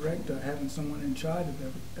 having a director, having someone in charge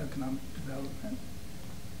of economic development,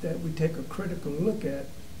 that we take a critical look at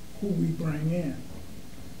who we bring in.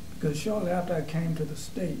 Because shortly after I came to the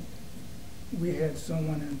state, we had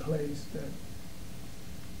someone in place that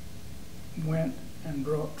went and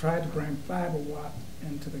tried to bring fiber watt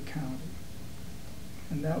into the county.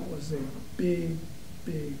 And that was a big,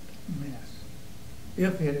 big mess.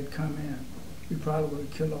 If it had come in, we probably would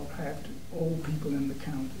have killed off half the old people in the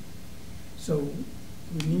county. So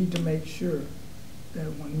we need to make sure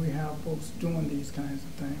that when we have folks doing these kinds of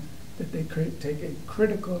things, that they take a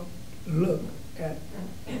critical look at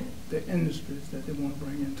the industries that they want to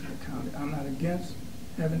bring into the county. I'm not against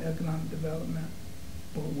having economic development,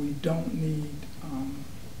 but we don't need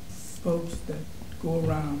folks that go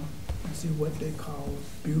around and see what they call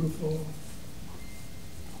beautiful,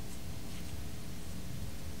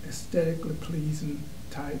 aesthetically pleasing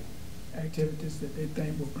type activities that they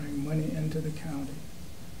think will bring money into the county,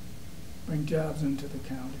 bring jobs into the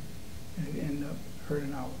county, and it end up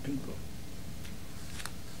hurting our people.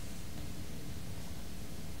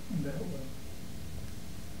 In that way.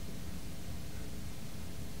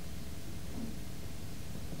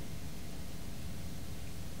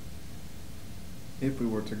 If we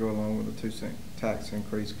were to go along with a 2-cent tax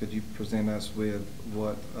increase, could you present us with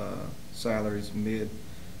what salaries,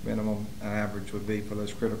 minimum, and average would be for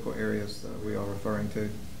those critical areas that we are referring to?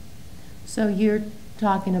 So you're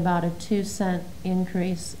talking about a 2-cent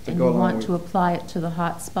increase and you want to apply it to the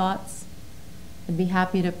hot spots? I'd be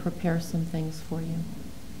happy to prepare some things for you.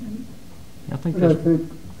 I think But I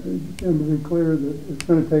think, again, to be clear, that it's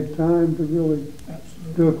going to take time to really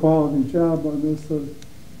do a quality job on this. So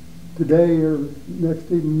today or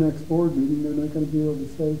even next board meeting, they're not going to be able to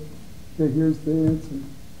say, okay, here's the answer.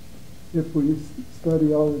 If we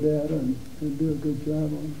study all the data and do a good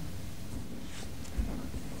job on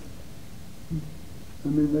it. I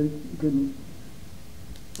mean,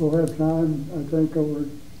 we'll have time, I think, over,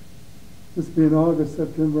 this being August,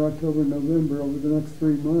 September, October, November, over the next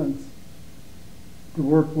 3 months, to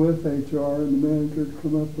work with HR and the manager to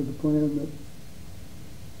come up with a plan that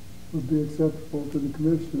would be acceptable to the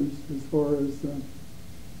commissioners as far as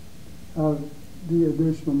how the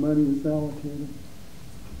additional money is allocated.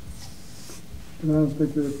 And I don't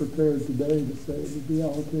think they're prepared today to say it would be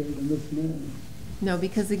allocated in this manner. No,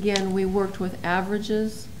 because again, we worked with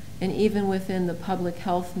averages, and even within the public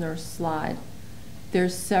health nurse slide,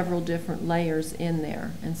 there's several different layers in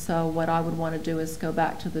there. And so what I would want to do is go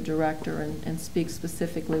back to the director and speak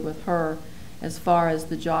specifically with her as far as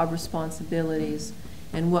the job responsibilities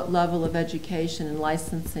and what level of education and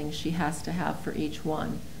licensing she has to have for each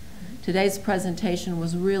one. Today's presentation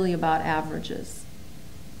was really about averages.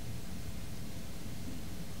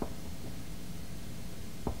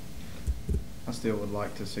 I still would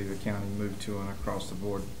like to see the county move to an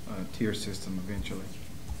across-the-board tier system eventually.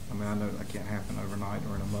 I mean, I know that can't happen overnight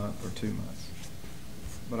or in a month or 2 months,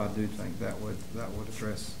 but I do think that would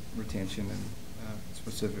address retention and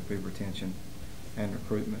specifically retention and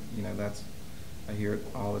recruitment. You know, I hear it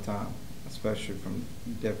all the time. especially from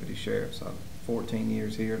deputy sheriffs. I've 14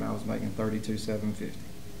 years here, and I was making $32,750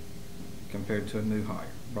 compared to a new hire,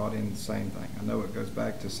 brought in the same thing. I know it goes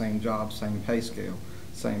back to same job, same pay scale,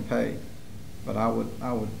 same pay, but I would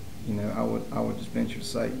just venture to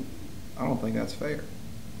say, I don't think that's fair.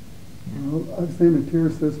 Well, I've seen a tier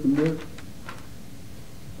system work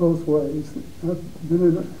both ways. I've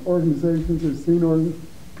been in organizations or seen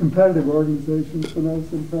competitive organizations when I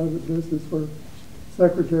was in private business where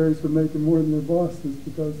secretaries were making more than their bosses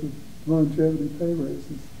because of longevity pay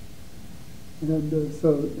raises. And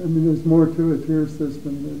so, I mean, there's more to a tier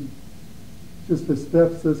system than just a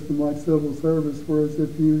step system like civil service, whereas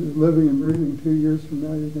if you're living and breathing 2 years from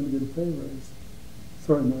now, you're going to get a pay raise.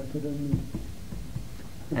 Sorry, Mike, I didn't mean.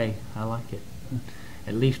 Hey, I like it.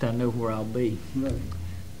 At least I know where I'll be. Right.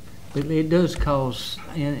 But it does cause,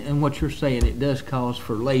 and what you're saying, it does cause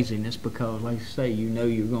for laziness because, like you say, you know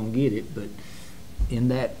you're going to get it. But in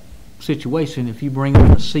that situation, if you bring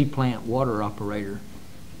in a C plant water operator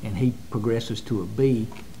and he progresses to a B,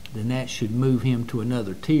 then that should move him to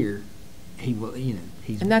another tier. He will,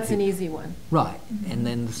 And that's an easy one. Right. And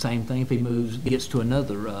then the same thing, if he gets to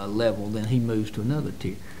another level, then he moves to another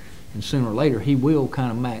tier. And sooner or later, he will kind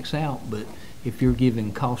of max out, but if you're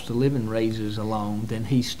giving cost of living raises along, then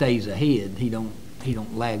he stays ahead. He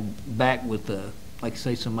don't lag back with like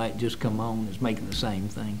say somebody just come on and is making the same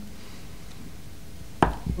thing.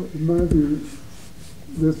 In my view,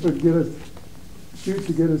 this would get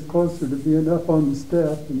us closer to being up on the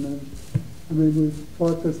step, and then, I mean, we've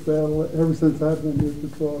fought this battle ever since I've been here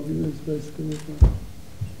for 12 years, basically.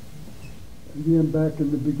 Again, back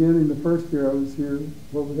in the beginning, the first year I was here,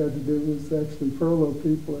 what we had to do was actually furlough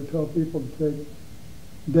people or tell people to take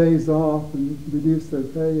days off and reduce their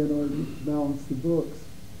pay in order to balance the books.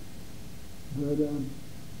 But again,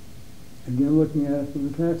 looking at it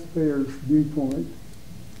from the taxpayer's viewpoint,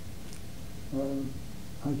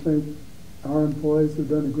 I think our employees have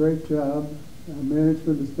done a great job. Our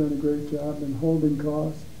management has done a great job in holding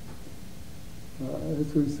costs.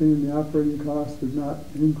 As we've seen, the operating costs have not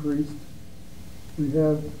increased. We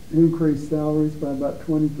have increased salaries by about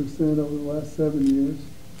 20% over the last 7 years,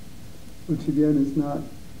 which again is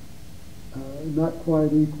not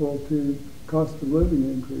quite equal to cost of living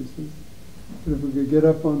increases. But if we could get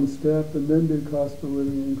up on the step and then do cost of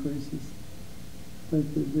living increases, I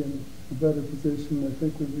think we'd be in a better position. I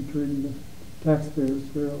think we'd be treating the taxpayers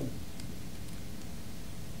fairly.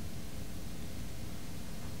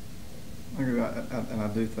 I agree, and I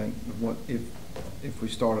do think if we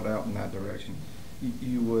started out in that direction,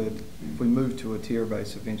 you would, if we moved to a tier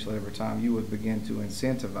base eventually over time, you would begin to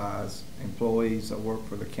incentivize employees that work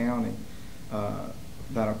for the county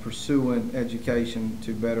that are pursuing education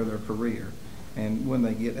to better their career. And when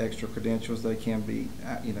they get extra credentials, they can be,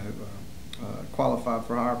 qualified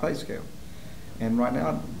for a higher pay scale. And right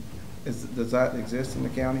now, does that exist in the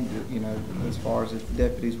county? As far as if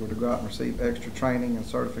deputies were to go out and receive extra training and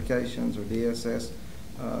certifications, or DSS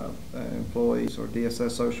employees or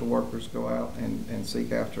DSS social workers go out and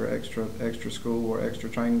seek after extra school or extra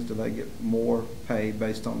trainings, do they get more pay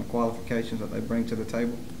based on the qualifications that they bring to the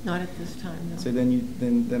table? Not at this time, no. See,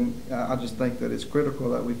 then I just think that it's critical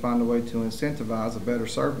that we find a way to incentivize a better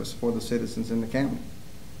service for the citizens in the county.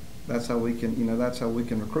 That's how we can, that's how we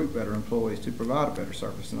can recruit better employees to provide a better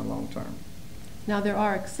service in the long term. Now, there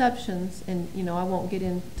are exceptions, and, I won't get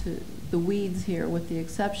into the weeds here with the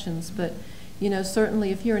exceptions, but,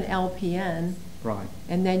 certainly if you're an LPN, right,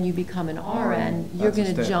 and then you become an RN, you're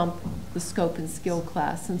going to jump the scope and skill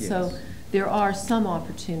class. And so there are some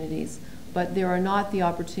opportunities, but there are not the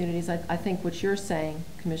opportunities. I think what you're saying,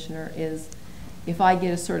 Commissioner, is if I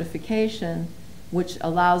get a certification which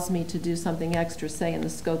allows me to do something extra, say in the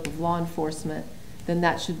scope of law enforcement, then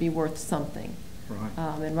that should be worth something. Right.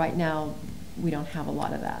 And right now, we don't have a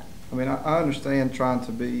lot of that. I mean, I understand trying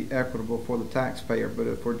to be equitable for the taxpayer, but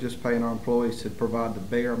if we're just paying our employees to provide the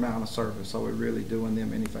bare amount of service, are we really doing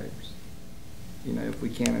them any favors? If we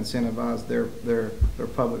can't incentivize their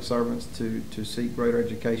public servants to seek greater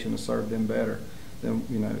education to serve them better, then,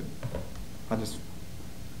 I just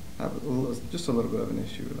have just a little bit of an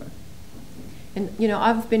issue with that. And,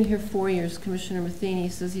 I've been here 4 years. Commissioner Matheny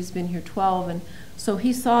says he's been here 12, and so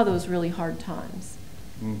he saw those really hard times.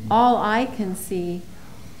 Mm-hmm. All I can see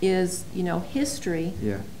is, history,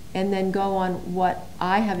 and then go on what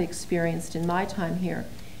I have experienced in my time here.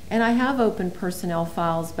 And I have opened personnel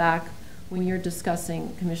files back when you're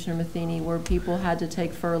discussing, Commissioner Matheny, where people had to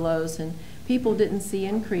take furloughs and people didn't see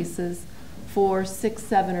increases for 6,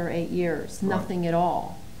 7, or 8 years, nothing at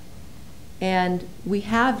all. And we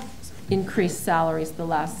have increased salaries the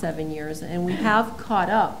last 7 years, and we have caught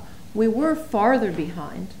up. We were farther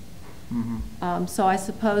behind, So I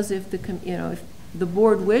suppose if if the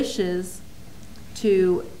board wishes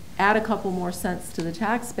to add a couple more cents to the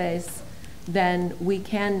tax base, then we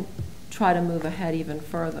can try to move ahead even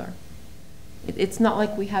further. It's not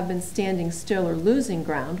like we have been standing still or losing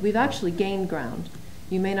ground. We've actually gained ground.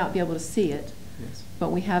 You may not be able to see it, Yes.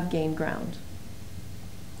 but we have gained ground.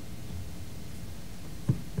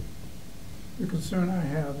 The concern I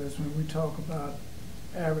have is when we talk about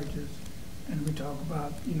averages and we talk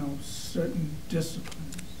about, certain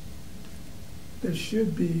disciplines, there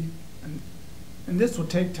should be, and this will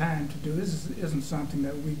take time to do. This isn't something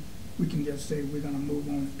that we can just say we're going to move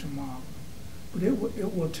on tomorrow. But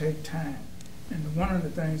it will take time. And one of the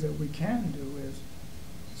things that we can do is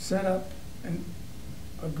set up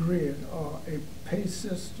a grid or a pay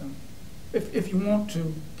system. If you want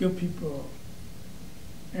to give people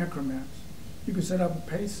increments, you can set up a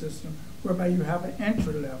pay system whereby you have an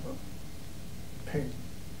entry level pay.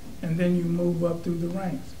 And then you move up through the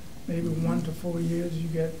ranks. Maybe 1 to 4 years you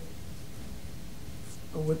get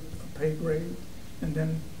a pay grade, and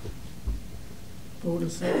then 4 to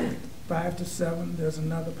 7, 5 to 7, there's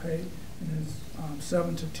another pay, and then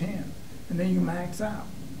 7 to 10, and then you max out.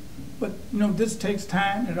 But this takes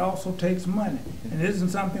time, and it also takes money, and it isn't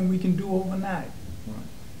something we can do overnight.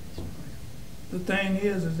 Right. The thing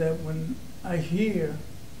is that when I hear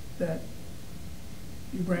that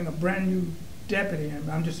you bring a brand new deputy in,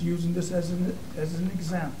 I'm just using this as an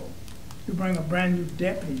example. You bring a brand new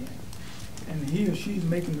deputy in, and he or she's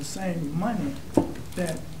making the same money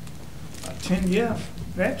that a 10-year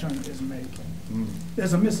veteran is making.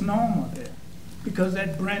 There's a misnomer there, because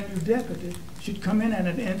that brand new deputy should come in at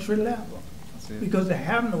an entry level because they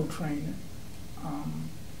have no training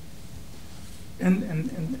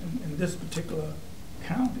in this particular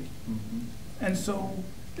county. And so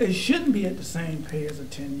they shouldn't be at the same pay as a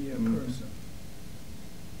 10-year person,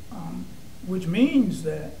 which means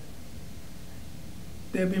that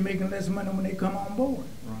they'll be making less money when they come on board.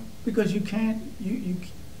 Right. Because you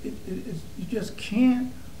just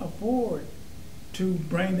can't afford to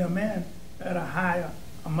bring them in at a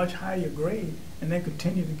much higher grade and then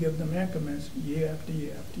continue to give them increments year after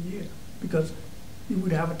year after year, because you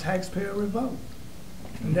would have a taxpayer revolt,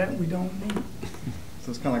 and that we don't need. So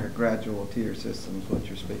it's kind of like a gradual tier system is what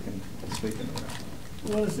you're speaking about.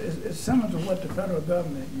 Well, it's similar to what the federal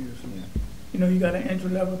government uses. Yeah. You got an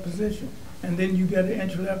entry-level position, and then you get an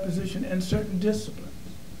entry-level position in certain disciplines.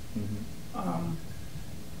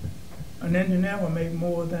 An engineer will make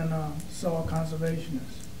more than a soil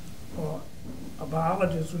conservationist, or a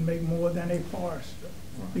biologist would make more than a forester,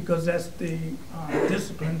 because that's the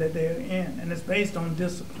discipline that they're in, and it's based on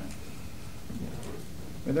discipline.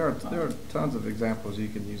 And there are tons of examples you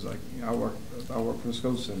can use. Like I work for a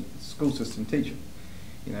school system teacher.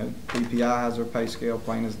 PPI has their pay scale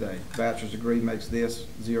plain as day. Bachelor's degree makes this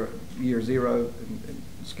year zero, and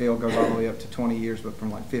scale goes all the way up to 20 years, but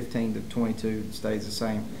from like 15 to 22 it stays the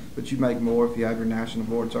same. But you make more if you have your national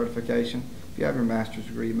board certification. If you have your master's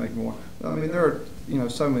degree, you make more. I mean, there are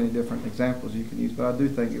so many different examples you can use, but I do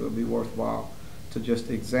think it would be worthwhile to just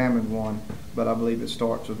examine one. But I believe it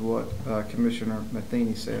starts with what Commissioner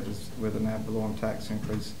Matheny said, is with an ad valorem tax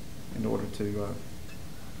increase in order to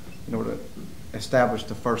establish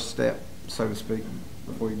the first step, so to speak,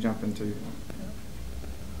 before you jump into.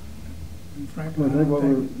 Frankly, I think what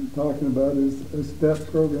we're talking about is a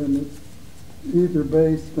step program that's either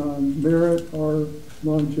based on merit or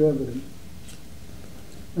longevity.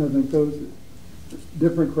 I think those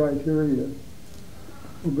different criteria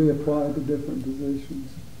will be applied to different positions.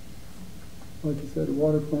 Like I said, a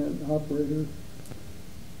water plant operator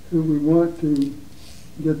who we want to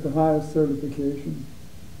get the highest certification,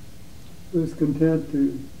 who's content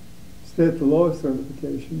to stay at the lowest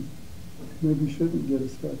certification, maybe shouldn't get a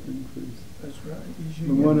step increase. That's right.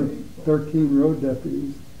 And one of 13 road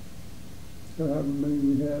deputies, so however many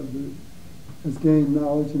we have, that has gained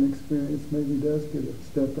knowledge and experience, maybe does get a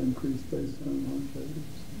step increase based on longevity.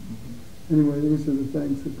 Anyway, these are the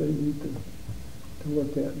things that they need to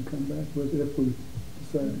look at and come back with if we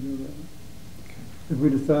decide to do that. If we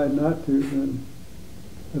decide not to, then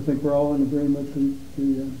I think we're all in agreement that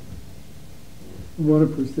we want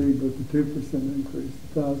to proceed with the 2% increase,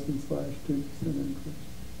 the 1,000/2% increase.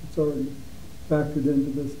 It's already factored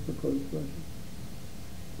into this proposed budget.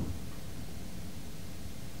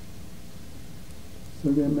 So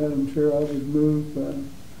again, Madam Chair, I would move that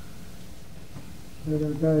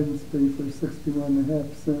our guidance be for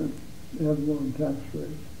 61.5% ad valorem tax rate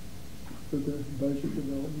for the budget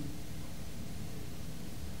development.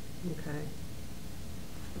 Okay.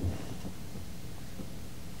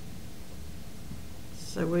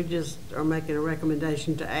 So we just are making a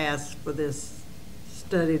recommendation to ask for this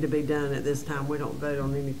study to be done at this time. We don't vote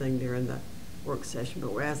on anything during the work session,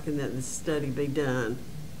 but we're asking that this study be done.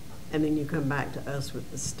 And then you come back to us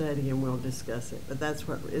with the study and we'll discuss it. But that's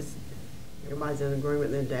what is, everybody's in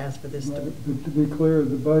agreement then to ask for this to be. But to be clear,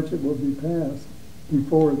 the budget will be passed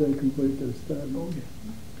before they complete their study. Oh, yeah,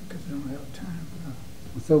 because they don't have time.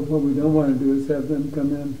 So what we don't want to do is have them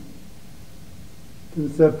come in to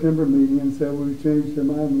the September meeting and say, well, we changed our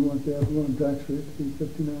mind, we want the ad valorem tax rate to be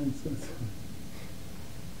 59 cents.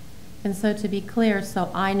 And so to be clear, so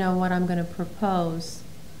I know what I'm going to propose.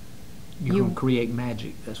 You're going to create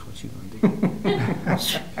magic, that's what you're going to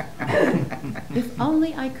do. If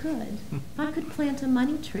only I could. If I could plant a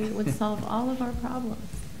money tree, it would solve all of our problems.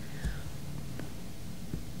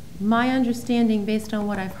 My understanding, based on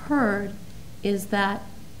what I've heard, is that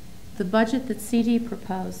the budget that CD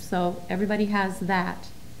proposed, so everybody has that,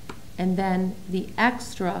 and then the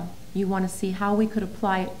extra, you want to see how we could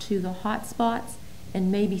apply it to the hot spots,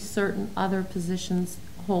 and maybe certain other positions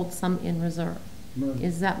hold some in reserve. Right.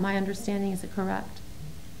 Is that my understanding? Is it correct?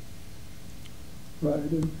 Right.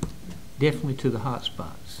 And Definitely to the hot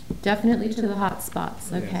spots. Definitely to the hot spots,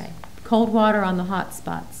 Yes. okay. Cold water on the hot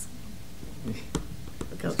spots.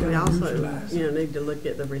 Because It's we gotta also, neutralize. need to look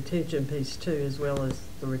at the retention piece too, as well as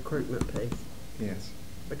the recruitment piece. Yes.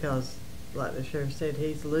 Because, like the sheriff said,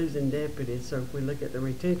 he's losing deputies, so if we look at the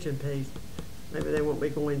retention piece, maybe they won't be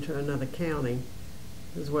going to another county,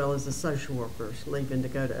 as well as the social workers leaving to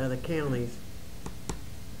go to other counties.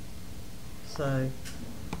 So,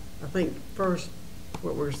 I think first,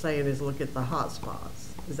 what we're saying is look at the hot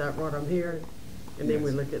spots. Is that what I'm hearing? And then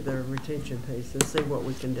we Yes. look at the retention piece and see what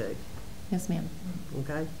we can do, Yes, ma'am.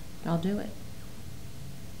 okay? I'll do it.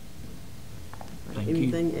 Thank you.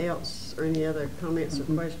 Anything else, or any other comments or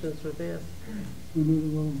questions with this? we need a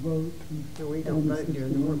little vote. No, we don't vote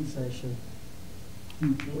during the work session. We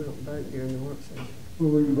don't vote during the work session. Will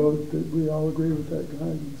we vote that we all agree with that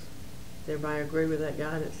guidance? Does everybody agree with that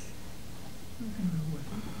guidance?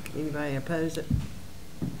 Anybody oppose it?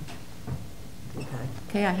 Okay.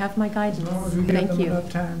 Okay, I have my As guidance. long as we give Thank them you. enough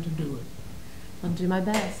time to do it. I'll do my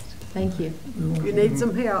best. Thank you. We won't- If you need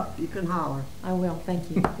some help, you can holler. I will, thank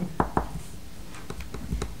you.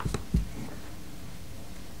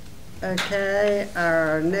 Okay,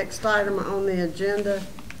 our next item on the agenda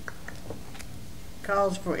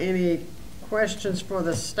calls for any questions for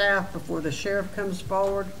the staff before the sheriff comes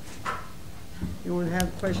forward. You want to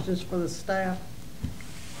have questions for the staff?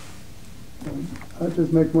 I'll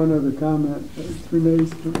just make one other comment. It's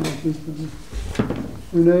Renee's.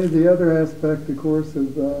 Renee, the other aspect, of course,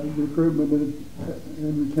 of recruitment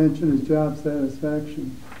and retention is job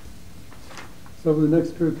satisfaction. So over the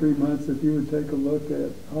next 2 or 3 months, if you would take a look at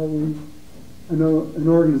how we, I know in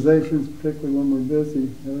organizations, particularly when we're busy,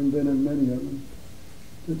 having been in many of them,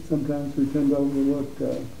 that sometimes we tend to overlook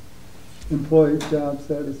employee job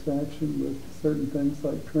satisfaction with certain things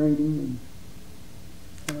like training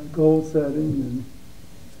and goal setting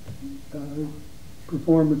and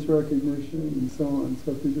performance recognition and so on.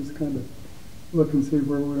 So if we just kind of look and see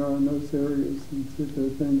where we are in those areas and see if there are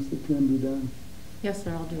things that can be done. Yes,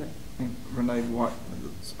 sir, I'll do it. And Renee, what,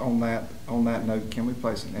 on that note, can we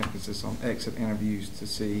place an emphasis on exit interviews to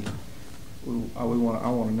see, I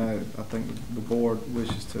want to know, I think the board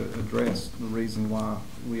wishes to address the reason why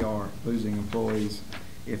we are losing employees,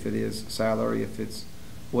 if it is salary, if it's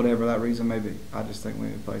whatever that reason may be. I just think we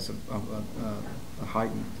need to place a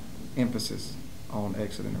heightened emphasis on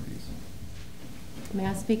exit interviews. May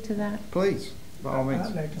I speak to that? Please, by all means.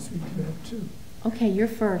 I'd like to speak to that too. Okay, you're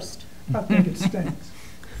first. I think it stinks.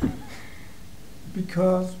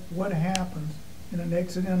 Because what happens in an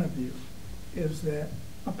exit interview is that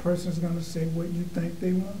a person's going to say what you think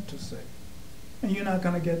they want to say. And you're not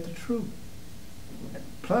going to get the truth.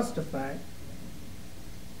 Plus the fact,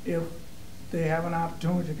 if they have an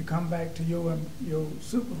opportunity to come back to your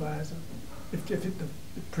supervisor, if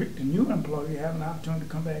the new employee have an opportunity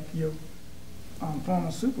to come back to your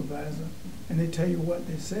former supervisor and they tell you what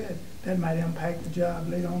they said, that might impact the job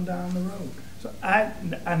later on down the road. So I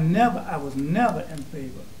was never in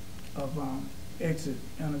favor of exit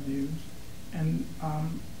interviews. And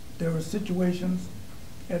there were situations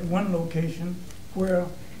at one location where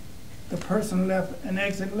the person left an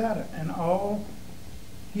exit letter and all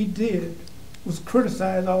he did was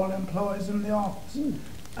criticize all the employees in the office.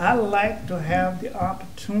 I like to have the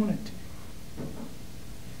opportunity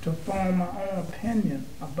to form my own opinion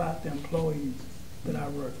about the employees that I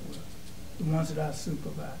work with, the ones that I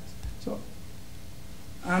supervise. So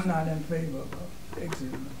I'm not in favor of exit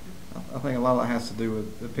interviews. I think a lot of that has to do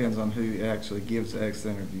with, depends on who actually gives the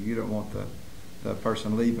exit interview. You don't want the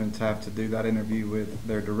person leaving to have to do that interview with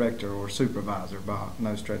their director or supervisor by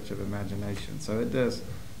no stretch of imagination. So it does,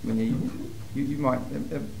 I mean, you might,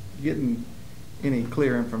 getting any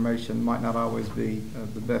clear information might not always be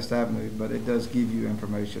the best avenue, but it does give you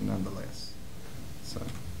information nonetheless. So.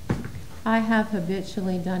 I have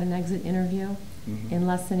habitually done an exit interview Mm-hmm.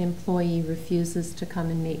 unless an employee refuses to come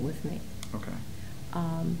and meet with me. Okay.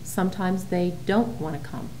 Sometimes they don't want to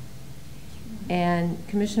come. And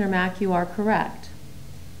Commissioner Mack, you are correct.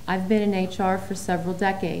 I've been in HR for several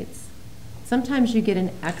decades. Sometimes you get an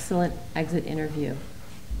excellent exit interview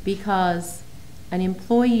because an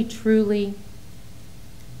employee truly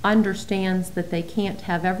understands that they can't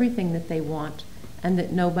have everything that they want and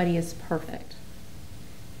that nobody is perfect.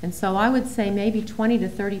 And so I would say maybe 20 to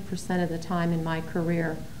 30% of the time in my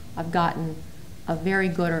career, I've gotten a very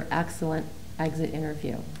good or excellent exit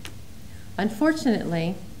interview.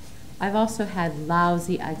 Unfortunately, I've also had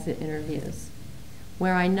lousy exit interviews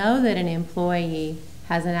where I know that an employee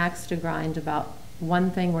has an axe to grind about one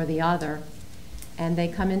thing or the other, and they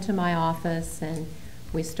come into my office and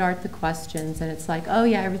we start the questions, and it's like, oh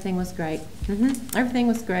yeah, everything was great. Everything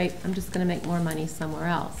was great. I'm just going to make more money somewhere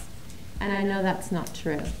else. And I know that's not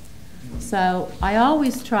true. So I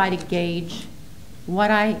always try to gauge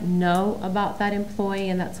what I know about that employee,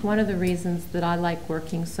 and that's one of the reasons that I like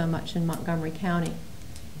working so much in Montgomery County,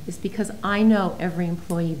 is because I know every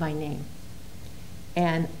employee by name.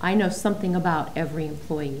 And I know something about every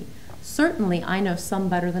employee. Certainly, I know some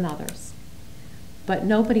better than others. But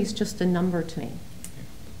nobody's just a number to me.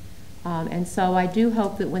 And so I do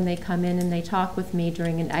hope that when they come in and they talk with me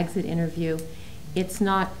during an exit interview, it's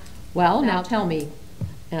not, well, now tell me,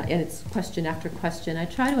 and it's question after question. I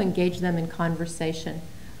try to engage them in conversation,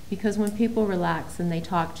 because when people relax and they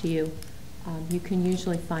talk to you, you can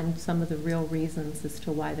usually find some of the real reasons as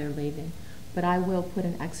to why they're leaving. But I will put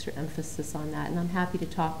an extra emphasis on that, and I'm happy to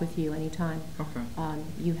talk with you anytime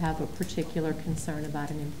you have a particular concern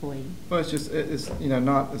about an employee. Well, it's you know,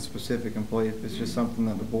 not a specific employee. It's just something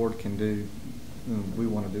that the board can do. We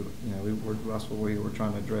want to do it. You know, that's what we're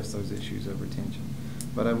trying to address, those issues of retention.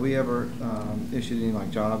 But have we ever issued any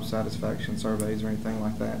like job satisfaction surveys or anything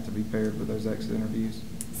like that to be paired with those exit interviews?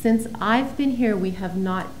 Since I've been here, we have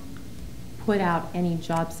not put out any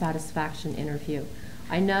job satisfaction interview.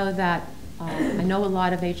 I know that I know a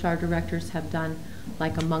lot of HR directors have done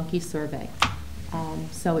like a monkey survey.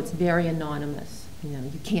 So it's very anonymous. You know,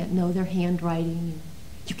 you can't know their handwriting.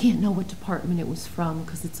 You can't know what department it was from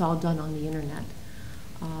because it's all done on the internet.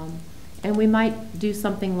 And we might do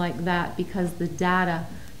something like that because the data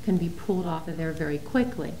can be pulled off of there very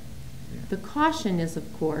quickly. The caution is,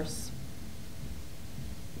 of course,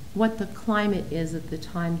 what the climate is at the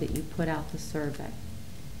time that you put out the survey.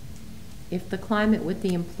 If the climate with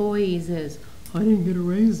the employees is, I didn't get a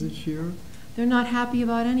raise this year, they're not happy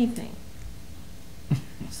about anything.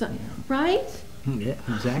 So, right? Yeah,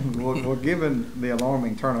 exactly. Well, given the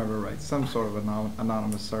alarming turnover rate, some sort of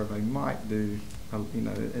anonymous survey might do, you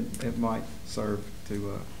know, it might serve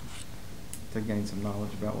to gain some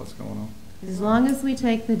knowledge about what's going on. As long as we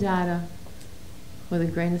take the data with a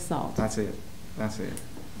grain of salt. That's it. That's it.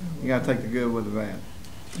 You got to take the good with the bad.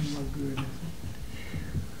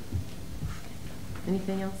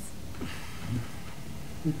 Anything else?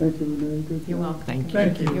 Thank you, Renee. Good You're job. welcome.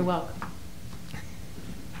 Thank you. You're welcome.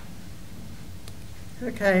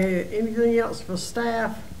 Okay, anything else for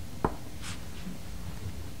staff?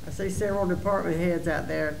 I see several department heads out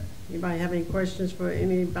there. Anybody have any questions for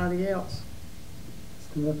anybody else?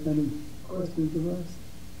 Staff, any questions of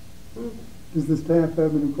us? Does the staff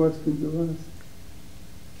have any questions of us?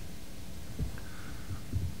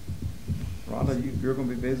 Rhonda, you're going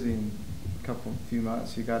to be busy in a few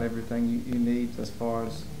months. You got everything you need as far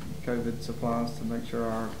as COVID supplies to make sure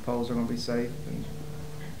our polls are going to be safe. And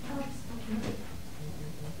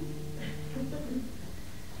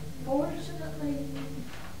fortunately,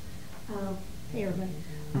 hey everybody,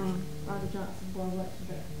 Rhonda Johnson, Board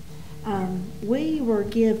Elected. We were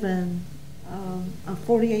given a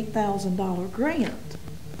 $48,000 grant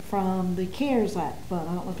from the CARES Act fund.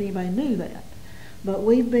 I don't know if anybody knew that. But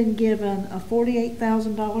we've been given a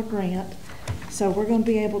 $48,000 grant, so we're going to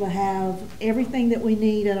be able to have everything that we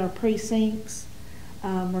need at our precincts.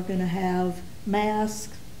 We're going to have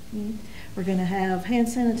masks, we're going to have hand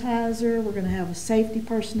sanitizer, we're going to have a safety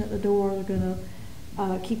person at the door, we're going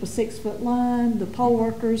to keep a 6-foot line, the poll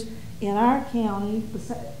workers in our county,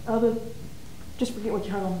 just forget what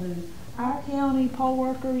you heard on the news, our county poll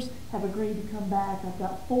workers have agreed to come back. I've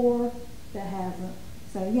got 4 that haven't.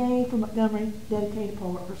 So yay for Montgomery, dedicated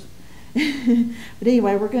poll workers. But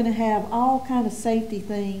anyway, we're going to have all kind of safety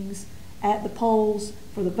things at the polls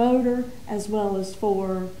for the voter as well as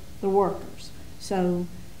for the workers. So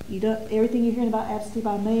you don't, everything you're hearing about absentee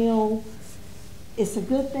by mail, it's a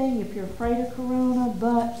good thing if you're afraid of corona,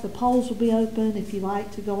 but the polls will be open. If you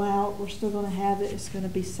like to go out, we're still going to have it. It's going to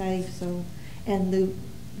be safe. So, and the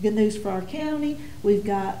good news for our county, we've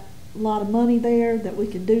got a lot of money there that we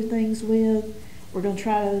can do things with. We're going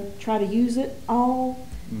to try to use it all,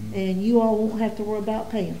 and you all won't have to worry about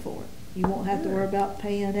paying for it. You won't have to worry about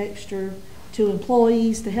paying extra to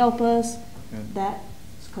employees to help us. Good.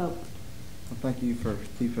 That's covered. Well, thank you for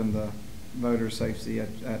keeping the voter safety at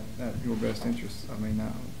your best interest. I mean,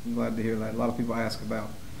 I'm glad to hear that. A lot of people ask about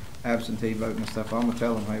absentee voting and stuff. I'm gonna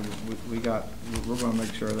tell them, hey, we're gonna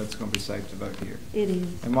make sure that it's gonna be safe to vote here. It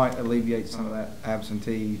is. It might alleviate some of that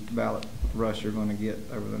absentee ballot rush you're gonna get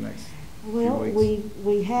over the next Well, few weeks.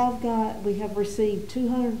 we have received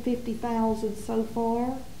 250,000 so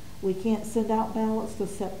far. We can't send out ballots till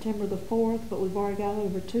September the 4th, but we've already got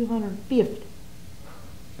over 250.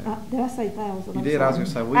 Okay. Did I say 1,000? You did. I was gonna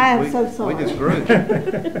say I am so sorry. we just grew.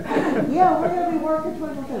 Yeah, we're gonna be working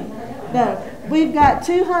 22. No, we've got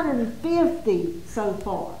 250 so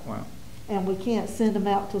far. Wow. And we can't send them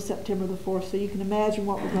out till September the 4th, so you can imagine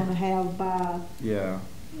what we're gonna have by Yeah.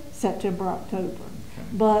 September, October. Okay.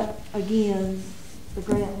 But again, the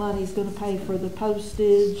grant money's gonna pay for the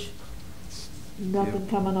postage, nothing Yeah.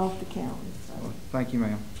 coming off the county, so. Well, thank you,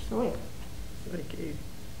 ma'am. Go ahead. Thank you.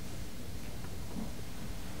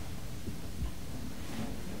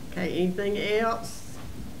 Okay, anything else?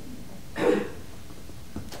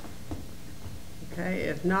 Okay,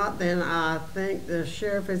 if not, then I think the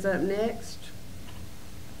sheriff is up next.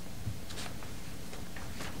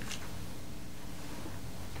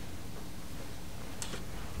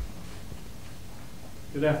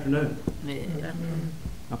 Good afternoon.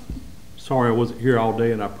 Sorry I wasn't here all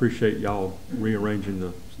day, and I appreciate y'all rearranging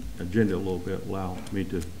the agenda a little bit, allow me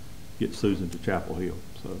to get Susan to Chapel Hill.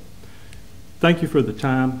 So, thank you for the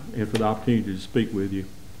time and for the opportunity to speak with you.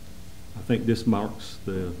 I think this marks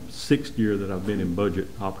the 6th year that I've been in budget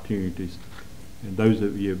opportunities, and those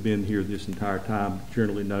of you who have been here this entire time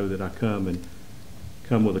generally know that I come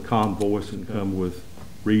with a calm voice and come with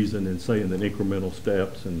reason and saying the incremental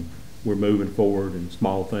steps, and we're moving forward and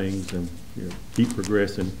small things and keep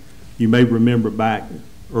progressing. You may remember back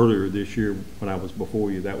earlier this year when I was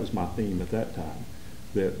before you, that was my theme at that time.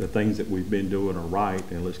 That the things that we've been doing are right,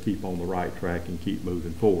 and let's keep on the right track and keep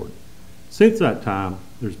moving forward. Since that time,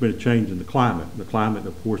 there's been a change in the climate. The climate,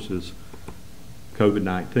 of course, is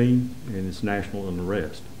COVID-19 and it's national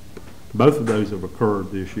unrest. Both of those have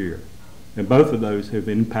occurred this year, and both of those have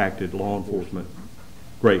impacted law enforcement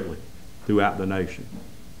greatly throughout the nation,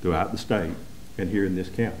 throughout the state, and here in this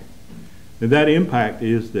county. And that impact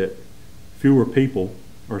is that fewer people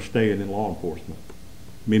are staying in law enforcement.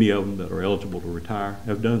 Many of them that are eligible to retire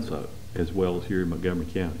have done so, as well as here in Montgomery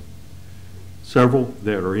County. Several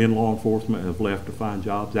that are in law enforcement have left to find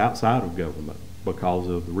jobs outside of government because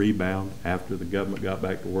of the rebound after the government got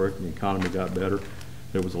back to work and the economy got better.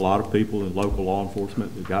 There was a lot of people in local law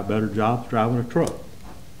enforcement that got better jobs driving a truck.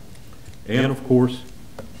 And of course,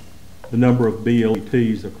 the number of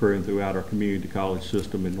BLETs occurring throughout our community college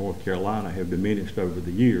system in North Carolina have diminished over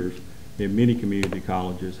the years, and many community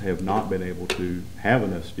colleges have not been able to have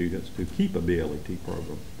enough students to keep a BLET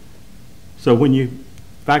program. So when you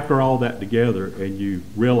factor all that together and you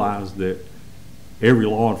realize that every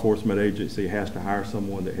law enforcement agency has to hire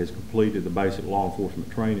someone that has completed the basic law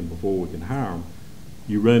enforcement training before we can hire them,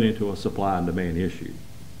 you run into a supply and demand issue.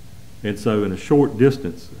 And so in a short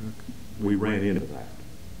distance, we ran into that.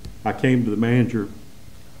 I came to the manager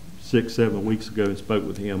 6-7 weeks ago and spoke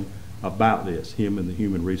with him about this, him and the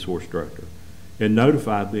human resource director, and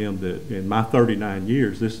notified them that in my 39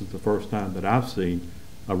 years, this is the first time that I've seen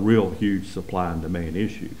a real huge supply and demand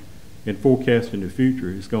issue. And forecasting the future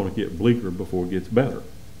is going to get bleaker before it gets better.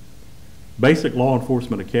 Basic law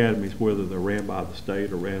enforcement academies, whether they're ran by the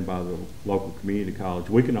state or ran by the local community college,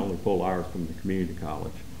 we can only pull ours from the community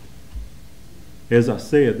college. As I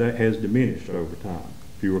said, that has diminished over time.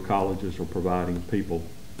 Fewer colleges are providing people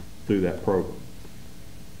through that program.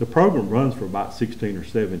 The program runs for about 16 or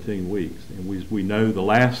 17 weeks, and we know the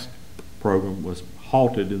last program was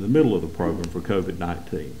halted in the middle of the program for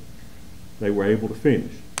COVID-19. They were able to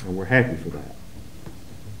finish, and we're happy for that.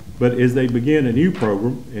 But as they begin a new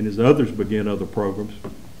program, and as others begin other programs,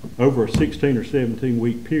 over a 16 or 17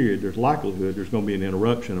 week period, there's likelihood there's going to be an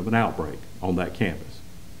interruption of an outbreak on that campus.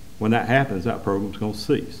 When that happens, that program's going to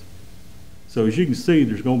cease. So as you can see,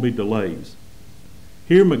 there's going to be delays.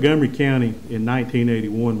 Here in Montgomery County in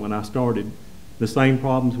 1981, when I started, the same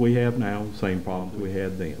problems we have now, the same problems we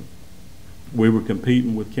had then. We were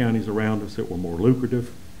competing with counties around us that were more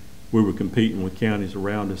lucrative. We were competing with counties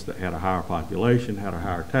around us that had a higher population, had a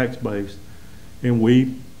higher tax base, and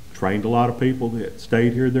we trained a lot of people that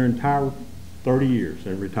stayed here their entire 30 years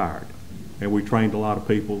and retired. And we trained a lot of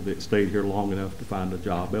people that stayed here long enough to find a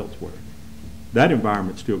job elsewhere. That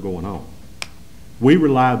environment's still going on. We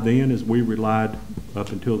relied then, as we relied up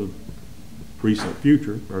until the recent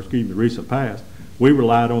future, or excuse me, the recent past, we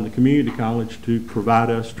relied on the community college to provide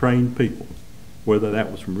us trained people, whether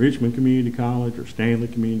that was from Richmond Community College or Stanley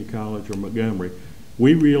Community College or Montgomery.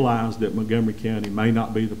 We realized that Montgomery County may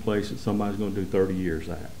not be the place that somebody's going to do 30 years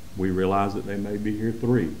at. We realize that they may be here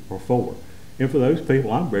 3 or 4. And for those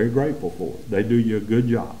people, I'm very grateful for it. They do you a good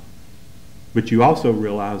job. But you also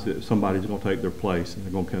realize that somebody's going to take their place and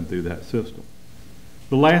they're going to come through that system.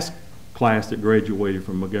 The last class that graduated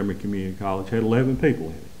from Montgomery Community College had 11 people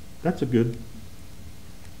in it. That's a good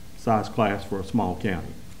size class for a small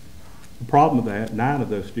county. The problem with that, 9 of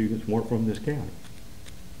those students weren't from this county.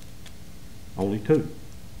 Only 2.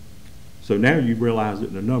 So now you realize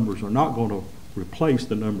that the numbers are not going to replace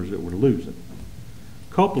the numbers that we're losing.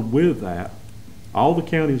 Coupled with that, all the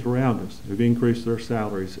counties around us have increased their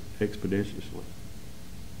salaries expeditiously.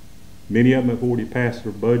 Many of them have already passed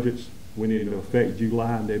their budgets, went into effect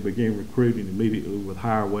July, and they began recruiting immediately with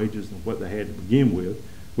higher wages than what they had to begin with,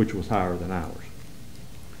 which was higher than ours.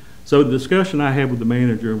 So the discussion I had with the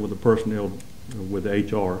manager and with the personnel, with the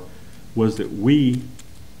HR, was that we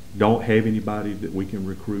don't have anybody that we can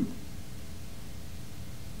recruit.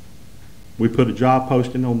 We put a job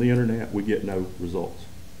posting on the internet, we get no results.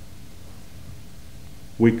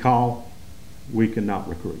 We call, we cannot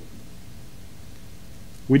recruit.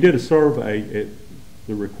 We did a survey at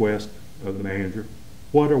the request of the manager.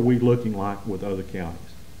 What are we looking like with other counties?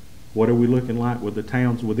 What are we looking like with the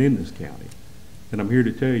towns within this county? And I'm here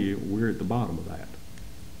to tell you, we're at the bottom of that.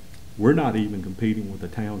 We're not even competing with the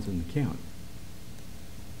towns in the county.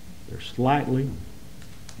 They're slightly,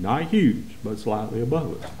 not huge, but slightly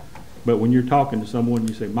above us. But when you're talking to someone,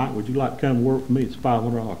 you say, Mike, would you like to come work for me? It's a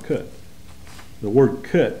 $500 cut. The word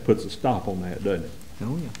cut puts a stop on that, doesn't it?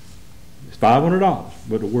 Oh, yeah. It's $500,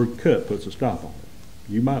 but the word cut puts a stop on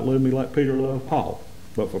it. You might love me like Peter loved Paul,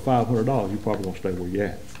 but for $500, you're probably going to stay where you're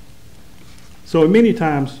at. So many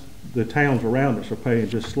times, the towns around us are paying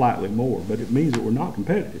just slightly more, but it means that we're not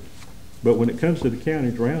competitive. But when it comes to the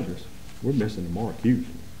counties around us, we're missing the mark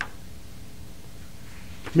hugely.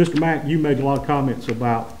 Mr. Mack, you made a lot of comments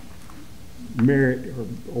about merit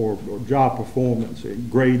or job performance and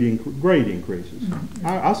grade increases.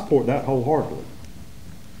 I support that wholeheartedly.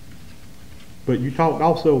 But you talked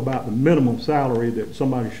also about the minimum salary that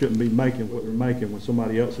somebody shouldn't be making what they're making when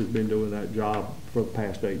somebody else has been doing that job for the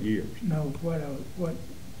past 8 years. No,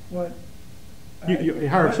 You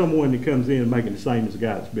hire someone that comes in making the same as the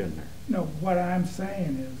guy that's been there. No, what I'm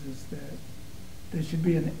saying is that there should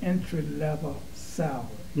be an entry-level salary.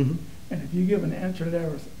 Mm-hmm. And if you give an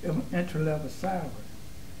entry-level salary,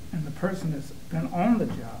 and the person that's been on the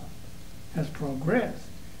job has progressed,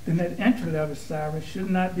 then that entry-level salary should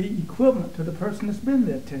not be equivalent to the person that's been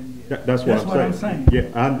there 10 years. That's what I'm saying. Yeah,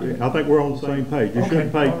 I think we're on the same page. You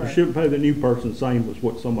shouldn't pay the new person the same as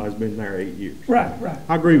what somebody's been there 8 years. Right.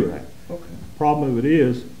 I agree with that. Okay. Problem of it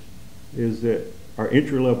is that our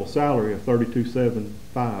entry-level salary of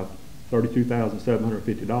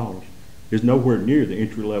 $32,750 is nowhere near the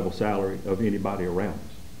entry-level salary of anybody around us.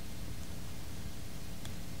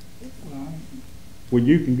 When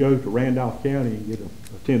you can go to Randolph County and get a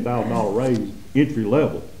 $10,000 raise entry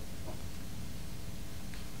level,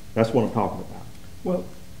 that's what I'm talking about. Well,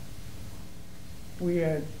 we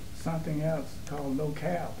had something else called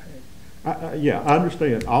locale pay. Yeah, I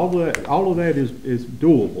understand. All of that is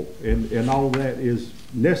doable, and all of that is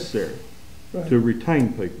necessary to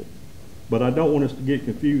retain people. But I don't want us to get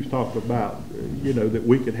confused talking about, that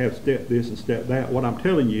we could have step this and step that. What I'm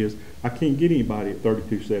telling you is I can't get anybody at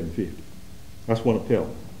 $32,750. That's what I'm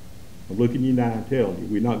telling you. I'm looking you now and telling you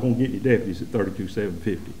we're not going to get any deputies at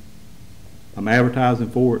 $32,750. I'm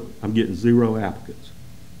advertising for it. I'm getting 0 applicants.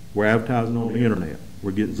 We're advertising on the internet.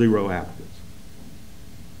 We're getting 0 applicants.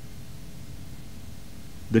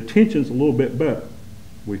 The detention's a little bit better.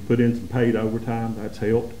 We've put in some paid overtime. That's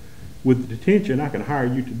helped. With the detention, I can hire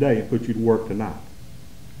you today and put you to work tonight.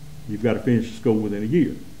 You've got to finish school within a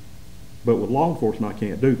year. But with law enforcement, I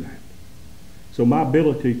can't do that. So my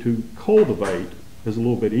ability to cultivate is a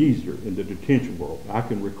little bit easier in the detention world. I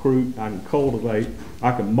can recruit, I can cultivate,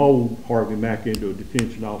 I can mold Harvey Mack into a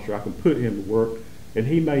detention officer. I can put him to work, and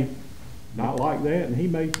he may not like that, and he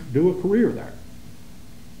may do a career there.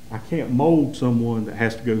 I can't mold someone that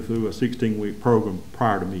has to go through a 16-week program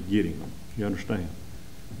prior to me getting them. You understand?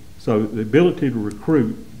 So the ability to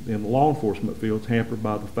recruit in the law enforcement field is hampered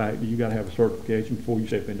by the fact that you got to have a certification before you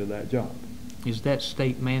step into that job. Is that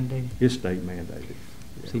state mandated? It's state mandated.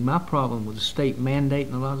 See, my problem with the state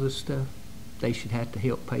mandating a lot of this stuff, they should have to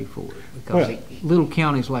help pay for it. Because Well- little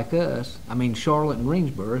counties like us, I mean, Charlotte and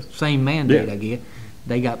Greensboro, same mandate, Yeah. I get.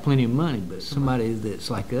 They got plenty of money, but somebody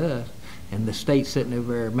that's like us, and the state's sitting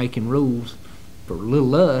over there making rules for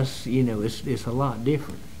little us, you know, it's a lot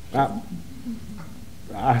different.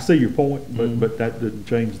 I see your point, but that doesn't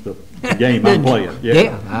change the game I'm playing.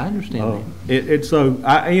 Yeah, I understand that. So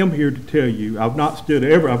I am here to tell you, I've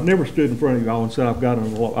never stood in front of you all and said I've got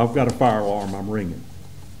a fire alarm I'm ringing.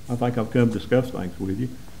 I think I've come to discuss things with you,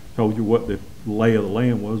 told you what the lay of the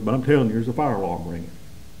land was, but I'm telling you, there's a fire alarm ringing.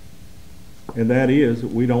 And that is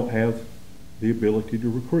that we don't have the ability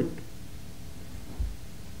to recruit.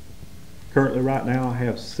 Currently, right now, I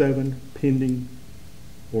have 7 pending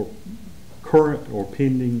or current or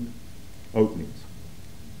pending openings.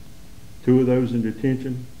 2 of those in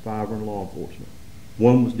detention, 5 are in law enforcement.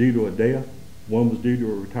 1 was due to a death, 1 was due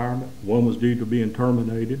to a retirement, 1 was due to being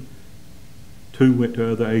terminated, 2 went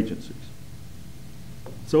to other agencies.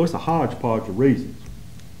 So it's a hodgepodge of reasons.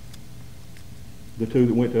 The 2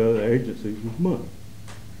 that went to other agencies was money.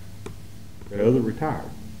 The other retired,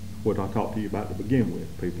 what I talked to you about to begin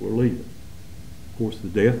with. People are leaving. Of course, the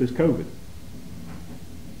death is COVID.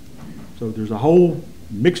 So there's a whole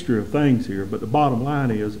mixture of things here, but the bottom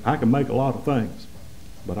line is I can make a lot of things,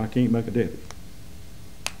 but I can't make a deputy.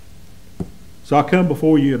 So I come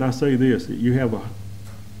before you and I say this, that you have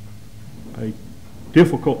a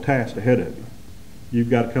difficult task ahead of you.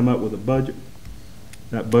 You've got to come up with a budget.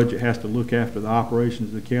 That budget has to look after the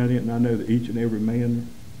operations of the county, and I know that each and every man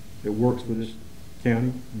that works for this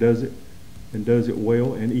county does it, and does it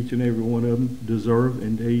well, and each and every one of them deserve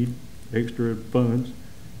and need extra funds,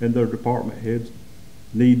 and their department heads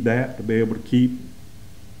need that to be able to keep,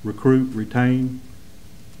 recruit, retain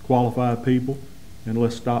qualified people, and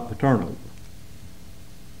let's stop the turnover.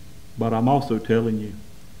 But I'm also telling you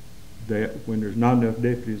that when there's not enough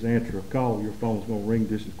deputies to answer a call, your phone's going to ring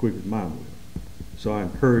just as quick as mine will. So I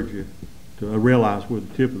encourage you to realize where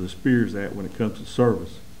the tip of the spear is at when it comes to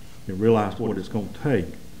service, and realize what it's going to take.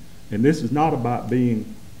 And this is not about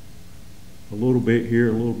being a little bit here,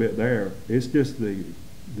 a little bit there. It's just the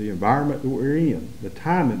environment that we're in, the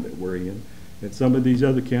timing that we're in, and some of these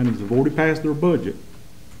other counties have already passed their budget.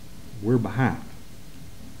 We're behind.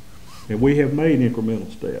 And we have made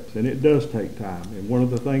incremental steps, and it does take time. And one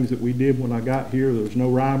of the things that we did when I got here, there was no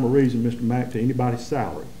rhyme or reason, Mr. Mack, to anybody's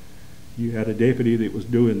salary. You had a deputy that was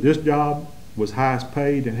doing this job, was highest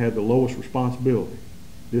paid, and had the lowest responsibility.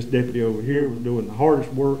 This deputy over here was doing the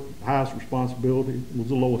hardest work, highest responsibility, was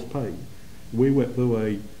the lowest paid. We went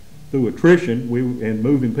through attrition and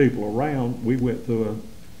moving people around. We went through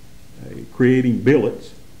creating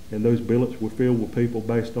billets, and those billets were filled with people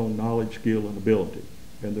based on knowledge, skill, and ability.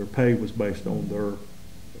 And their pay was based on their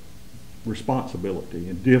responsibility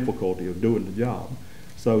and difficulty of doing the job,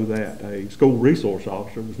 so that a school resource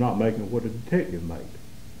officer was not making what a detective made.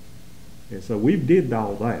 And so we did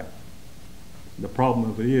all that. The problem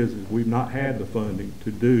of it is we've not had the funding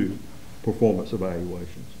to do performance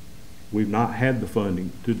evaluations. We've not had the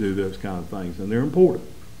funding to do those kind of things, and they're important.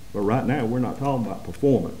 But right now, we're not talking about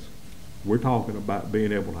performance. We're talking about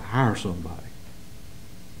being able to hire somebody.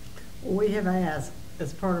 We have asked,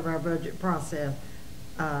 as part of our budget process,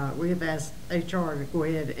 we have asked HR to go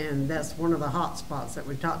ahead, and that's one of the hot spots that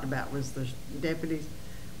we talked about was the deputies.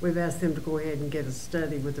 We've asked them to go ahead and get a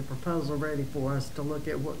study with a proposal ready for us to look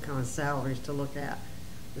at what kind of salaries to look at,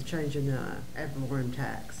 the change in the ad valorem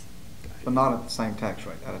tax. But not at the same tax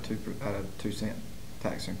rate, at a 2-cent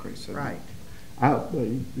tax increase. So Right.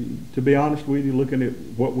 To be honest with you, looking at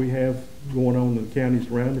what we have going on in the counties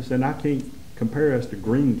around us, and I can't compare us to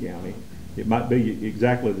Greene County. It might be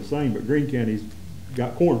exactly the same, but Greene County's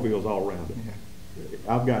got cornfields all around it. Yeah.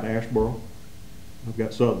 I've got Asheboro, I've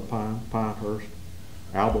got Southern Pine, Pinehurst,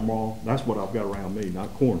 Albemarle. That's what I've got around me,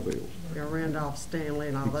 not cornfields. Randolph, Stanley,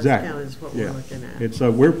 and all Exactly. those counties is what Yeah. we're looking at. And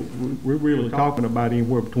so we're really talking about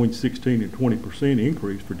anywhere between 16 and 20%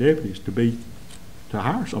 increase for deputies to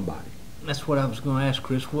hire somebody. That's what I was gonna ask,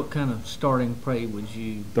 Chris. What kind of starting pay would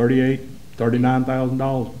you?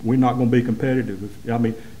 $39,000. We're not going to be competitive.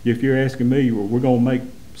 If you're asking me, we're going to make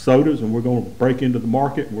sodas and we're going to break into the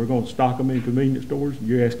market and we're going to stock them in convenience stores, and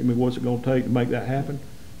you're asking me what's it going to take to make that happen,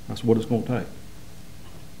 that's what it's going to take.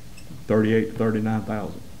 38 to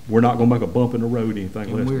 39,000. We're not going to make a bump in the road anything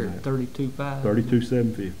And less we're than at that. 32.5.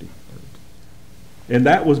 32,750. And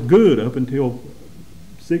that was good up until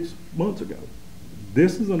 6 months ago.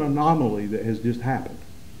 This is an anomaly that has just happened.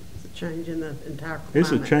 change in the entire climate.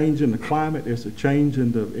 It's a change in the climate, it's a change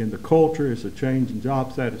in the culture, it's a change in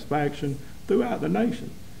job satisfaction throughout the nation.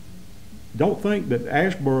 Don't think that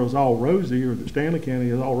Asheboro is all rosy or that Stanley County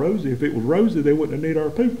is all rosy. If it was rosy, they wouldn't have need our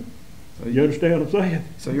people. So You understand what I'm saying?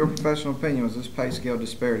 So your professional opinion was this pay scale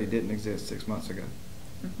disparity didn't exist 6 months ago?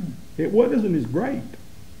 It wasn't as great.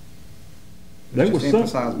 There Just was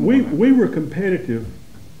emphasize some, more on that. we were competitive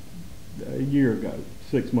a year ago,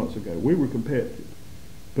 6 months ago. We were competitive.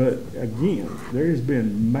 But again, there has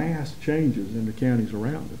been mass changes in the counties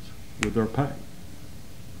around us with their pay.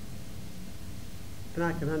 And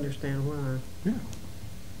I can understand why.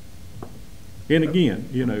 Yeah. And again,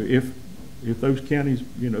 you know, if those counties,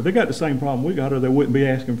 you know, they got the same problem we got, or they wouldn't be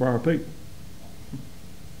asking for our people.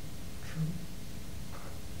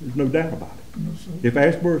 There's no doubt about it. No, sir. If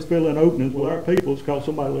Asheboro's filling openings with our people, it's because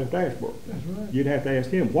somebody left Asheboro. That's right. You'd have to ask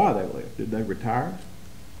him why they left. Did they retire?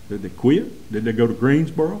 Did they quit? Did they go to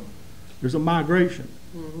Greensboro? There's a migration.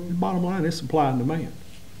 The bottom line is supply and demand.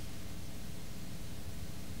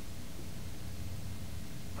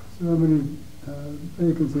 So how many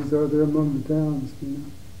vacancies are there among the towns, do you know?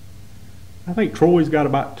 I think Troy's got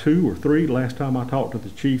about 2 or 3 last time I talked to the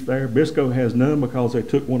chief there. Bisco has none because they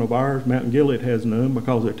took one of ours. Mountain Gilead has none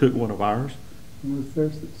because they took one of ours. And was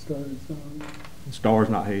theirs that started some? Star's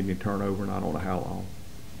not had any turnover, and I don't know how long.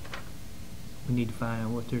 We need to find out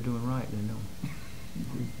what they're doing right then,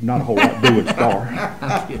 don't Not a whole lot doing Star.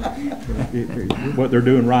 What they're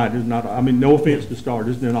doing right is not, I mean, no offense to Star,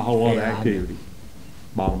 just doing a whole lot of Yeah, I know. activity,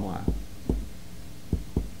 bottom line.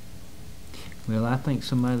 Well, I think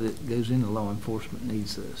somebody that goes into law enforcement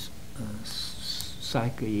needs a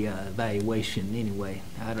psyche evaluation anyway.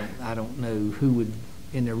 I don't know who would,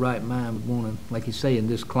 in their right mind, would want to, like you say, in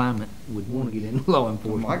this climate, would want to get into law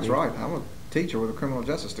enforcement. Mike's right. I'm a teacher with a criminal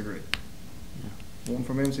justice degree. One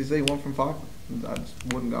from MCC, one from Falkland. I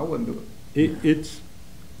wouldn't do it. It's,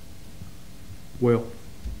 well,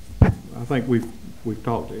 I think we've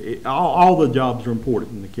talked, all the jobs are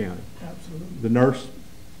important in the county. Absolutely. The nurse,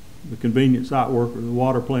 the convenience site worker, the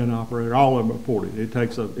water plant operator, all of them are important. It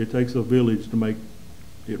takes a village to make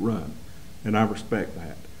it run, and I respect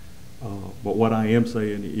that. But what I am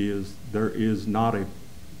saying is there is not an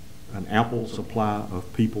ample supply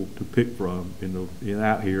of people to pick from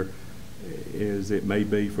out here as it may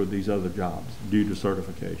be for these other jobs due to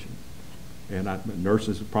certification. And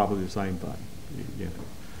nurses are probably the same thing. You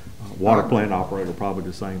know, water plant operator probably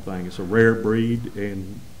the same thing. It's a rare breed,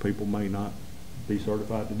 and people may not be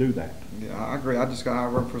certified to do that. Yeah, I agree. I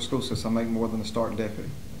work for a school system. I make more than a starting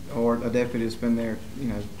deputy, or a deputy that's been there,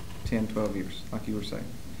 10, 12 years, like you were saying.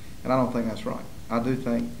 And I don't think that's right. I do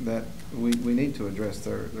think that we need to address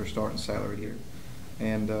their starting salary here.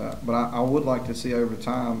 And but I would like to see over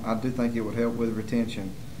time. I do think it would help with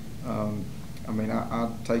retention. I mean, I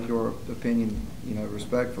take your opinion,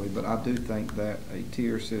 respectfully, but I do think that a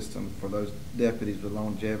tier system for those deputies with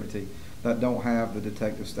longevity that don't have the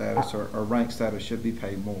detective status or rank status should be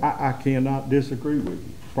paid more. I cannot disagree with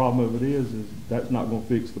you. Problem of it is that's not going to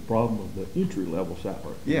fix the problem of the entry level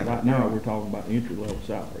salary. Yeah. Right now we're talking about the entry level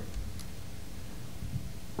salary.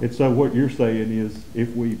 And so what you're saying is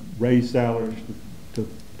if we raise salaries to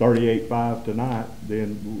 $38,500 tonight,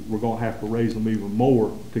 then we're going to have to raise them even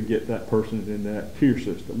more to get that person in that tier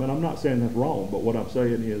system. And I'm not saying that's wrong, but what I'm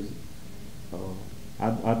saying is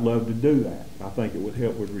I'd love to do that. I think it would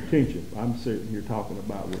help with retention. I'm sitting here talking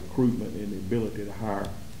about recruitment and the ability to hire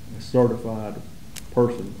a certified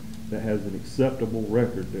person that has an acceptable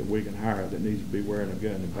record that we can hire that needs to be wearing a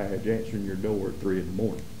gun and badge answering your door at 3 in the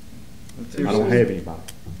morning. I don't have anybody.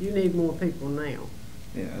 You need more people now.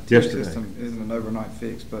 Yeah, a tier Yesterday. system isn't an overnight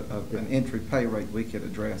fix, but an entry pay rate we could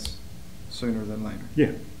address sooner than later.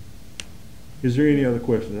 Yeah. Is there any other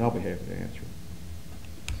questions? I'll be happy to answer.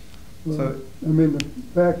 Well, So- I mean, the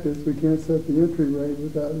fact is, we can't set the entry rate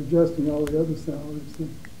without adjusting all the other salaries. So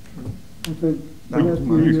I think.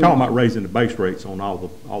 You're talking about raising the base rates on all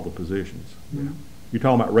the positions. Yeah. You're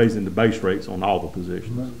talking about raising the base rates on all the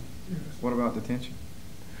positions. What about detention?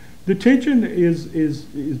 Detention is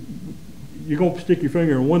you're going to stick your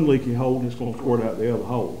finger in one leaky hole and it's going to squirt out the other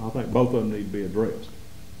hole. I think both of them need to be addressed.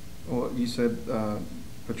 Well, you said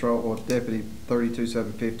patrol or deputy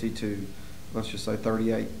 32,750 to, let's just say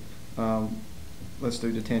 38. Let's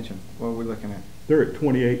do detention. What are we looking at? They're at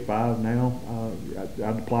 28.5 now.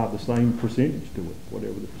 I'd apply the same percentage to it,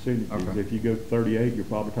 whatever the percentage is. Okay. If you go to 38, you're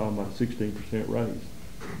probably talking about a 16% raise.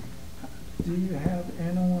 Do you have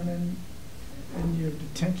anyone in your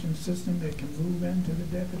detention system that can move into the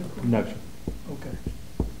deputy? No, sir. Okay.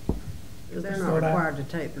 Because they're not Start out. required to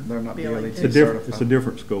take the They're not BLET. BLET. It's a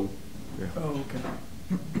different school. Yeah. Oh, okay.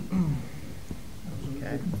 Okay.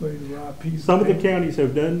 Okay. Play the right piece. Some of the counties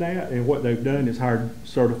have done that, and what they've done is hired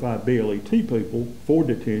certified BLET people for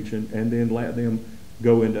detention and then let them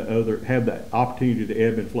go into have that opportunity to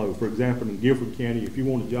ebb and flow. For example, in Guilford County, if you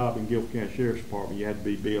want a job in Guilford County Sheriff's Department, you have to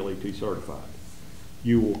be BLET certified.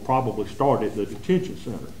 You will probably start at the detention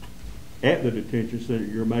center. At the detention center,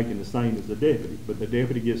 you're making the same as the deputy, but the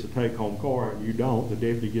deputy gets a take-home car and you don't. The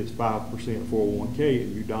deputy gets 5% 401k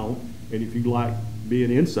and you don't. And if you like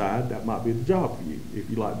being inside, that might be the job for you. If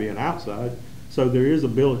you like being outside, so there is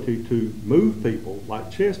ability to move people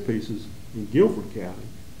like chess pieces in Guilford County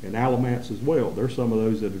and Alamance as well. There's some of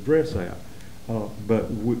those that address that.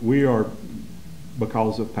 But we are,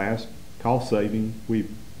 because of past cost saving,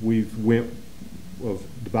 we've went of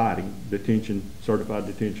dividing certified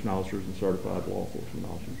detention officers and certified law enforcement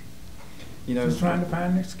officers. You know, Just trying to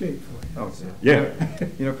find an escape for you. Oh, Yeah.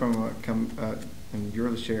 You know, and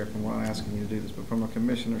you're the sheriff, and we're not asking you to do this, but from a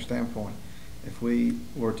commissioner standpoint, if we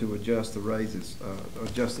were to adjust the raises,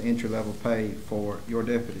 adjust the entry-level pay for your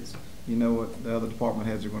deputies, you know what the other department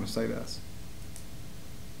heads are going to say to us?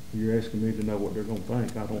 You're asking me to know what they're going to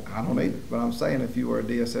think. I don't either, but I'm saying if you were a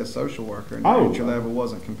DSS social worker and Oh. your entry level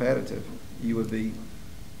wasn't competitive, you would be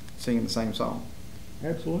singing the same song.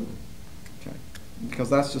 Absolutely. Okay. Because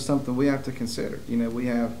that's just something we have to consider. You know, we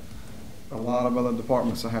have a lot of other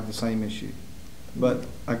departments that have the same issue. But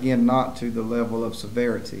again, not to the level of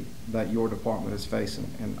severity that your department is facing,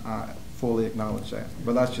 and I fully acknowledge that.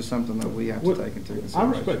 But that's just something that we have to take into consideration. I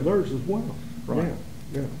respect theirs as well. Right.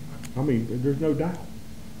 Yeah. I mean, there's no doubt.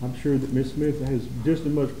 I'm sure that Ms. Smith has just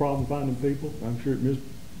as much problem finding people. I'm sure Ms.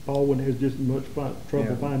 Baldwin has just as much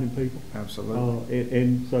trouble finding people. Absolutely.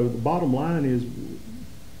 And so the bottom line is,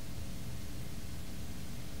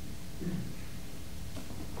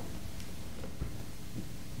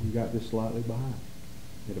 we got this slightly behind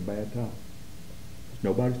at a bad time. It's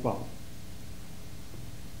nobody's fault.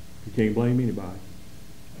 You can't blame anybody.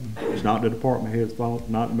 It's not the department head's fault,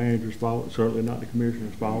 not the manager's fault, it's certainly not the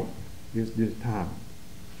commissioner's fault. It's just time.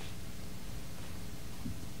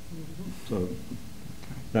 So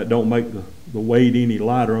that don't make the weight any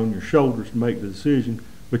lighter on your shoulders to make the decision,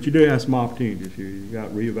 but you do have some opportunities here. You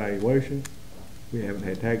got reevaluation. We haven't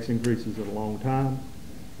had tax increases in a long time.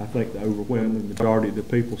 I think the overwhelming majority of the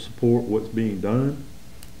people support what's being done.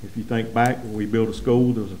 If you think back, when we built a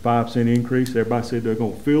school, there was a 5-cent increase. Everybody said they're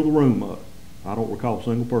going to fill the room up. I don't recall a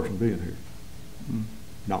single person being here.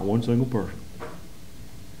 Not one single person.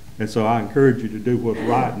 And so I encourage you to do what's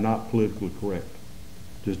right and not politically correct.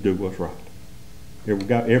 Just do what's right.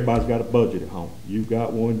 Everybody's got a budget at home. You've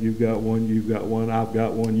got one, you've got one, you've got one, I've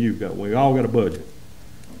got one, you've got one. We all got a budget.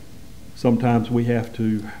 Sometimes we have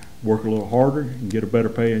to work a little harder and get a better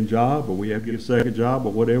paying job, or we have to get a second job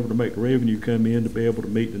or whatever to make the revenue come in to be able to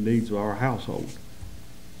meet the needs of our household.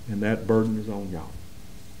 And that burden is on y'all.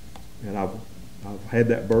 And I've had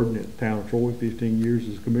that burden at the town of Troy 15 years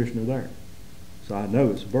as commissioner there. So I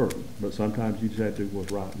know it's a burden, but sometimes you just have to do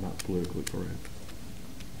what's right and not politically correct.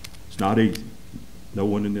 It's not easy. No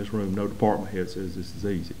one in this room, no department head says this is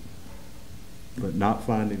easy. But not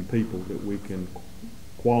finding people that we can,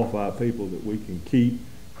 qualified people that we can keep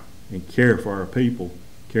and care for our people,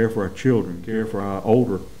 care for our children, care for our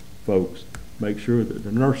older folks, make sure that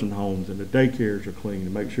the nursing homes and the daycares are clean,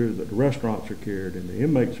 and make sure that the restaurants are cared and the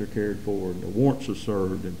inmates are cared for and the warrants are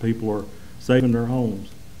served and people are safe in their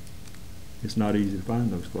homes. It's not easy to find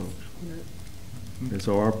those folks. And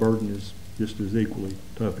so our burden is just as equally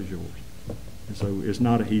tough as yours. And so it's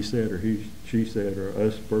not a he said or she said or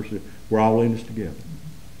us person. We're all in this together.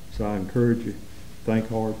 So I encourage you, think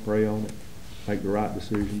hard, pray on it, make the right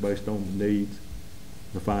decision based on the needs,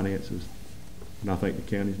 the finances. And I think the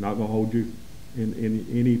county's not going to hold you in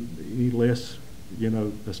any less,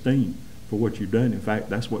 esteem for what you've done. In fact,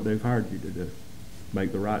 that's what they've hired you to do.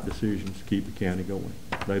 Make the right decisions to keep the county going.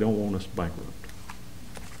 They don't want us bankrupt.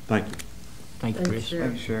 Thank you. Thank you, Chris.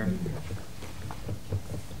 Thank you, Sheriff.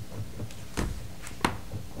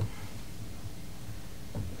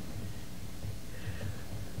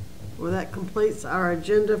 Well, that completes our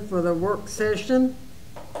agenda for the work session.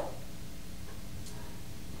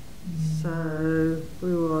 So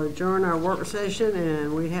we will adjourn our work session,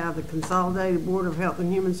 and we have the Consolidated Board of Health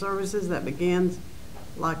and Human Services that begins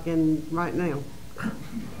like in right now.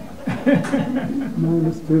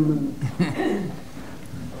 Minus 2 minutes.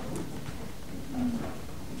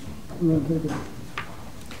 We'll take a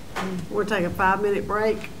We'll take a 5-minute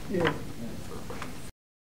break. Yeah.